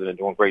wonderful president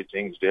doing great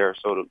things there.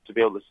 So to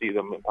be able to see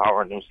them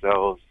empowering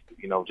themselves,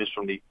 just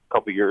from the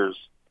couple years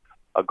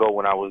ago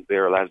when I was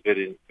there last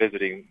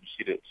visiting,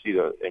 see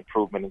the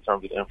improvement in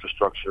terms of the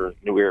infrastructure,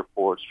 new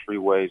airports,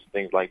 freeways,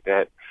 things like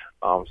that.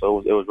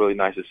 So it was really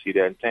nice to see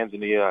that. In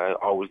Tanzania, I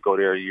always go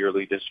there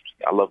yearly.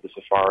 I love the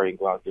safari and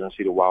go out there and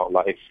see the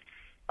wildlife.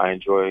 I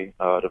enjoy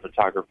the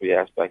photography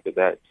aspect of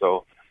that.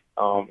 So,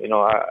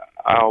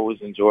 I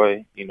always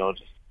enjoy,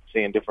 just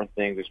seeing different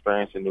things,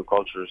 experiencing new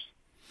cultures.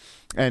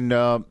 And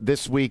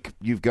this week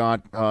you've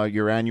got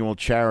your annual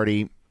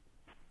charity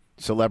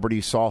celebrity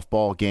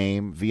softball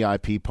game,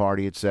 VIP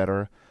party,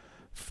 etc.,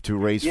 to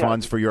raise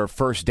funds for your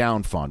First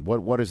Down Fund.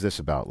 What is this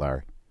about,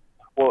 Larry?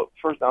 Well,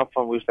 First Down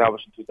Fund we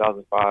established in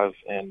 2005,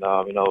 and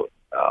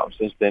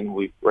since then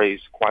we've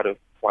raised quite a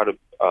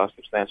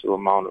substantial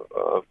amount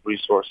of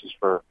resources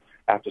for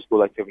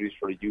after-school activities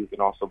for the youth,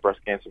 and also breast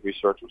cancer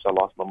research, which I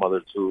lost my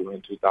mother to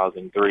in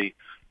 2003.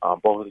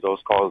 Both of those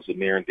causes are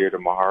near and dear to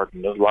my heart,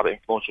 and there's a lot of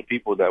influential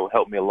people that will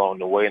help me along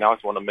the way, and I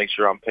just want to make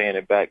sure I'm paying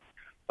it back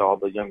to all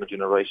the younger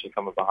generation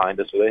coming behind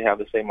us, so they have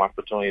the same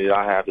opportunity that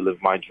I have to live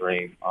my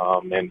dream.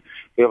 And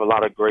we have a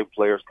lot of great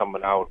players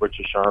coming out,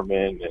 Richard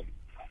Sherman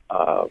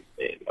and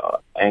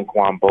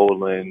Anquan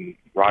Boland,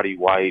 Roddy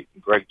White,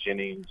 Greg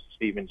Jennings,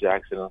 Steven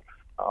Jackson,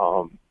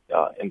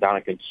 and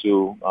Donovan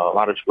Sue. A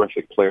lot of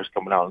terrific players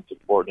coming out and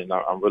supporting, and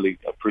I'm really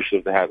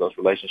appreciative to have those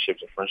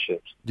relationships and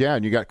friendships. Yeah,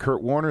 and you got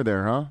Kurt Warner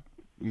there, huh?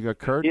 You got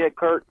Kurt? Yeah,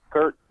 Kurt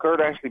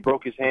actually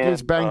broke his hand.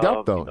 He's banged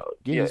up, though.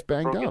 He's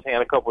banged up. Broke his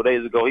hand a couple of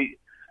days ago.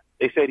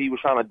 They said he was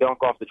trying to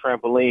dunk off the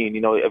trampoline.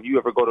 If you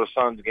ever go to a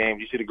Suns game,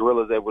 you see the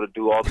Gorillas able to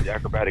do all the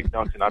acrobatic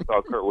dunks, and I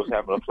thought Kurt was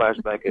having a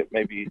flashback at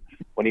maybe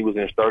when he was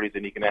in his 30s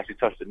and he can actually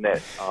touch the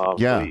net. So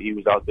he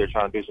was out there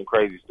trying to do some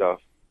crazy stuff.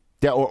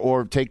 Yeah,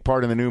 or take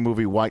part in the new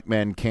movie White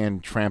Men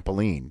Can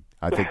Trampoline.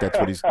 I think that's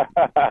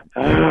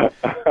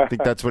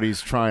what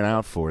he's trying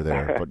out for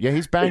there. But yeah,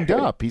 he's banged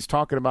up. He's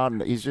talking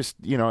about, he's just,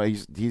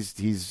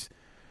 he's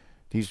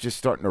just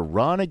starting to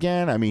run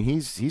again. I mean, he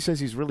says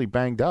he's really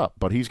banged up,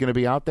 but he's going to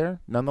be out there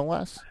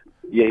nonetheless.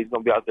 Yeah, he's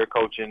going to be out there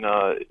coaching.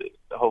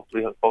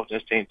 Hopefully, coaching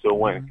his team to a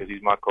win because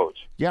he's my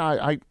coach.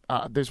 Yeah,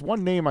 there's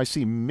one name I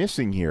see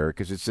missing here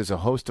because it says a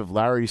host of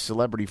Larry's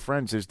celebrity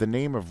friends. There's the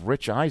name of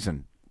Rich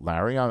Eisen.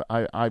 Larry,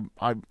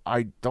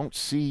 I don't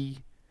see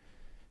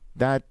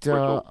that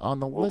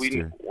on the list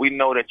here. We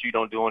know that you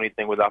don't do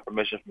anything without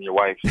permission from your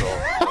wife, so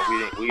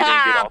we didn't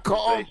get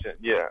authorization.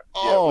 Yeah.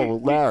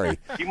 Larry,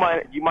 you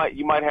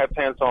might have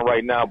pants on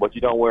right now, but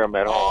you don't wear them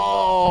at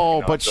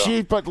home.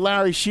 But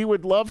Larry, she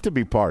would love to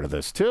be part of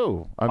this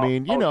too. I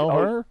mean,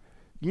 her.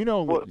 You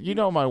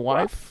know my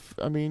wife.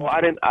 I mean,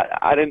 I didn't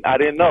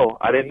know.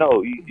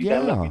 You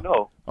gotta let me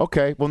know.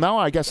 Okay. Well, now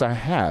I guess I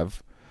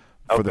have.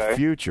 For the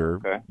future.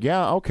 Okay.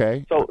 Yeah,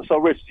 okay. So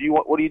Rich,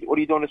 what are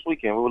you doing this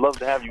weekend? We would love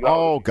to have you out.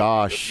 Oh,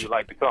 gosh. If you'd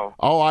like to come.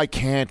 Oh, I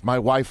can't. My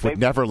wife would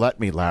never let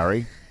me,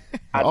 Larry.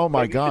 Oh,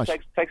 my gosh.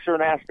 Text her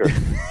and ask her.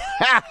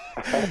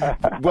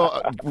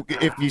 Well,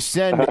 if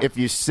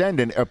you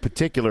send a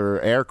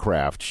particular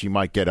aircraft, she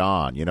might get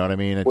on. You know what I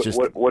mean? It's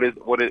what is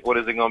it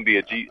going to be?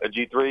 A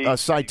G3? A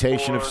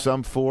citation of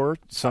some sort.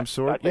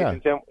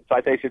 Citation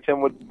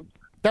 10 would.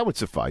 That would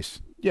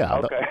suffice. Yeah,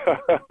 okay.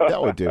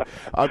 that would do.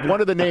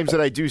 One of the names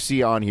that I do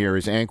see on here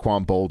is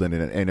Anquan Boldin,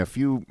 and a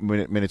few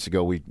minutes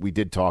ago we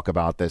did talk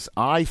about this.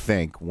 I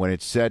think when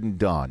it's said and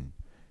done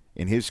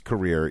in his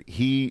career,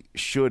 he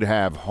should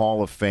have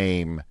Hall of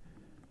Fame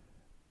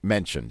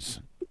mentions,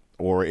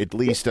 or at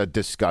least a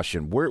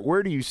discussion.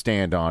 Where do you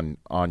stand on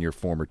your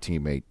former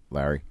teammate,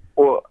 Larry?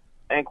 Well,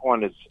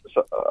 Anquan is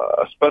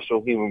a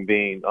special human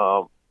being.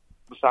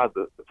 Besides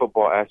the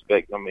football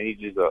aspect, I mean, he's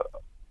just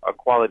a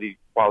quality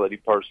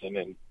person,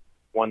 and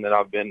one that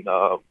I've been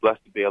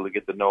blessed to be able to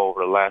get to know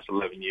over the last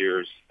 11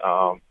 years.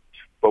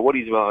 But what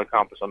he's been able to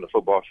accomplish on the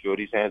football field,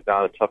 he's hands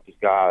down the toughest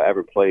guy I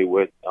ever played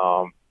with.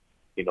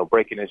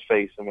 Breaking his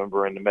face, I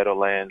remember in the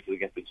Meadowlands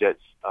against the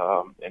Jets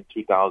in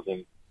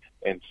 2007,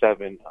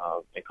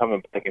 and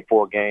coming back in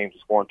 4 games,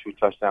 scoring 2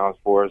 touchdowns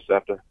for us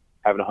after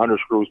having 100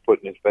 screws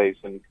put in his face.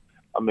 And,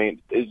 I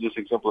mean, it just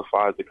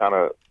exemplifies the kind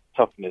of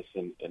toughness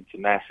and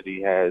tenacity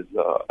he has,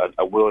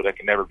 a will that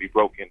can never be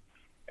broken.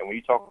 And when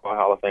you talk about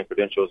Hall of Fame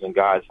credentials and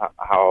guys,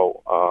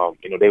 how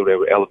they were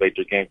able to elevate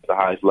their game to the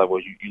highest level,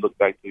 you look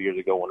back 2 years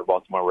ago when the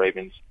Baltimore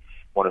Ravens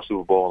won a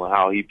Super Bowl and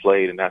how he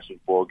played in that Super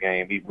Bowl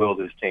game. He willed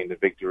his team to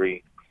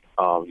victory.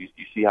 You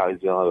see how he's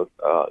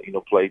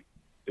played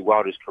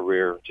throughout his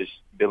career, just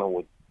dealing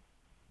with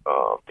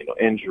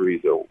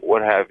injuries or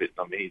what have it.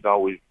 I mean, he's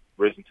always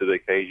risen to the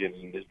occasion,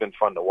 and it's been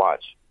fun to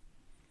watch.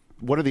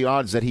 What are the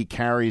odds that he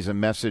carries a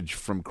message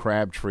from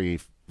Crabtree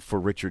for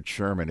Richard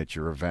Sherman at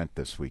your event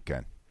this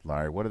weekend?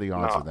 Larry, what are the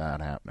odds of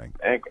that happening?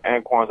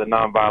 Anquan's a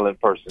nonviolent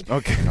person.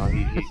 Okay,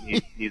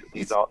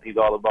 he's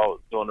all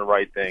about doing the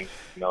right thing.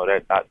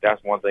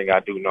 That's one thing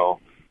I do know.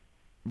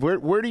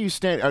 Where do you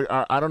stand?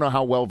 I don't know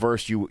how well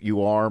versed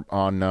you are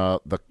on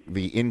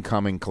the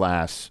incoming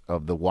class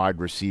of the wide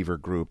receiver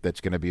group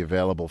that's going to be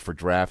available for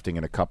drafting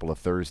in a couple of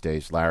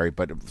Thursdays, Larry.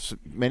 But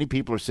many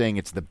people are saying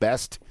it's the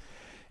best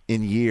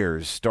in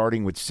years,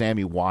 starting with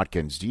Sammy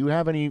Watkins. Do you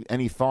have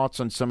any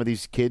thoughts on some of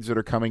these kids that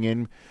are coming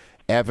in?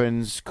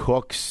 Evans,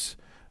 Cooks,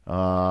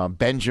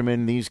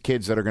 Benjamin, these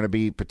kids that are going to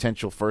be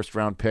potential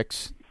first-round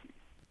picks?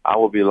 I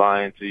would be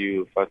lying to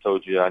you if I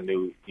told you I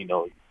knew,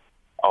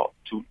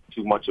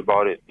 too much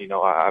about it.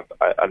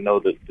 I know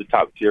the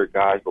top tier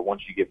guys, but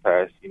once you get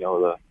past,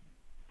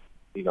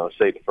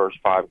 say the first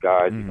 5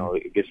 guys,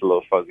 it gets a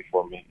little fuzzy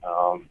for me.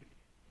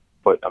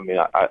 But I mean,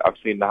 I've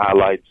seen the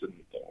highlights and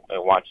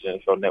watching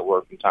NFL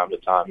Network from time to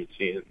time and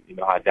seeing,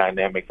 how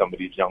dynamic some of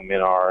these young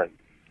men are, and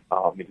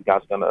the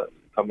guy's gonna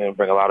come in and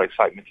bring a lot of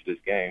excitement to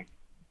this game.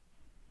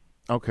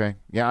 Okay,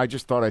 yeah, I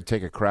just thought I'd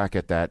take a crack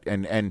at that.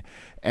 And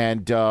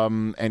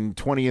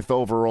 20th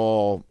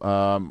overall,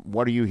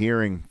 what are you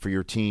hearing for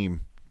your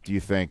team? Do you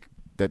think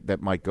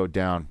that might go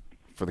down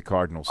for the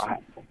Cardinals?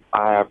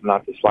 I have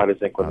not the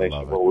slightest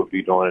inclination what we'll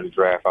be doing in the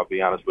draft. I'll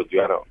be honest with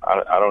you.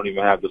 I don't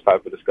even have those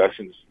type of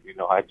discussions.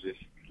 I just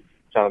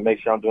trying to make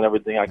sure I'm doing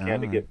everything I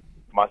can to get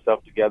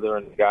myself together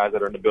and the guys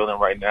that are in the building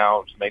right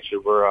now to make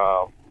sure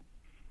we're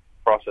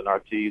crossing our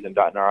T's and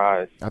dotting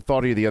our I's. I thought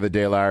of you the other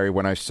day, Larry,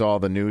 when I saw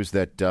the news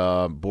that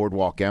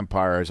Boardwalk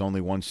Empire has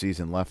only 1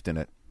 season left in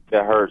it.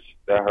 That hurts.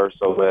 That hurts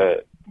so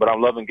bad. But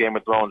I'm loving Game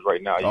of Thrones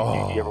right now.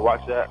 You ever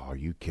watch that? Are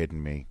you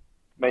kidding me?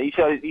 Man, you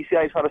see how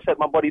he's trying to set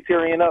my buddy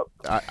Tyrion up?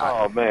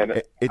 I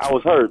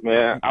was hurt,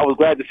 man. I was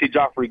glad to see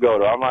Joffrey go,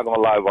 though. I'm not going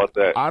to lie about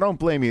that. I don't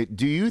blame you.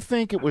 Do you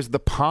think it was the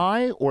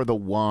pie or the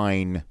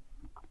wine?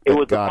 It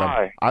was the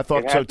pie. Him? I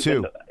thought so,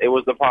 too. It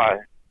was the pie.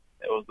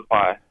 It was the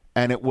pie.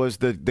 And it was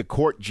the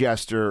court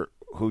jester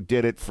who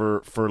did it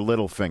for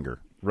Littlefinger,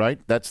 right?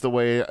 That's the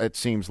way it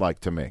seems like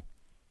to me,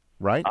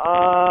 right?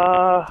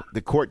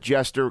 The court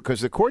jester,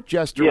 because the court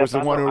jester was the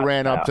one who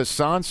ran up to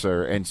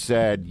Sansa and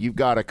said, "You've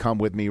got to come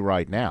with me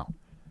right now."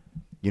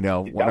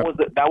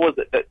 That was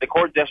the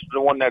court jester,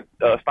 the one that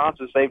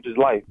Sansa saved his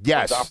life.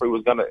 Yes, Joffrey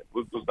was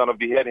gonna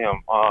behead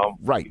him.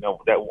 Right.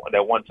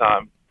 That one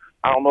time.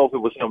 I don't know if it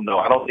was him though.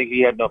 I don't think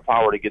he had enough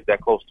power to get that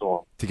close to him.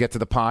 To get to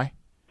the pie.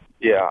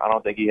 Yeah, I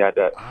don't think he had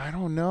that. I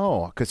don't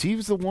know, because he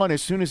was the one.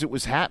 As soon as it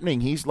was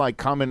happening, he's like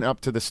coming up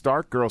to the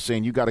Stark girl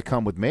saying, "You got to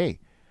come with me."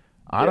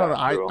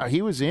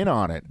 He was in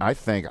on it. I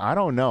think. I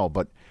don't know,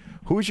 but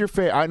who's your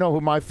favorite? I know who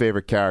my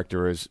favorite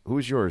character is.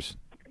 Who's yours?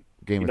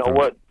 Game of Thrones.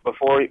 What?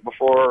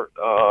 Before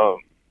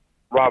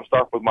Robb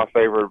Stark was my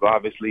favorite. But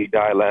obviously, he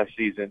died last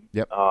season.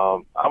 Yep.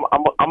 I'm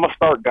a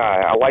Stark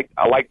guy. I like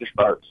the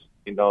Starks.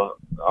 The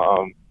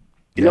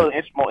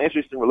more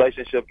interesting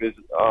relationship is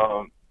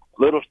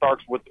Little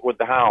Starks with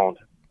the Hound.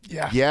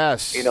 Yeah.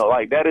 Yes.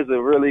 That is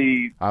a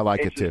really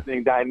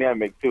interesting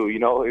dynamic too.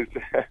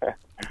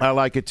 I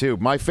like it too.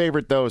 My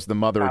favorite though is the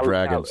Mother of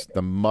Dragons.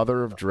 The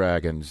Mother of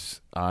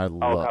Dragons. I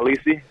love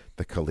Khaleesi?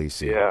 The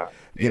Khaleesi. Yeah.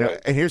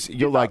 And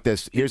you'll like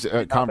this. Here's she's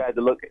not bad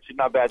to look at. She's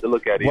not bad to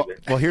look at either.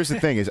 Well, here's the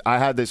thing: is I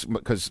had this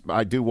because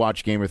I do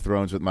watch Game of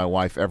Thrones with my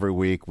wife every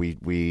week.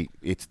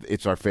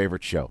 It's our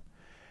favorite show,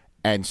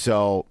 and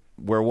so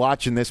we're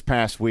watching this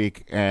past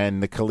week,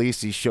 and the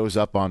Khaleesi shows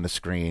up on the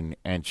screen,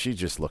 and she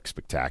just looks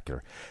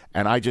spectacular,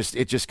 and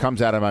it just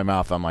comes out of my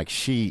mouth. I'm like,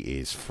 she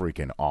is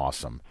freaking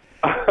awesome.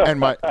 And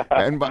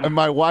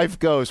my wife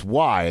goes,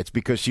 "Why?" It's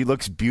because she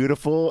looks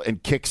beautiful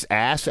and kicks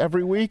ass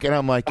every week. And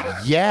I'm like,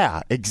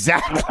 "Yeah,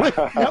 exactly."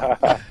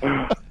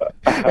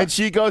 And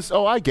she goes,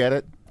 "Oh, I get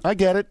it.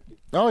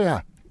 Oh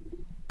yeah,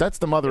 that's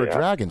the Mother of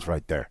Dragons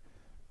right there."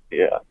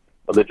 Yeah.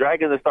 Well, the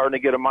dragons are starting to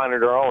get a mind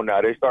of their own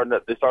now. They're starting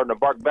to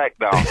bark back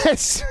now.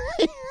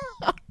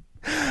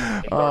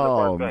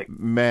 Oh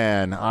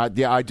man,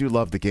 I do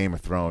love the Game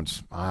of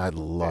Thrones. I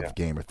love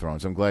Game of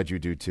Thrones. I'm glad you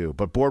do too.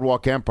 But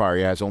Boardwalk Empire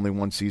has only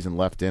 1 season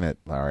left in it,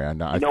 Larry.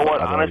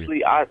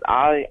 Honestly,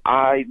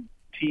 I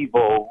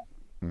TiVo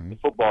the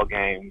football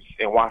games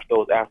and watch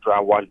those after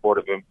I watch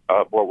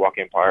Boardwalk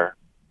Empire.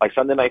 Like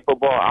Sunday Night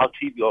Football, I'll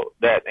TiVo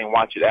that and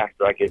watch it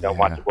after I get done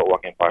watching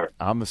Boardwalk Empire.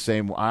 I'm the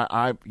same.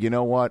 You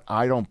know what?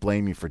 I don't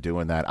blame you for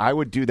doing that. I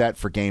would do that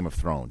for Game of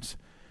Thrones.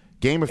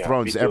 Game of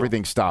Thrones,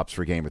 everything stops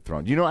for Game of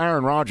Thrones.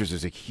 Aaron Rodgers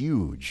is a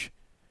huge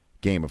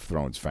Game of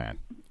Thrones fan.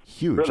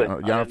 Huge. Really?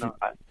 I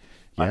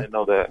didn't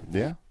know that.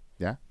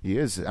 Yeah, he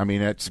is. I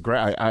mean, it's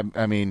great.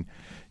 I mean,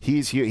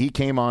 he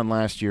came on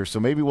last year,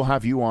 so maybe we'll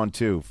have you on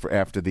too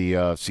after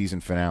the season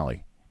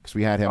finale because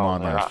we had him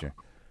on last year.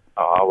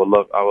 I would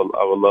love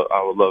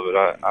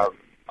it.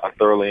 I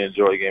thoroughly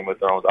enjoy Game of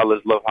Thrones. I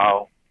just love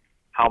how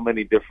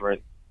many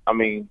different. I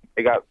mean,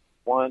 they got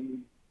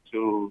 1,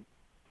 2,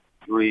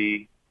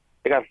 3.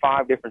 They got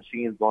 5 different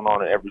scenes going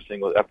on in every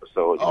single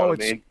episode. You know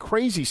what I mean?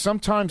 Crazy.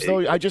 Sometimes,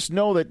 though, I just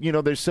know that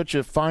there's such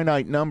a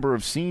finite number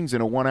of scenes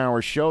in a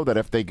 1-hour show that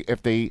if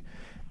they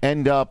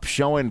end up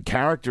showing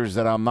characters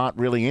that I'm not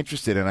really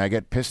interested in, I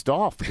get pissed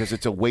off because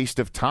it's a waste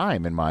of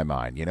time in my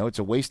mind. It's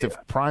a waste of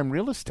prime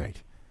real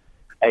estate.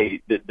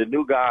 Hey, the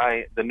new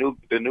guy, the new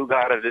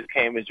guy that just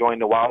came and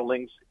joined the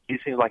Wildlings, he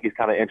seems like he's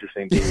kind of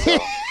interesting dude.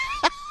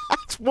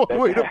 That's one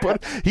way to put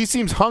it. He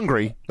seems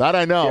hungry. That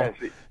I know.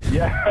 Yes,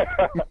 yeah.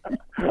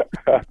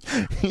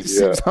 He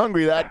seems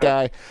hungry, that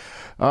guy.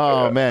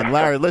 Oh, man.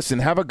 Larry, listen,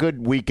 have a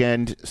good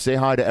weekend. Say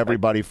hi to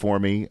everybody for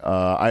me.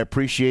 I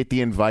appreciate the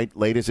invite,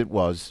 late as it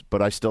was,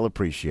 but I still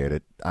appreciate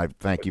it. I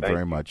thank you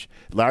very much.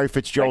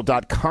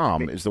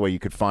 LarryFitzgerald.com is the way you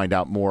could find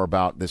out more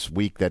about this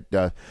week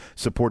that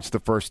supports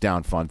the First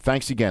Down Fund.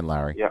 Thanks again,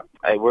 Larry. Yeah.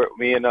 Hey,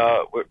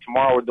 tomorrow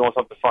we're doing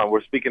something fun.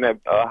 We're speaking at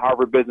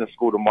Harvard Business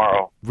School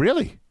tomorrow.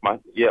 Really?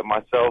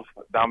 Myself,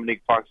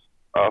 Dominique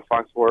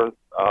Foxworth,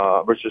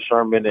 Richard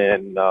Sherman,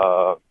 and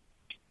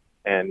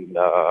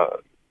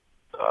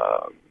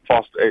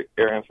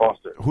Arian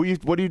Foster.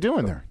 What are you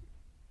doing there?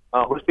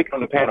 We're speaking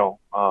on the panel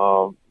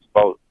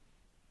about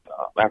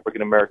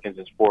African Americans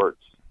in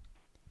sports,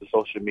 the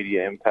social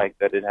media impact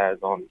that it has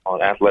on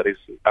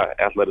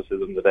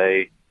athleticism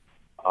today.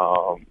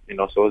 So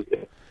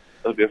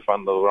it'll be a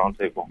fun little round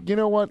table. You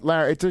know what,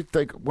 Larry? It's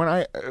like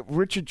when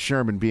Richard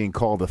Sherman being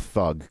called a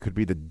thug could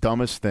be the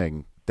dumbest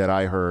thing that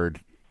I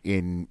heard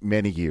in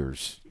many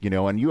years.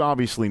 And you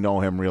obviously know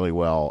him really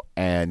well,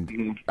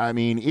 and I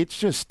mean, it's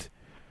just.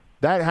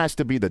 That has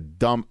to be the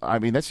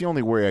that's the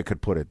only way I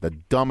could put it. The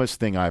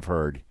dumbest thing I've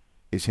heard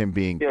is him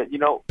being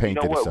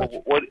painted as such.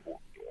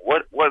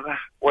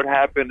 What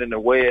happened and the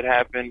way it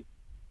happened,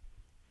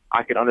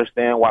 I can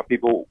understand why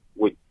people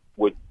would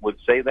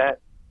say that.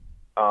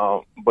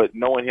 But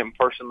knowing him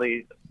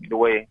personally, the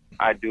way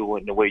I do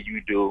and the way you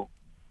do,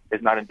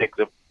 is not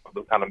indicative of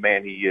the kind of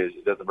man he is.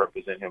 It doesn't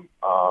represent him.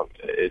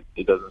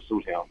 It doesn't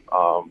suit him.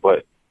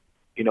 But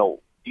you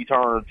turn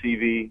on the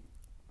TV.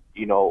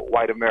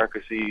 White America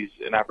sees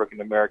an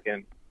African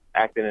American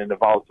acting in a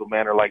volatile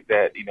manner like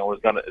that.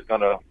 It's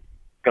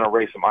gonna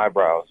raise some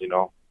eyebrows.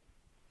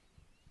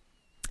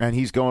 And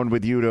he's going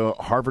with you to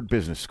Harvard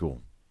Business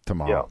School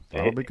tomorrow. Yeah,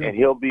 that'll be good. And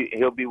he'll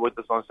be with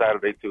us on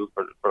Saturday too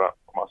for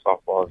my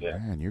softball. Yeah,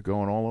 man, you're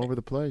going all over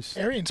the place.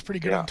 Arian's pretty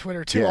good on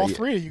Twitter too. All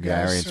three of you guys.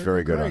 Yeah, Arian's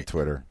very good on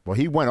Twitter. Well,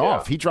 he went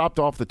off. He dropped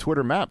off the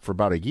Twitter map for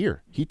about a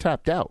year. He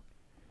tapped out.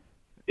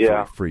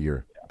 For a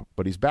year,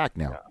 but he's back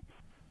now. Yeah.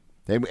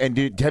 And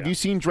have you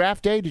seen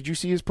Draft Day? Did you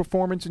see his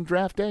performance in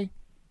Draft Day?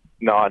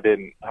 No, I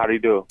didn't. How did he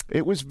do?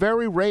 It was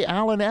very Ray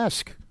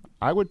Allen-esque.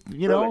 I would,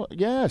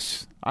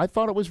 yes. I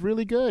thought it was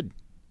really good.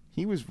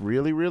 He was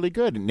really, really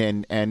good.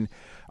 And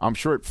I'm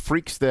sure it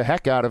freaks the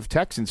heck out of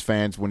Texans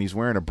fans when he's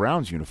wearing a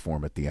Browns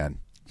uniform at the end.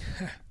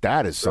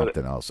 That is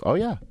something else. Oh,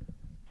 yeah.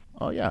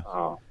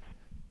 Oh.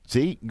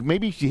 See,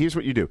 maybe here's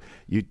what you do.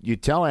 You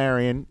tell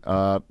Arian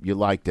you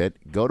liked it,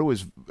 go to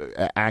his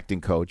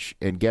acting coach,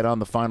 and get on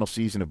the final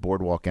season of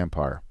Boardwalk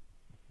Empire.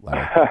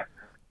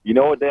 You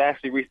know what? They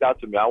actually reached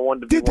out to me. I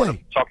wanted to be one of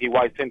Chalky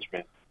White's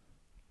henchmen.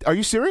 Are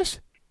you serious?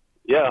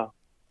 Yeah.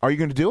 Are you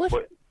going to do it?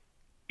 But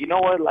you know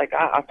what? Like,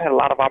 I've had a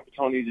lot of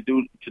opportunity to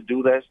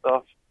do that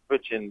stuff,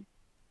 Rich, and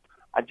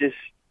I just,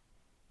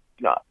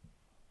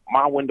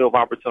 my window of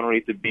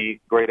opportunity to be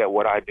great at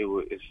what I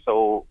do is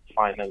so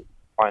finite.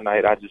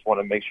 I just want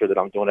to make sure that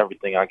I'm doing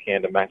everything I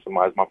can to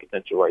maximize my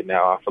potential right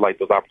now. I feel like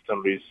those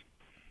opportunities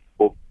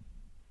will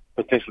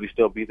potentially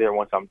still be there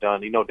once I'm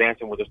done.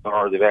 Dancing with the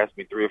Stars, they've asked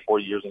me 3 or 4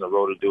 years in a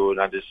row to do it,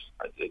 and I just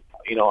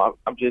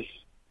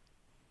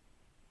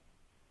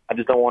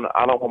don't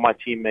want my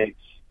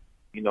teammates,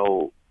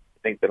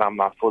 think that I'm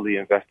not fully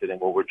invested in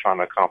what we're trying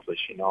to accomplish,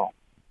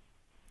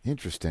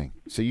 Interesting.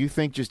 So you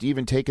think just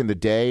even taking the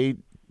day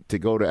to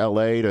go to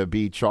L.A. to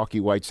be Chalky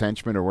White's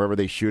henchman or wherever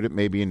they shoot it,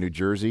 maybe in New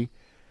Jersey,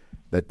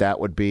 that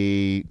would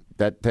be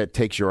that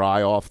takes your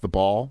eye off the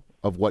ball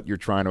of what you're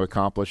trying to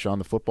accomplish on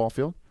the football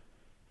field?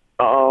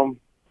 In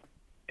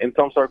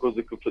some circles,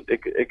 it could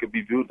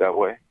be viewed that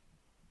way.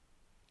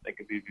 It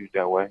could be viewed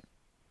that way.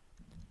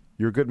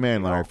 You're a good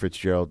man, Larry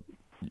Fitzgerald.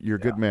 You're a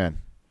good man.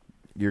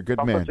 You're a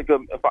good man.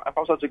 If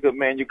I'm such a good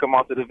man, you come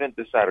out to the event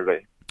this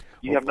Saturday.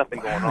 You have nothing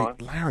going on.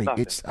 Larry,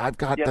 I've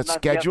got the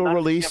schedule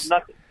release.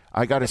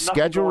 I got a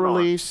schedule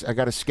release. I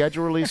got a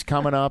schedule release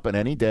coming up, and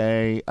any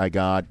day. I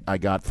got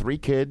 3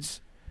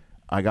 kids.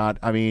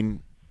 Let me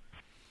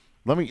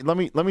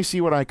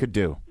see what I could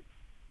do.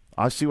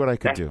 I'll see what I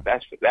could do.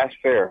 That's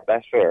fair.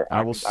 That's fair.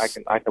 I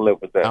can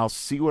live with that. I'll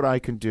see what I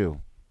can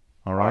do.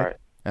 All right?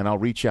 And I'll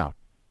reach out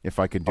if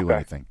I can do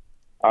anything.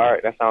 All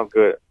right, that sounds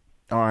good.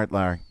 All right,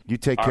 Larry. You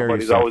take care of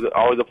yourself.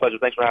 Always a pleasure.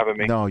 Thanks for having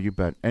me. No, you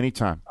bet.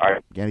 Anytime. All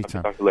right.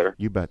 Anytime. Talk to you later.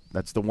 You bet.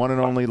 That's the one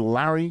and only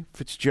Larry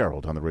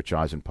Fitzgerald on the Rich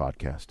Eisen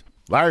podcast.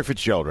 Larry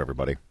Fitzgerald,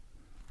 everybody.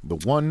 The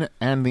one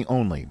and the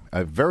only.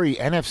 A very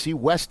NFC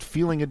West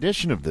feeling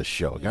edition of this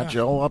show. Got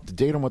you all up to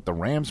date on what the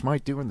Rams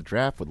might do in the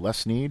draft with Les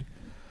Snead.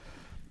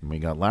 And we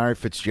got Larry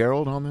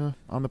Fitzgerald on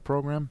the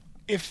program.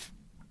 If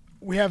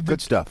we have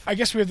good stuff. I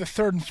guess we have the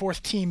 3rd and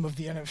 4th team of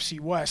the NFC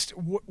West.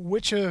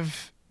 Which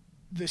of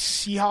the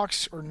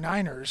Seahawks or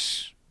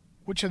Niners,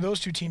 which of those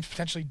 2 teams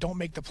potentially don't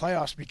make the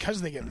playoffs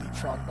because they get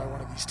leapfrogged by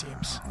one of these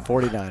teams?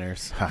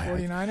 49ers.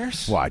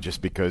 49ers? Why?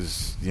 Just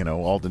because,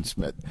 Aldon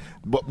Smith.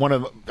 But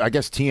I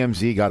guess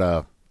TMZ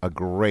got a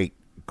great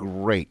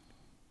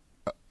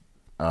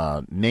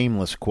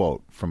nameless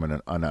quote from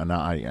a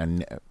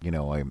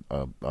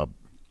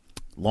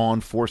law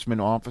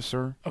enforcement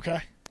officer. Okay.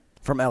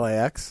 From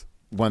LAX?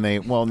 When they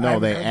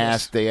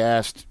asked,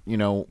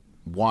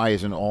 why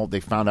isn't they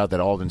found out that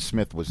Aldon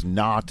Smith was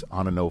not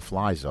on a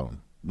no-fly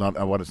zone, not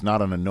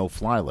on a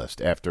no-fly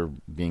list after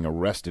being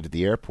arrested at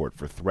the airport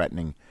for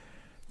threatening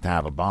to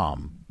have a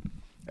bomb.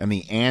 And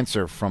the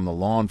answer from the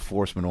law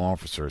enforcement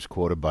officers,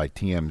 quoted by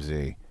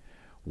TMZ,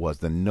 was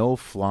the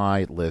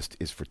no-fly list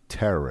is for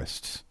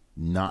terrorists,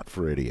 not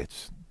for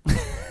idiots.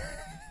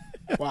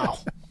 Wow.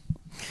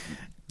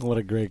 What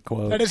a great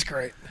quote. That is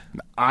great.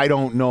 I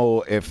don't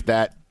know if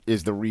that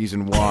is the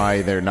reason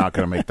why they're not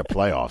going to make the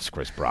playoffs,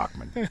 Chris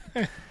Brockman.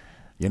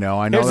 You know,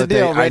 I know Here's that the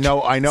deal, Rich.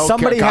 I know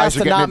Somebody guys has are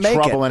to getting not in make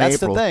trouble it. in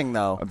That's April. the thing,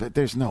 though.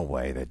 There's no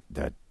way that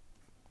They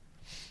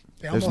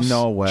there's almost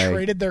no way.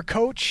 traded their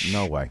coach.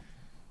 No way.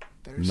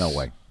 No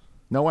way.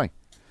 No way.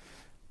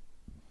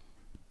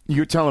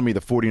 You're telling me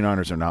the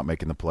 49ers are not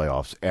making the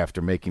playoffs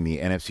after making the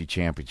NFC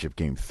Championship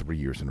game 3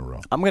 years in a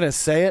row? I'm going to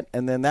say it,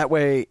 and then that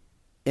way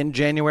in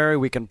January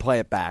we can play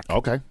it back.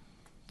 Okay.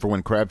 For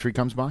when Crabtree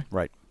comes by?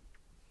 Right.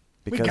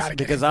 We gotta get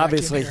Because him back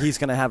obviously in here. he's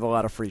going to have a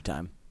lot of free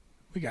time.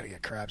 We got to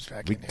get Krabs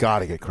back We in here. got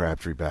to get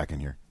Crabtree back in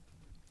here.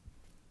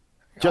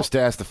 Just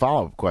to ask the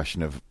follow-up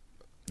question of,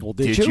 Well,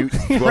 did you?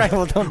 Right,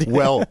 well, don't do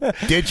well,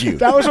 did you?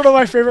 That was one of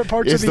my favorite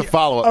parts Is of the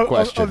follow-up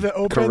question. of the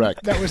Open.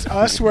 Correct. That was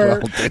us where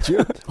Well, did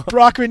you?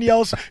 Brockman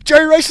yells,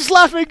 "Jerry Rice is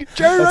laughing!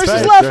 Jerry Rice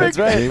is right.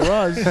 laughing!" He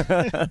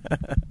was.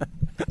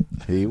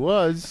 He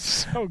was.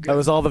 So good. That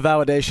was all the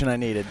validation I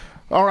needed.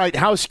 All right,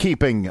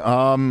 housekeeping.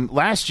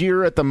 Last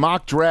year at the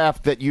mock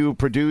draft that you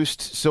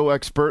produced so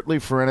expertly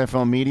for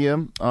NFL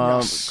Media,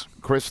 Yes.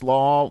 Chris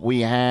Law,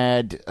 we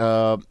had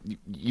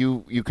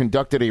you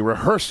conducted a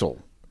rehearsal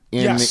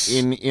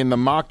in the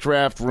mock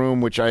draft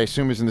room, which I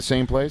assume is in the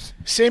same place.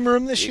 Same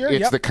room this year.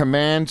 It's Yep. the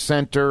command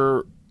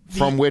center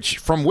from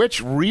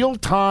which real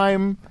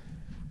time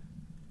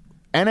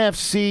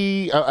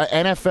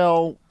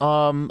NFL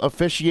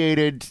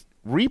officiated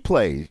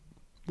replay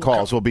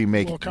calls will be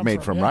made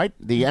from, yeah. right?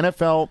 The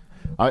NFL.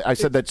 I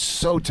said that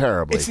so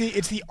terribly.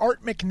 It's the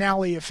Art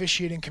McNally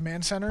Officiating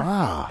Command Center.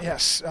 Ah.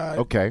 Yes.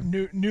 Okay.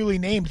 Newly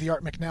named the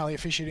Art McNally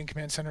Officiating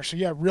Command Center. So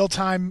yeah, real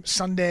time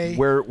Sunday.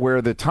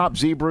 Where the top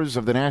zebras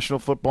of the National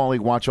Football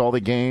League watch all the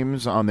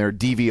games on their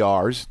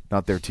DVRs,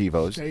 not their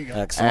TiVos. There you go.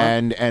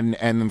 Excellent.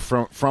 And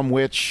from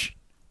which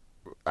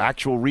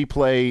actual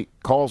replay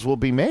calls will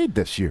be made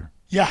this year.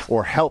 Yeah.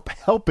 Or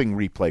helping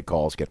replay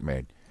calls get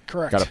made.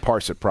 Correct. Got to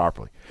parse it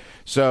properly.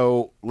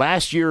 So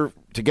last year,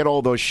 to get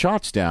all those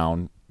shots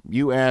down,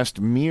 you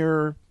asked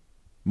mere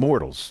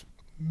mortals.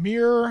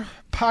 Mere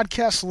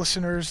podcast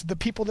listeners, the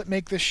people that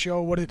make this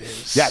show what it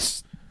is.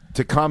 Yes.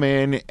 To come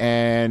in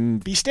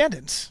and be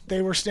stand-ins.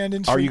 They were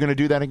stand-ins. Are you going to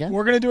do that again?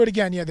 We're going to do it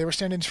again. Yeah, they were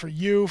stand-ins for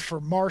you, for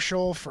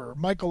Marshall, for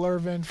Michael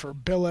Irvin, for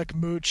Billick,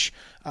 Mooch,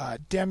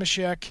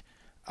 Damashek.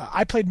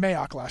 I played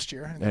Mayock last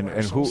year. And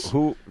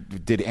who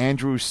did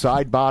Andrew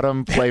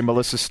Sidebottom play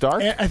Melissa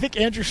Stark? I think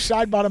Andrew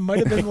Sidebottom might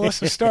have been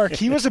Melissa Stark.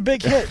 He was a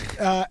big hit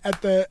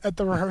at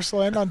the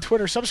rehearsal and on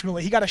Twitter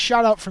subsequently. He got a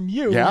shout out from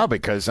you. Yeah,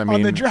 because I on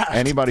mean the draft.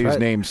 anybody who's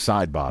named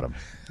Sidebottom.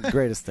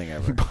 Greatest thing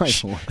ever.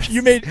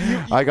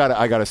 I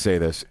gotta say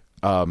this.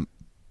 I'm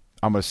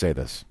gonna say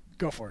this.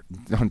 Go for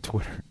it. On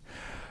Twitter.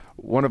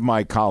 One of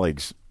my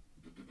colleagues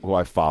who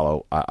I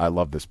follow, I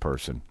love this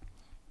person,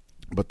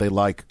 but they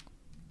like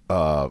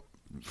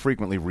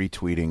frequently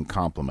retweeting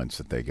compliments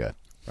that they get.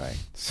 Right.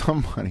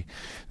 Somebody,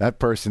 that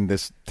person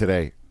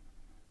today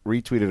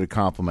retweeted a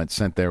compliment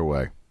sent their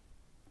way.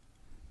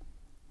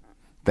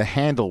 The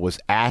handle was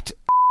at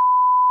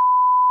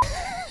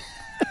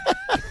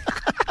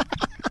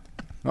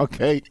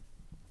okay.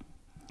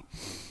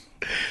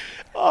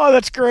 Oh,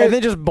 that's great. And they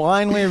just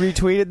blindly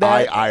retweeted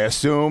that? I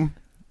assume.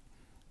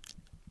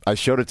 I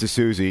showed it to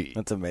Susie.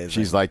 That's amazing.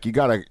 She's like, you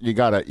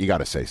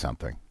gotta say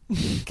something.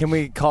 Can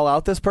we call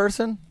out this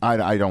person?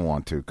 I don't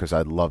want to because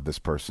I love this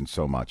person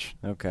so much.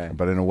 Okay.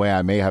 But in a way,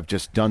 I may have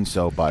just done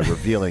so by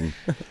revealing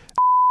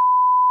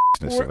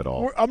of it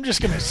all. I'm just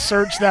going to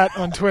search that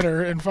on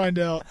Twitter and find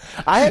out.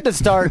 I had to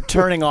start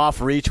turning off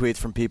retweets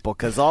from people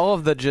because all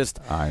of the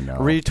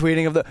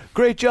retweeting of the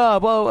great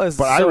job. Oh, but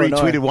so I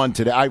retweeted annoying. one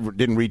today. I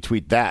didn't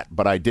retweet that,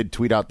 but I did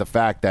tweet out the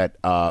fact that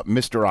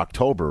Mr.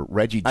 October,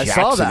 Reggie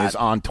Jackson, is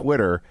on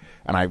Twitter,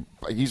 and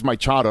he's my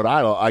childhood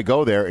idol. I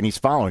go there, and he's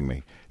following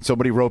me.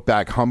 Somebody wrote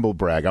back, humble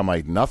brag. I'm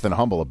like, nothing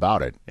humble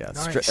about it. Yeah,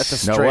 Nice. That's a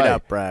straight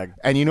up brag.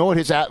 And you know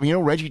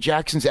what Reggie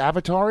Jackson's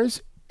avatar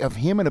is? Of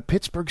him in a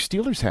Pittsburgh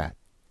Steelers hat.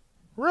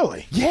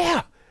 Really?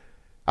 Yeah.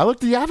 I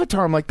looked at the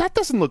avatar. I'm like, that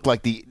doesn't look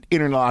like the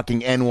interlocking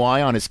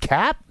NY on his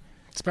cap.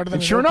 It's better than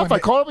And sure an enough, I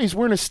Oakland called him. He's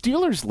wearing a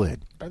Steelers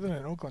lid. Better than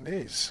an Oakland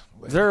A's.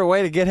 Is there a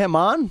way to get him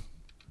on?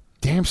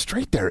 Damn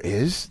straight there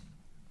is.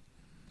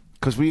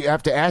 Because we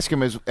have to ask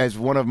him, as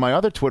one of my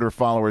other Twitter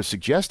followers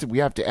suggested, we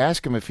have to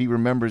ask him if he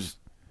remembers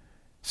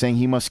saying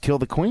he must kill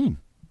the Queen.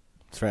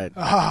 That's right.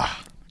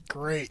 Ah,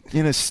 great.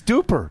 In a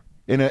stupor.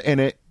 In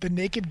a The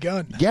Naked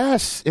Gun.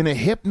 Yes, in a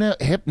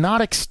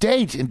hypnotic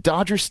state in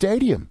Dodger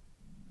Stadium.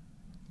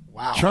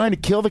 Wow. Trying to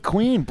kill the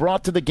Queen,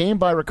 brought to the game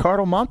by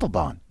Ricardo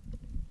Montalban.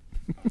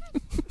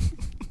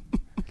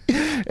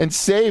 And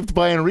saved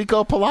by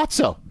Enrico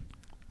Palazzo.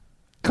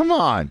 Come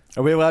on.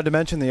 Are we allowed to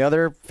mention the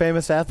other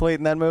famous athlete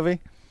in that movie?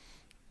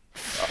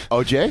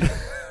 OJ?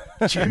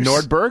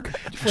 Nordberg?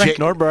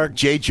 Nordberg.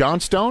 Jay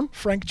Johnstone?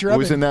 Frank Who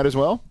was Drebin. in that as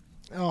well?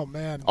 Oh,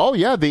 man. Oh,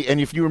 yeah. And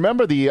if you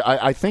remember,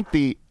 I think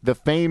the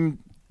famed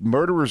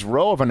murderer's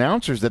row of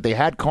announcers that they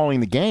had calling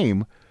the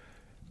game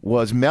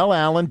was Mel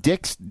Allen,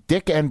 Dick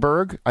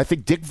Enberg. I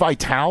think Dick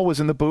Vitale was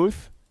in the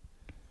booth.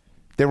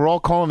 They were all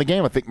calling the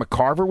game. I think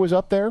McCarver was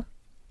up there.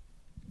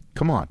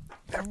 Come on.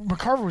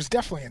 McCarver was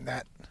definitely in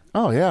that.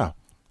 Oh, yeah.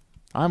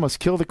 I must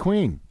kill the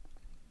queen.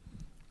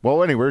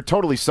 Well, anyway, we're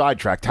totally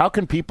sidetracked. How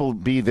can people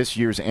be this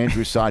year's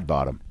Andrew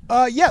Sidebottom?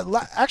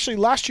 Actually,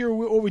 last year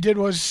what we did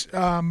was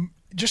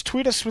just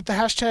tweet us with the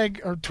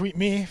hashtag, or tweet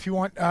me if you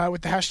want,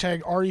 with the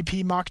hashtag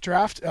REP mock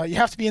draft. You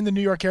have to be in the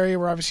New York area.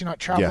 We're obviously not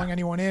traveling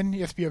anyone in.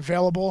 You have to be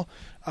available.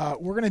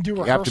 We're going to do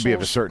rehearsals. You have to be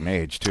of a certain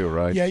age, too,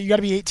 right? Yeah, you got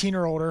to be 18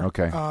 or older.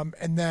 Okay.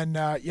 And then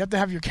you have to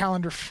have your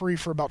calendar free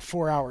for about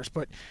 4 hours.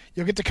 But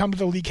you'll get to come to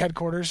the league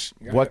headquarters.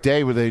 What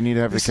day would they need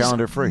to have the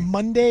calendar free?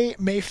 Monday,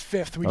 May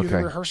 5th. We do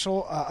the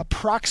rehearsal.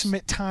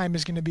 Approximate time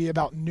is going to be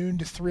about noon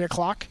to 3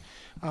 o'clock.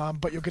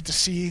 But you'll get to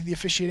see the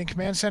officiating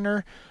command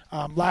center.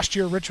 Last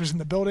year, Rich was in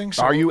the building.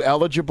 So are you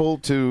eligible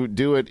to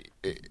do it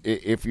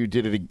if you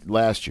did it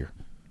last year?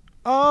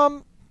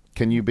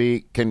 Can you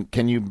be?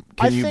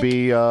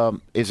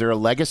 Is there a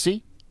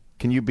legacy?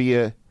 Can you be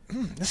a?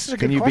 This is a good question.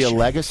 Can you be a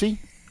legacy?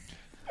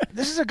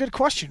 This is a good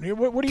question.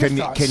 What are your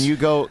thoughts?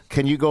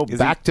 Can you go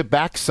back to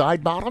back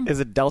side bottom?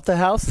 Is it Delta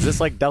House? Is this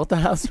like Delta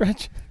House,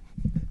 Rich?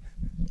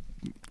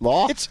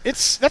 Law?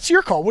 That's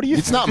your call. What do you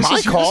think? It's not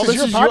my call.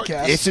 This is your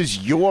podcast. This is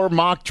your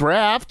mock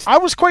draft. I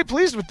was quite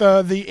pleased with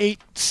the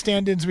 8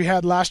 stand-ins we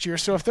had last year.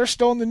 So if they're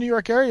still in the New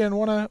York area and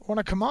want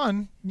to come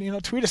on,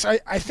 tweet us. I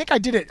think I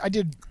did it. I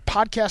did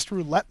podcast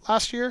roulette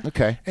last year.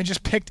 Okay. And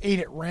just picked 8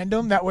 at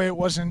random. That way there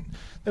was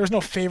no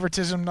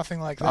favoritism,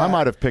 nothing like that. I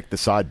might have picked the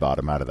side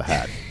bottom out of the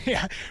hat.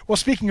 Yeah. Well,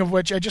 speaking of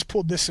which, I just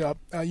pulled this up.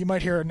 You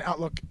might hear an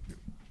Outlook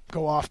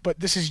go off, but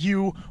this is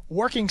you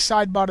working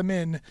side bottom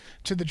in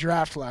to the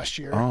draft last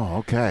year. Oh,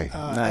 okay.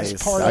 Nice.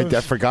 I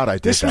forgot I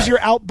did this that. was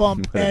your out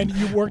bump, and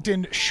you worked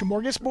in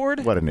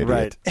smorgasbord. What an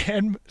idiot.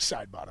 And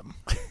side bottom.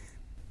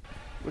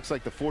 Looks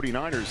like the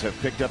 49ers have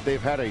picked up. They've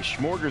had a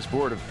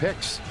smorgasbord of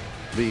picks,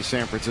 the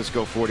San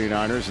Francisco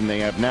 49ers, and they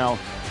have now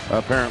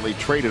apparently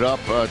traded up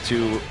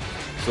to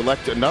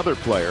select another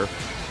player,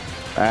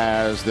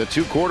 as the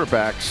 2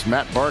 quarterbacks,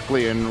 Matt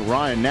Barkley and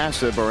Ryan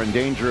Nassib, are in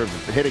danger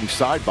of hitting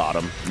side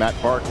bottom. Matt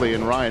Barkley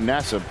and Ryan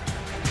Nassib,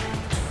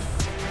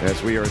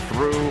 as we are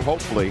through,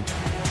 hopefully,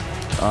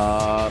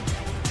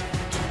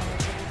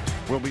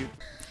 we'll be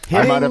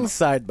hitting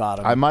side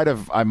bottom. I might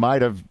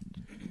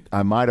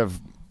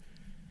have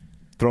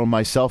thrown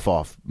myself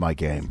off my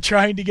game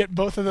trying to get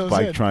both of those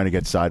by in. trying to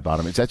get side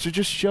bottom. That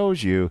just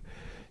shows you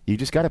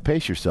just got to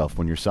pace yourself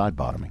when you're side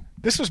bottoming.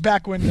 This was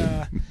back when,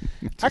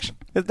 actually,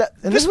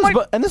 this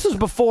was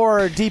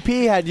before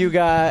DP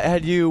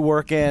had you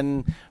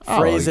working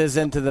phrases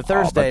into the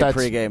Thursday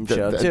pregame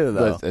show too.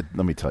 Though,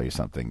 let me tell you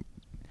something.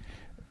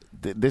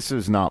 This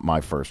is not my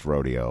first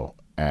rodeo,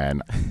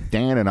 and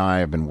Dan and I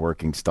have been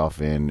working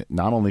stuff in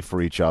not only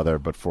for each other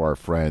but for our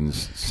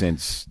friends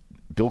since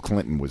Bill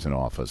Clinton was in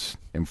office,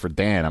 and for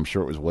Dan, I'm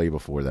sure it was way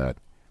before that.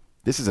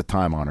 This is a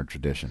time-honored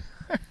tradition.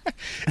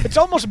 It's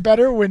almost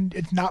better when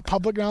it's not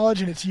public knowledge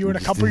and it's you and a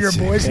couple of your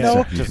boys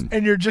know,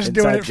 and you're just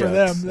doing it for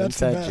them. That's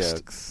the best.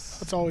 Jokes.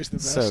 That's always the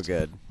best. So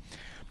good.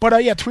 But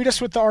tweet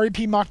us with the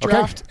REP mock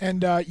draft,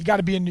 and you got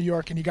to be in New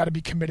York and you got to be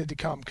committed to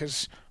come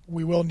because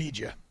we will need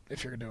you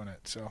if you're doing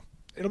it. So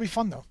it'll be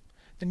fun though.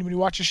 Then when you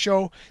watch the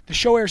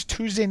show airs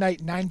Tuesday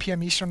night, 9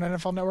 p.m. Eastern on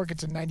NFL Network.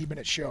 It's a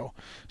 90-minute show.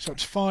 So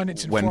it's fun.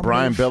 It's informative. When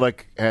Brian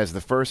Billick has the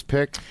first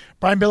pick.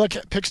 Brian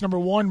Billick picks number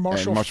 1,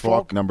 Marshall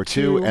Faulk number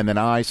 2, and then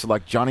I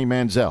select Johnny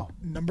Manziel.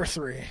 Number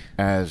 3.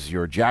 As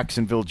your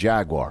Jacksonville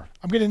Jaguar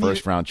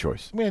first-round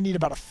choice. I'm going to need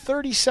about a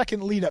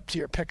 30-second lead-up to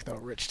your pick, though,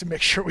 Rich, to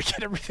make sure we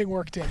get everything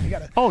worked in. You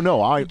gotta. Oh,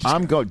 no,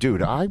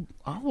 dude,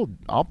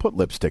 I'll put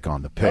lipstick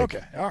on the pig.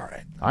 Okay, all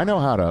right. I know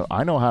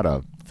how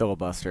to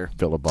filibuster.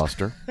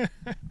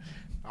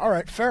 All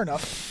right, fair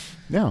enough.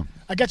 Yeah.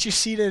 I got you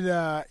seated.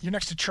 You're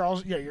next to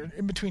Charles. Yeah, you're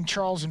in between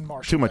Charles and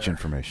Marshall. Too much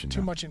information.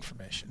 Too much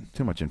information.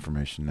 Too much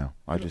information. No,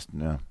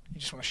 no. You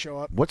just want to show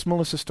up. What's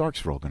Melissa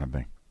Stark's role going to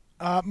be?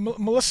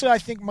 Melissa, I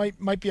think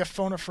might be a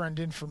phone a friend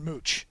in for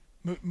Mooch.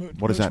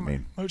 What does that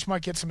mean? Mooch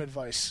might get some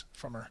advice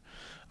from her.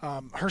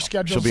 Her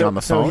schedule. She'll be on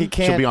the phone. He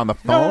can't. She'll be on the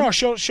phone. No.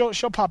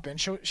 She'll pop in.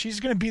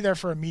 She's going to be there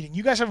for a meeting.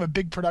 You guys have a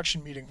big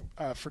production meeting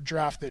for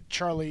draft that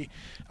Charlie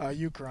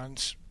Uke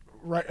runs.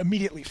 Right,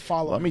 immediately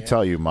following. Let me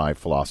tell you my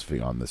philosophy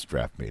on this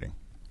draft meeting.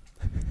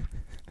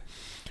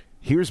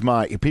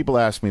 People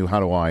ask me, how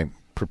do I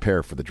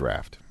prepare for the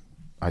draft?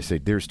 I say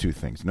there's 2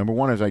 things. Number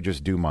 1 is I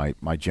just do my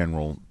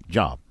general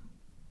job.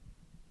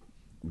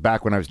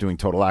 Back when I was doing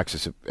Total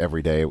Access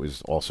every day, it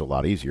was also a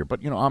lot easier.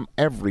 But,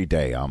 every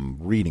day I'm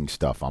reading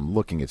stuff. I'm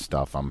looking at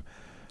stuff. I'm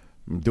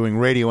doing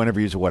radio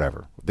interviews or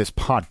whatever. This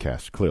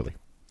podcast, clearly.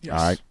 Yes.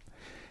 All right.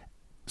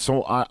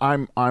 So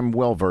I'm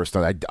well versed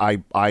on that.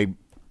 I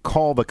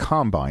call the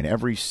combine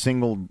every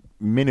single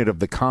minute of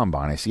the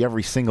combine. I see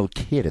every single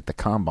kid at the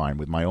combine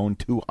with my own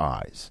 2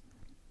 eyes.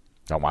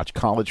 I watch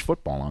college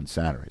football on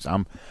Saturdays.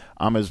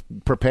 I'm as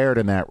prepared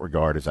in that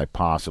regard as I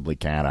possibly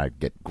can. I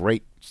get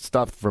great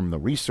stuff from the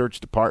research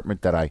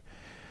department that I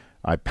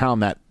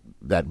pound that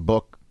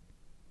book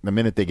the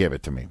minute they give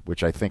it to me,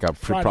 which I think I'll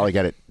probably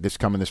get it this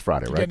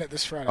Friday, right? Getting it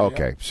this Friday.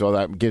 Okay, yeah. so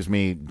that gives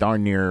me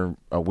darn near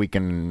a week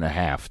and a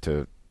half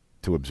to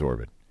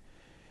absorb it.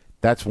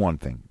 That's one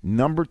thing.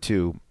 Number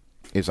 2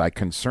 is I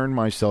concern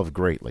myself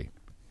greatly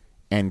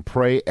and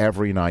pray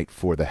every night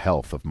for the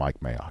health of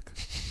Mike Mayock.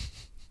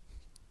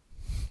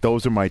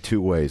 Those are my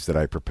 2 ways that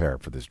I prepare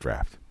for this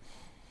draft.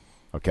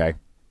 Okay?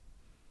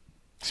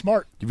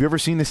 Smart. Have you ever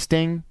seen The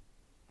Sting?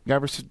 You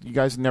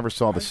guys never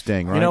saw The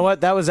Sting, right? You know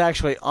what? That was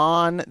actually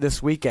on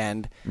this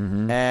weekend,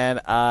 and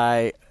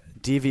I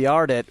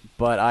DVR'd it,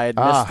 but I had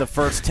missed the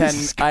first 10.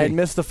 I had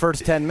missed the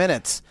first 10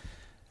 minutes.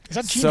 Is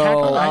that Gene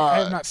Hackman? I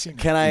have not seen it.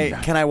 Can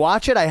I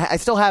watch it? I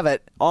still have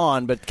it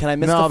on, but can I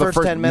miss the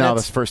first 10 minutes? No,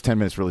 the first 10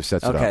 minutes really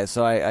sets it up. Okay,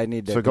 so I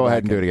need to. So go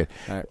ahead and do it again.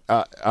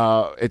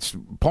 Right. It's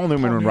Paul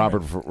Newman and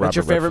Robert. It's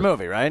your favorite Redford.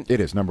 movie, right? It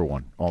is number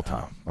 1 all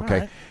time. Okay,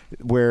 right.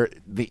 Where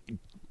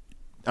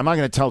I'm not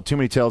going to tell too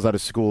many tales out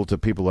of school to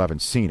people who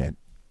haven't seen it,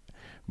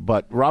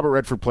 but Robert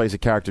Redford plays a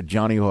character,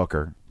 Johnny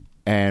Hooker,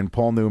 and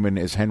Paul Newman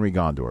is Henry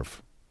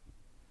Gondorf,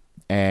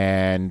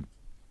 and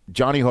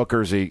Johnny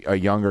Hooker's a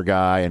younger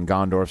guy, and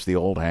Gondorf's the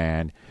old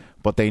hand.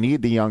 But they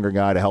need the younger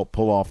guy to help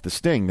pull off the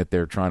sting that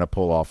they're trying to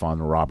pull off on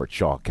the Robert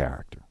Shaw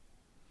character.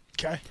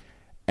 Okay.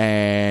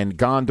 And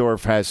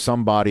Gondorf has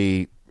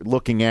somebody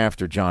looking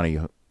after Johnny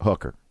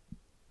Hooker.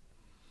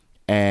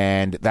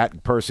 And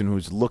that person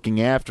who's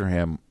looking after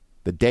him,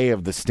 the day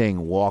of the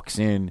sting, walks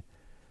in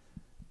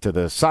to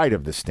the site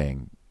of the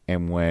sting.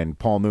 And when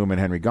Paul Newman,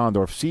 Henry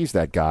Gondorf, sees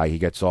that guy, he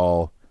gets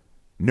all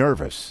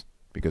nervous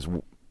because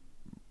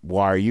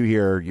why are you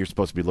here? You're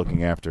supposed to be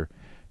looking after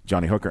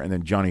Johnny Hooker. And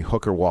then Johnny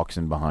Hooker walks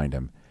in behind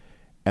him.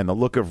 And the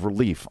look of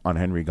relief on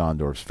Henry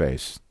Gondorf's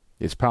face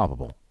is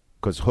palpable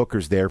because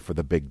Hooker's there for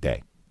the big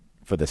day,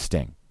 for the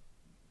sting.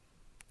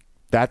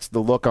 That's the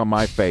look on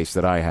my face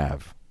that I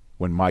have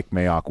when Mike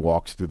Mayock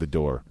walks through the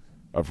door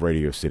of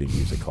Radio City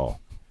Music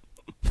Hall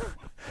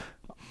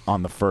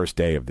on the first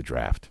day of the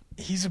draft.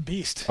 He's a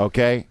beast.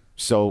 Okay?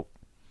 So,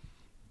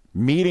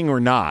 meeting or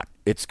not,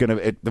 it's going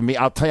to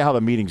I'll tell you how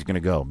the meeting's going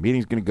to go.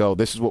 Meeting's going to go,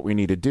 this is what we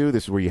need to do,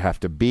 this is where you have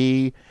to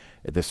be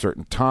at this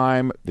certain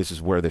time, this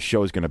is where the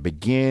show is going to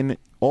begin,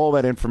 all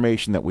that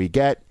information that we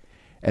get,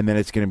 and then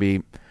it's going to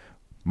be,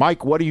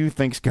 Mike, what do you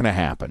think's going to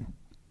happen?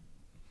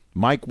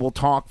 Mike will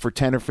talk for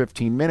 10 or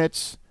 15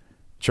 minutes.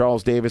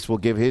 Charles Davis will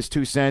give his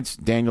 2 cents.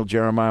 Daniel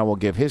Jeremiah will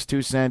give his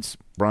 2 cents.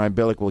 Brian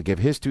Billick will give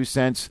his 2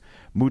 cents.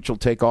 Mooch will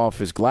take off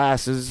his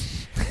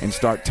glasses and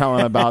start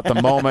telling about the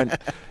moment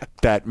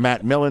that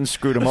Matt Millen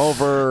screwed him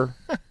over.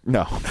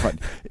 No, but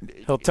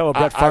he'll tell a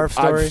Brett Favre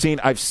story.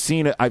 I've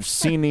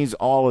seen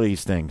all of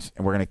these things,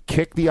 and we're going to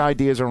kick the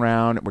ideas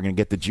around. We're going to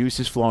get the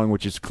juices flowing,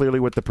 which is clearly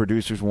what the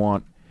producers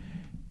want,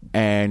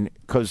 and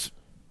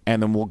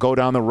then we'll go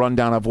down the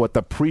rundown of what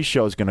the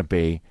pre-show is going to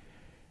be,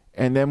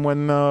 and then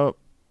when the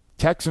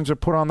Texans are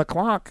put on the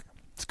clock,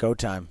 it's go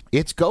time.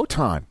 It's go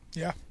time.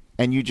 Yeah,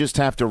 and you just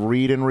have to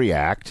read and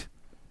react.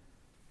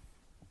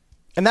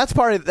 And that's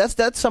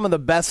that's some of the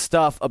best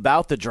stuff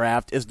about the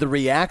draft is the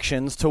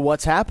reactions to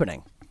what's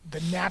happening.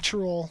 The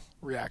natural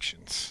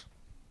reactions.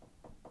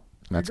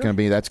 That's going to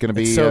be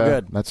it's so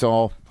good. That's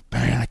all.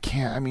 Man, I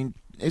can't. I mean,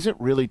 is it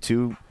really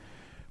 2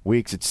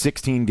 weeks? It's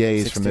 16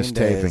 days from this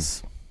taping.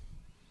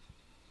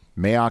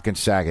 Mayock and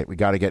Saget. We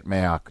got to get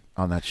Mayock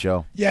on that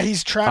show. Yeah,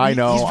 he's traveling.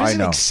 He's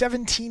visiting I know.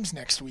 7 teams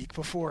next week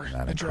before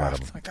the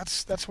draft. Like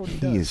that's what he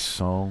does. He is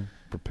so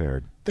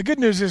prepared. The good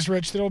news is,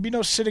 Rich, there will be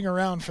no sitting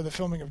around for the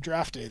filming of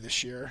Draft Day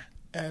this year,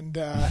 and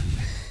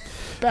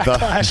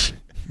backlash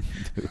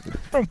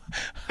from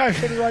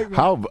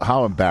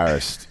how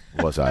embarrassed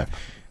was I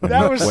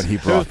when he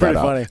brought that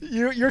up? Funny.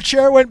 Your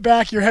chair went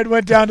back, your head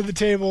went down to the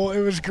table. It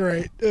was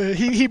great.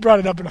 He brought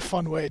it up in a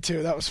fun way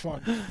too. That was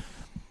fun.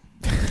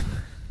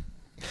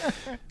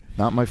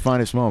 Not my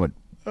finest moment.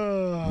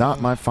 Not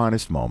my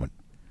finest moment.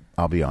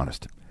 I'll be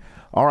honest.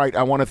 All right,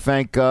 I want to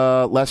thank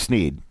Les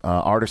Snead,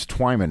 Artist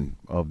Twyman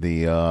of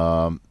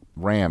the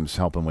Rams,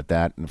 helping with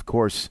that. And, of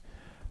course,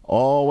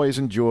 always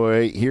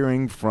enjoy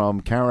hearing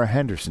from Kara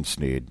Henderson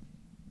Snead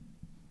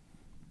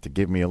to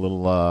give me a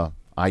little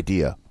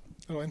idea.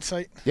 A little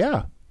insight?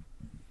 Yeah.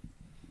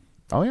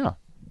 Oh, yeah.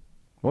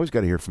 Always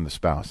got to hear from the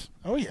spouse.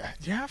 Oh, yeah.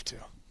 You have to.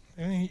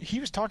 I mean, he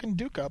was talking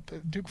Duke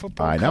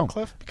football. I know.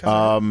 Cliff,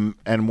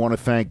 and want to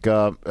thank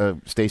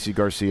Stacey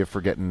Garcia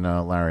for getting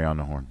Larry on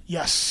the horn.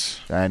 Yes.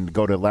 And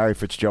go to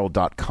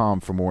LarryFitzgerald.com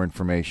for more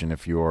information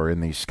if you're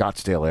in the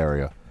Scottsdale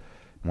area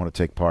and want to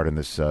take part in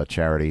this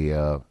charity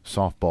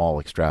softball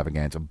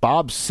extravaganza.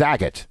 Bob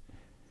Saget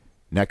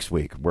next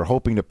week. We're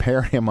hoping to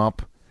pair him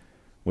up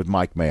with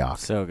Mike Mayock.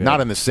 So good. Not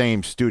in the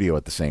same studio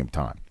at the same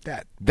time.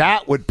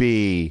 That would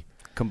be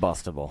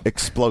combustible.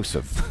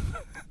 Explosive.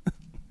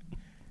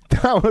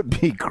 That would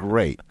be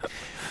great.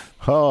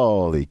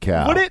 Holy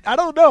cow. Would it? I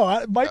don't know.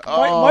 Mike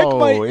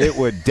might. It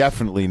would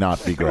definitely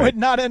not be It great. would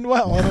not end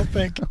well, I don't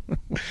think.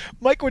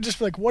 Mike would just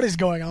be like, what is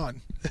going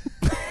on?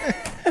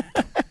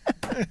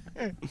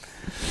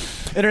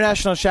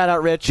 International shout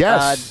out, Rich.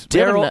 Yes.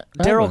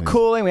 Daryl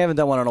Cooling. We haven't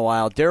done one in a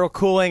while. Daryl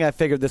Cooling, I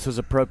figured this was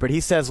appropriate.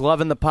 He says,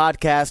 loving the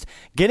podcast,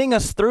 getting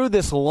us through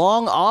this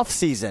long off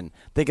season.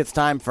 Think it's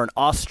time for an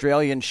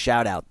Australian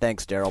shout out.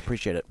 Thanks, Daryl.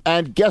 Appreciate it.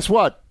 And guess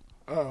what?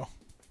 Oh.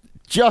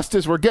 Just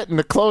as we're getting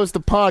to close the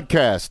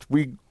podcast,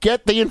 we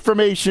get the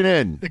information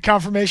in. The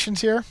confirmation's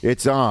here.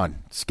 It's on.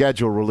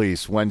 Schedule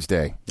release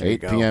Wednesday, There you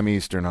 8 go. p.m.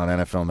 Eastern on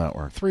NFL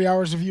Network. 3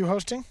 hours of you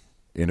hosting.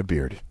 In a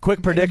beard.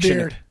 Quick prediction.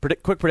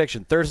 beard. Quick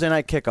prediction. Thursday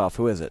night kickoff.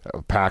 Who is it?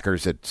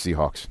 Packers at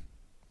Seahawks.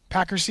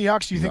 Packers,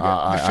 Seahawks. Do you think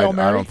I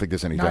don't think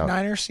there's any not doubt.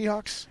 Niners,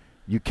 Seahawks?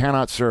 You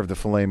cannot serve the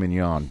filet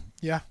mignon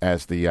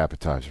as the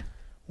appetizer.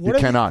 What You are the-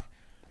 cannot.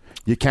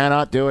 You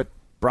cannot do it.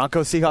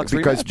 Broncos, Seahawks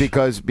because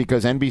rematch.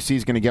 because NBC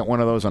is going to get one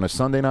of those on a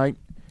Sunday night,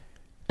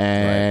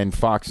 and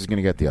Fox is going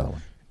to get the other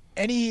one.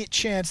 Any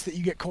chance that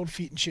you get cold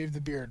feet and shave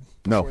the beard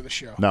No. before the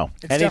show? No.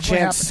 It's Any definitely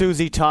chance happening.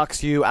 Susie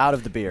talks you out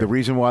of the beard? The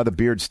reason why the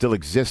beard still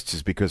exists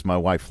is because my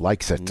wife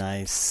likes it.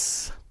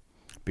 Nice.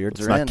 Beards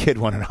Let's are not in. kid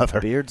one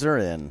another. Beards are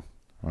in.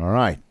 All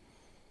right.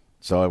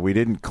 So we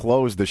didn't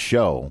close the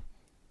show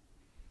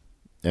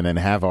and then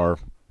have our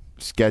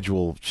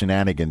schedule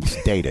shenanigans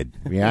dated.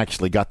 We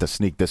actually got to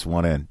sneak this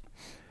one in.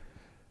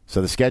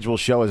 So the schedule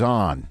show is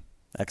on.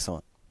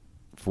 Excellent.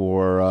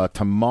 For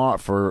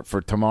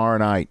tomorrow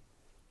night,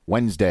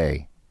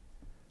 Wednesday,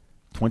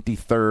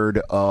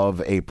 23rd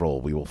of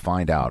April. We will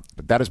find out.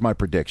 But that is my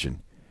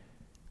prediction.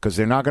 Because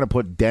they're not going to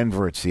put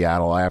Denver at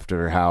Seattle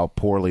after how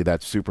poorly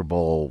that Super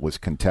Bowl was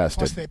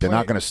contested. They're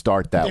not going to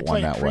start that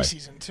one that way.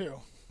 Preseason too.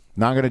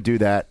 Not going to do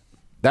that.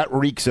 That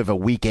reeks of a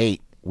Week 8,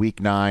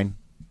 Week 9.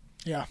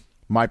 Yeah.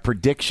 My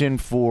prediction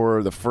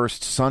for the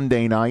first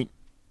Sunday night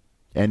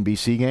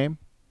NBC game,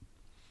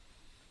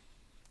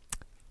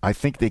 I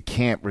think they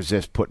can't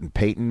resist putting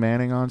Peyton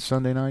Manning on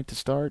Sunday night to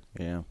start.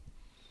 Yeah.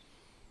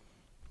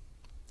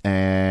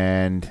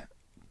 And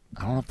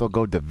I don't know if they'll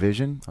go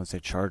division. I'd say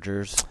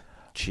Chargers,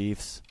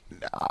 Chiefs.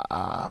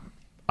 I'm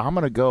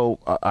going to go,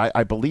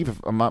 I believe, if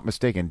I'm not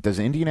mistaken, does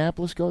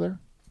Indianapolis go there?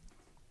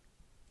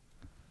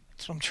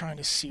 That's what I'm trying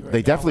to see right They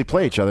now. definitely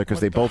play each other because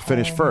they With the both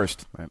finished home-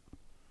 first. Right.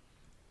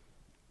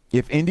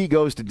 If Indy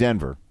goes to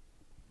Denver,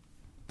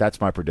 that's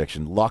my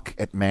prediction. Luck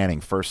at Manning,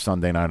 first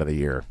Sunday night of the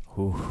year.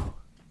 Ooh.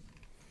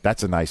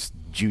 That's a nice,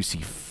 juicy,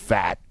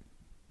 fat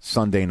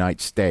Sunday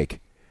night steak.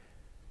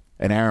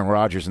 And Aaron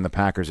Rodgers and the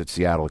Packers at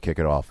Seattle kick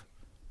it off.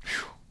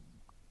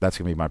 That's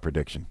going to be my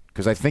prediction.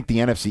 Because I think the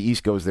NFC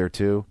East goes there,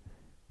 too.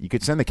 You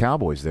could send the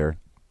Cowboys there.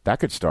 That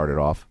could start it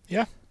off.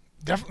 Yeah.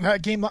 Definitely.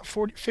 That game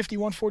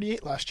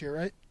 51-48 last year,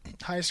 right?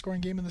 Highest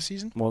scoring game in the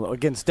season. Well,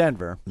 against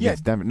Denver. Yeah.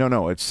 It's Denver.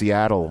 No, it's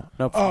Seattle.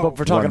 No, Oh. but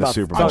we're talking Won the about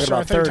Super Bowl. talking about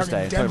I thought you were talking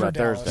Thursday. Denver, Talking about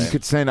Dallas. Thursday. You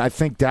could send. I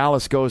think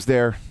Dallas goes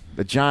there.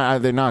 The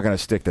they're not going to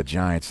stick the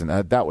Giants, and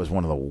that was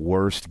one of the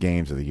worst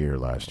games of the year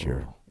last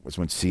year. Was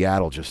when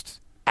Seattle just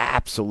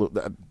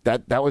absolutely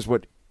that was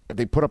what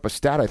they put up a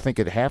stat. I think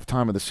at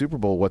halftime of the Super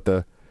Bowl,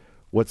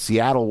 what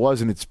Seattle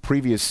was in its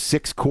previous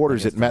 6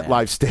 quarters at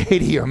MetLife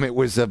Stadium.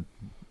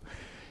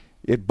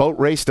 It boat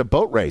raced a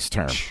boat race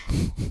term.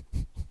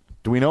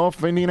 Do we know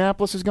if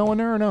Indianapolis is going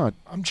there or not?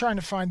 I'm trying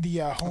to find the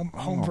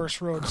home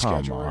versus road Come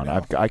schedule on,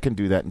 right now. I can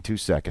do that in 2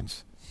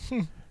 seconds.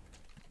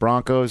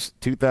 Broncos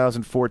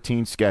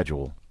 2014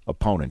 schedule.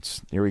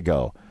 Opponents. Here we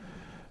go.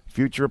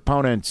 Future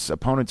opponents.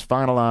 Opponents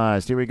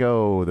finalized. Here we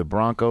go. The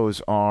Broncos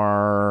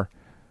are.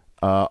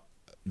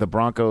 The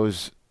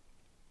Broncos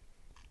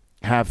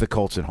have the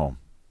Colts at home.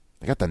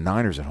 They got the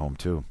Niners at home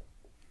too.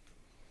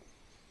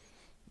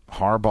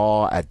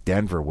 Harbaugh at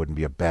Denver wouldn't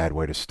be a bad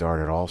way to start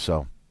it.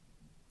 Also,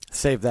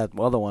 Save that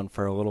other one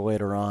for a little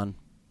later on.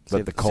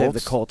 But Save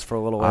the Colts for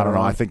a little later I don't know.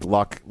 on. I think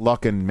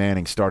Luck and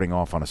Manning starting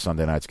off on a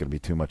Sunday night is going to be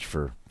too much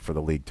for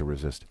the league to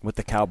resist. With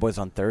the Cowboys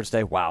on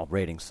Thursday, wow,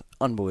 ratings.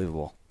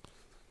 Unbelievable.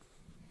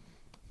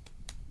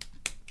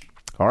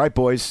 All right,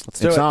 boys. Let's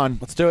do it's it. on.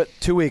 Let's do it.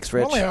 2 weeks,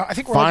 Rich. I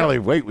think we're Finally,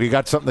 like wait, we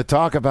got something to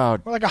talk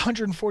about. we're like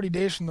 140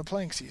 days from the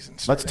playing season.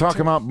 Let's talk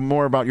about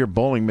more about your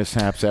bowling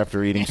mishaps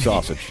after eating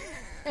sausage.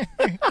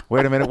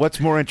 Wait a minute. What's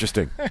more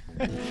interesting?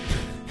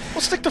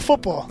 We'll stick to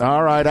football.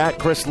 All right. At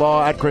Chris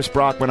Law, at Chris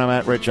Brockman, I'm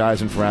at Rich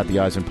Eisen for At the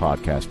Eisen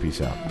Podcast.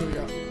 Peace out. Here we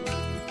go.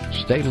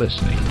 Stay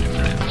listening,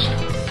 my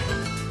friends.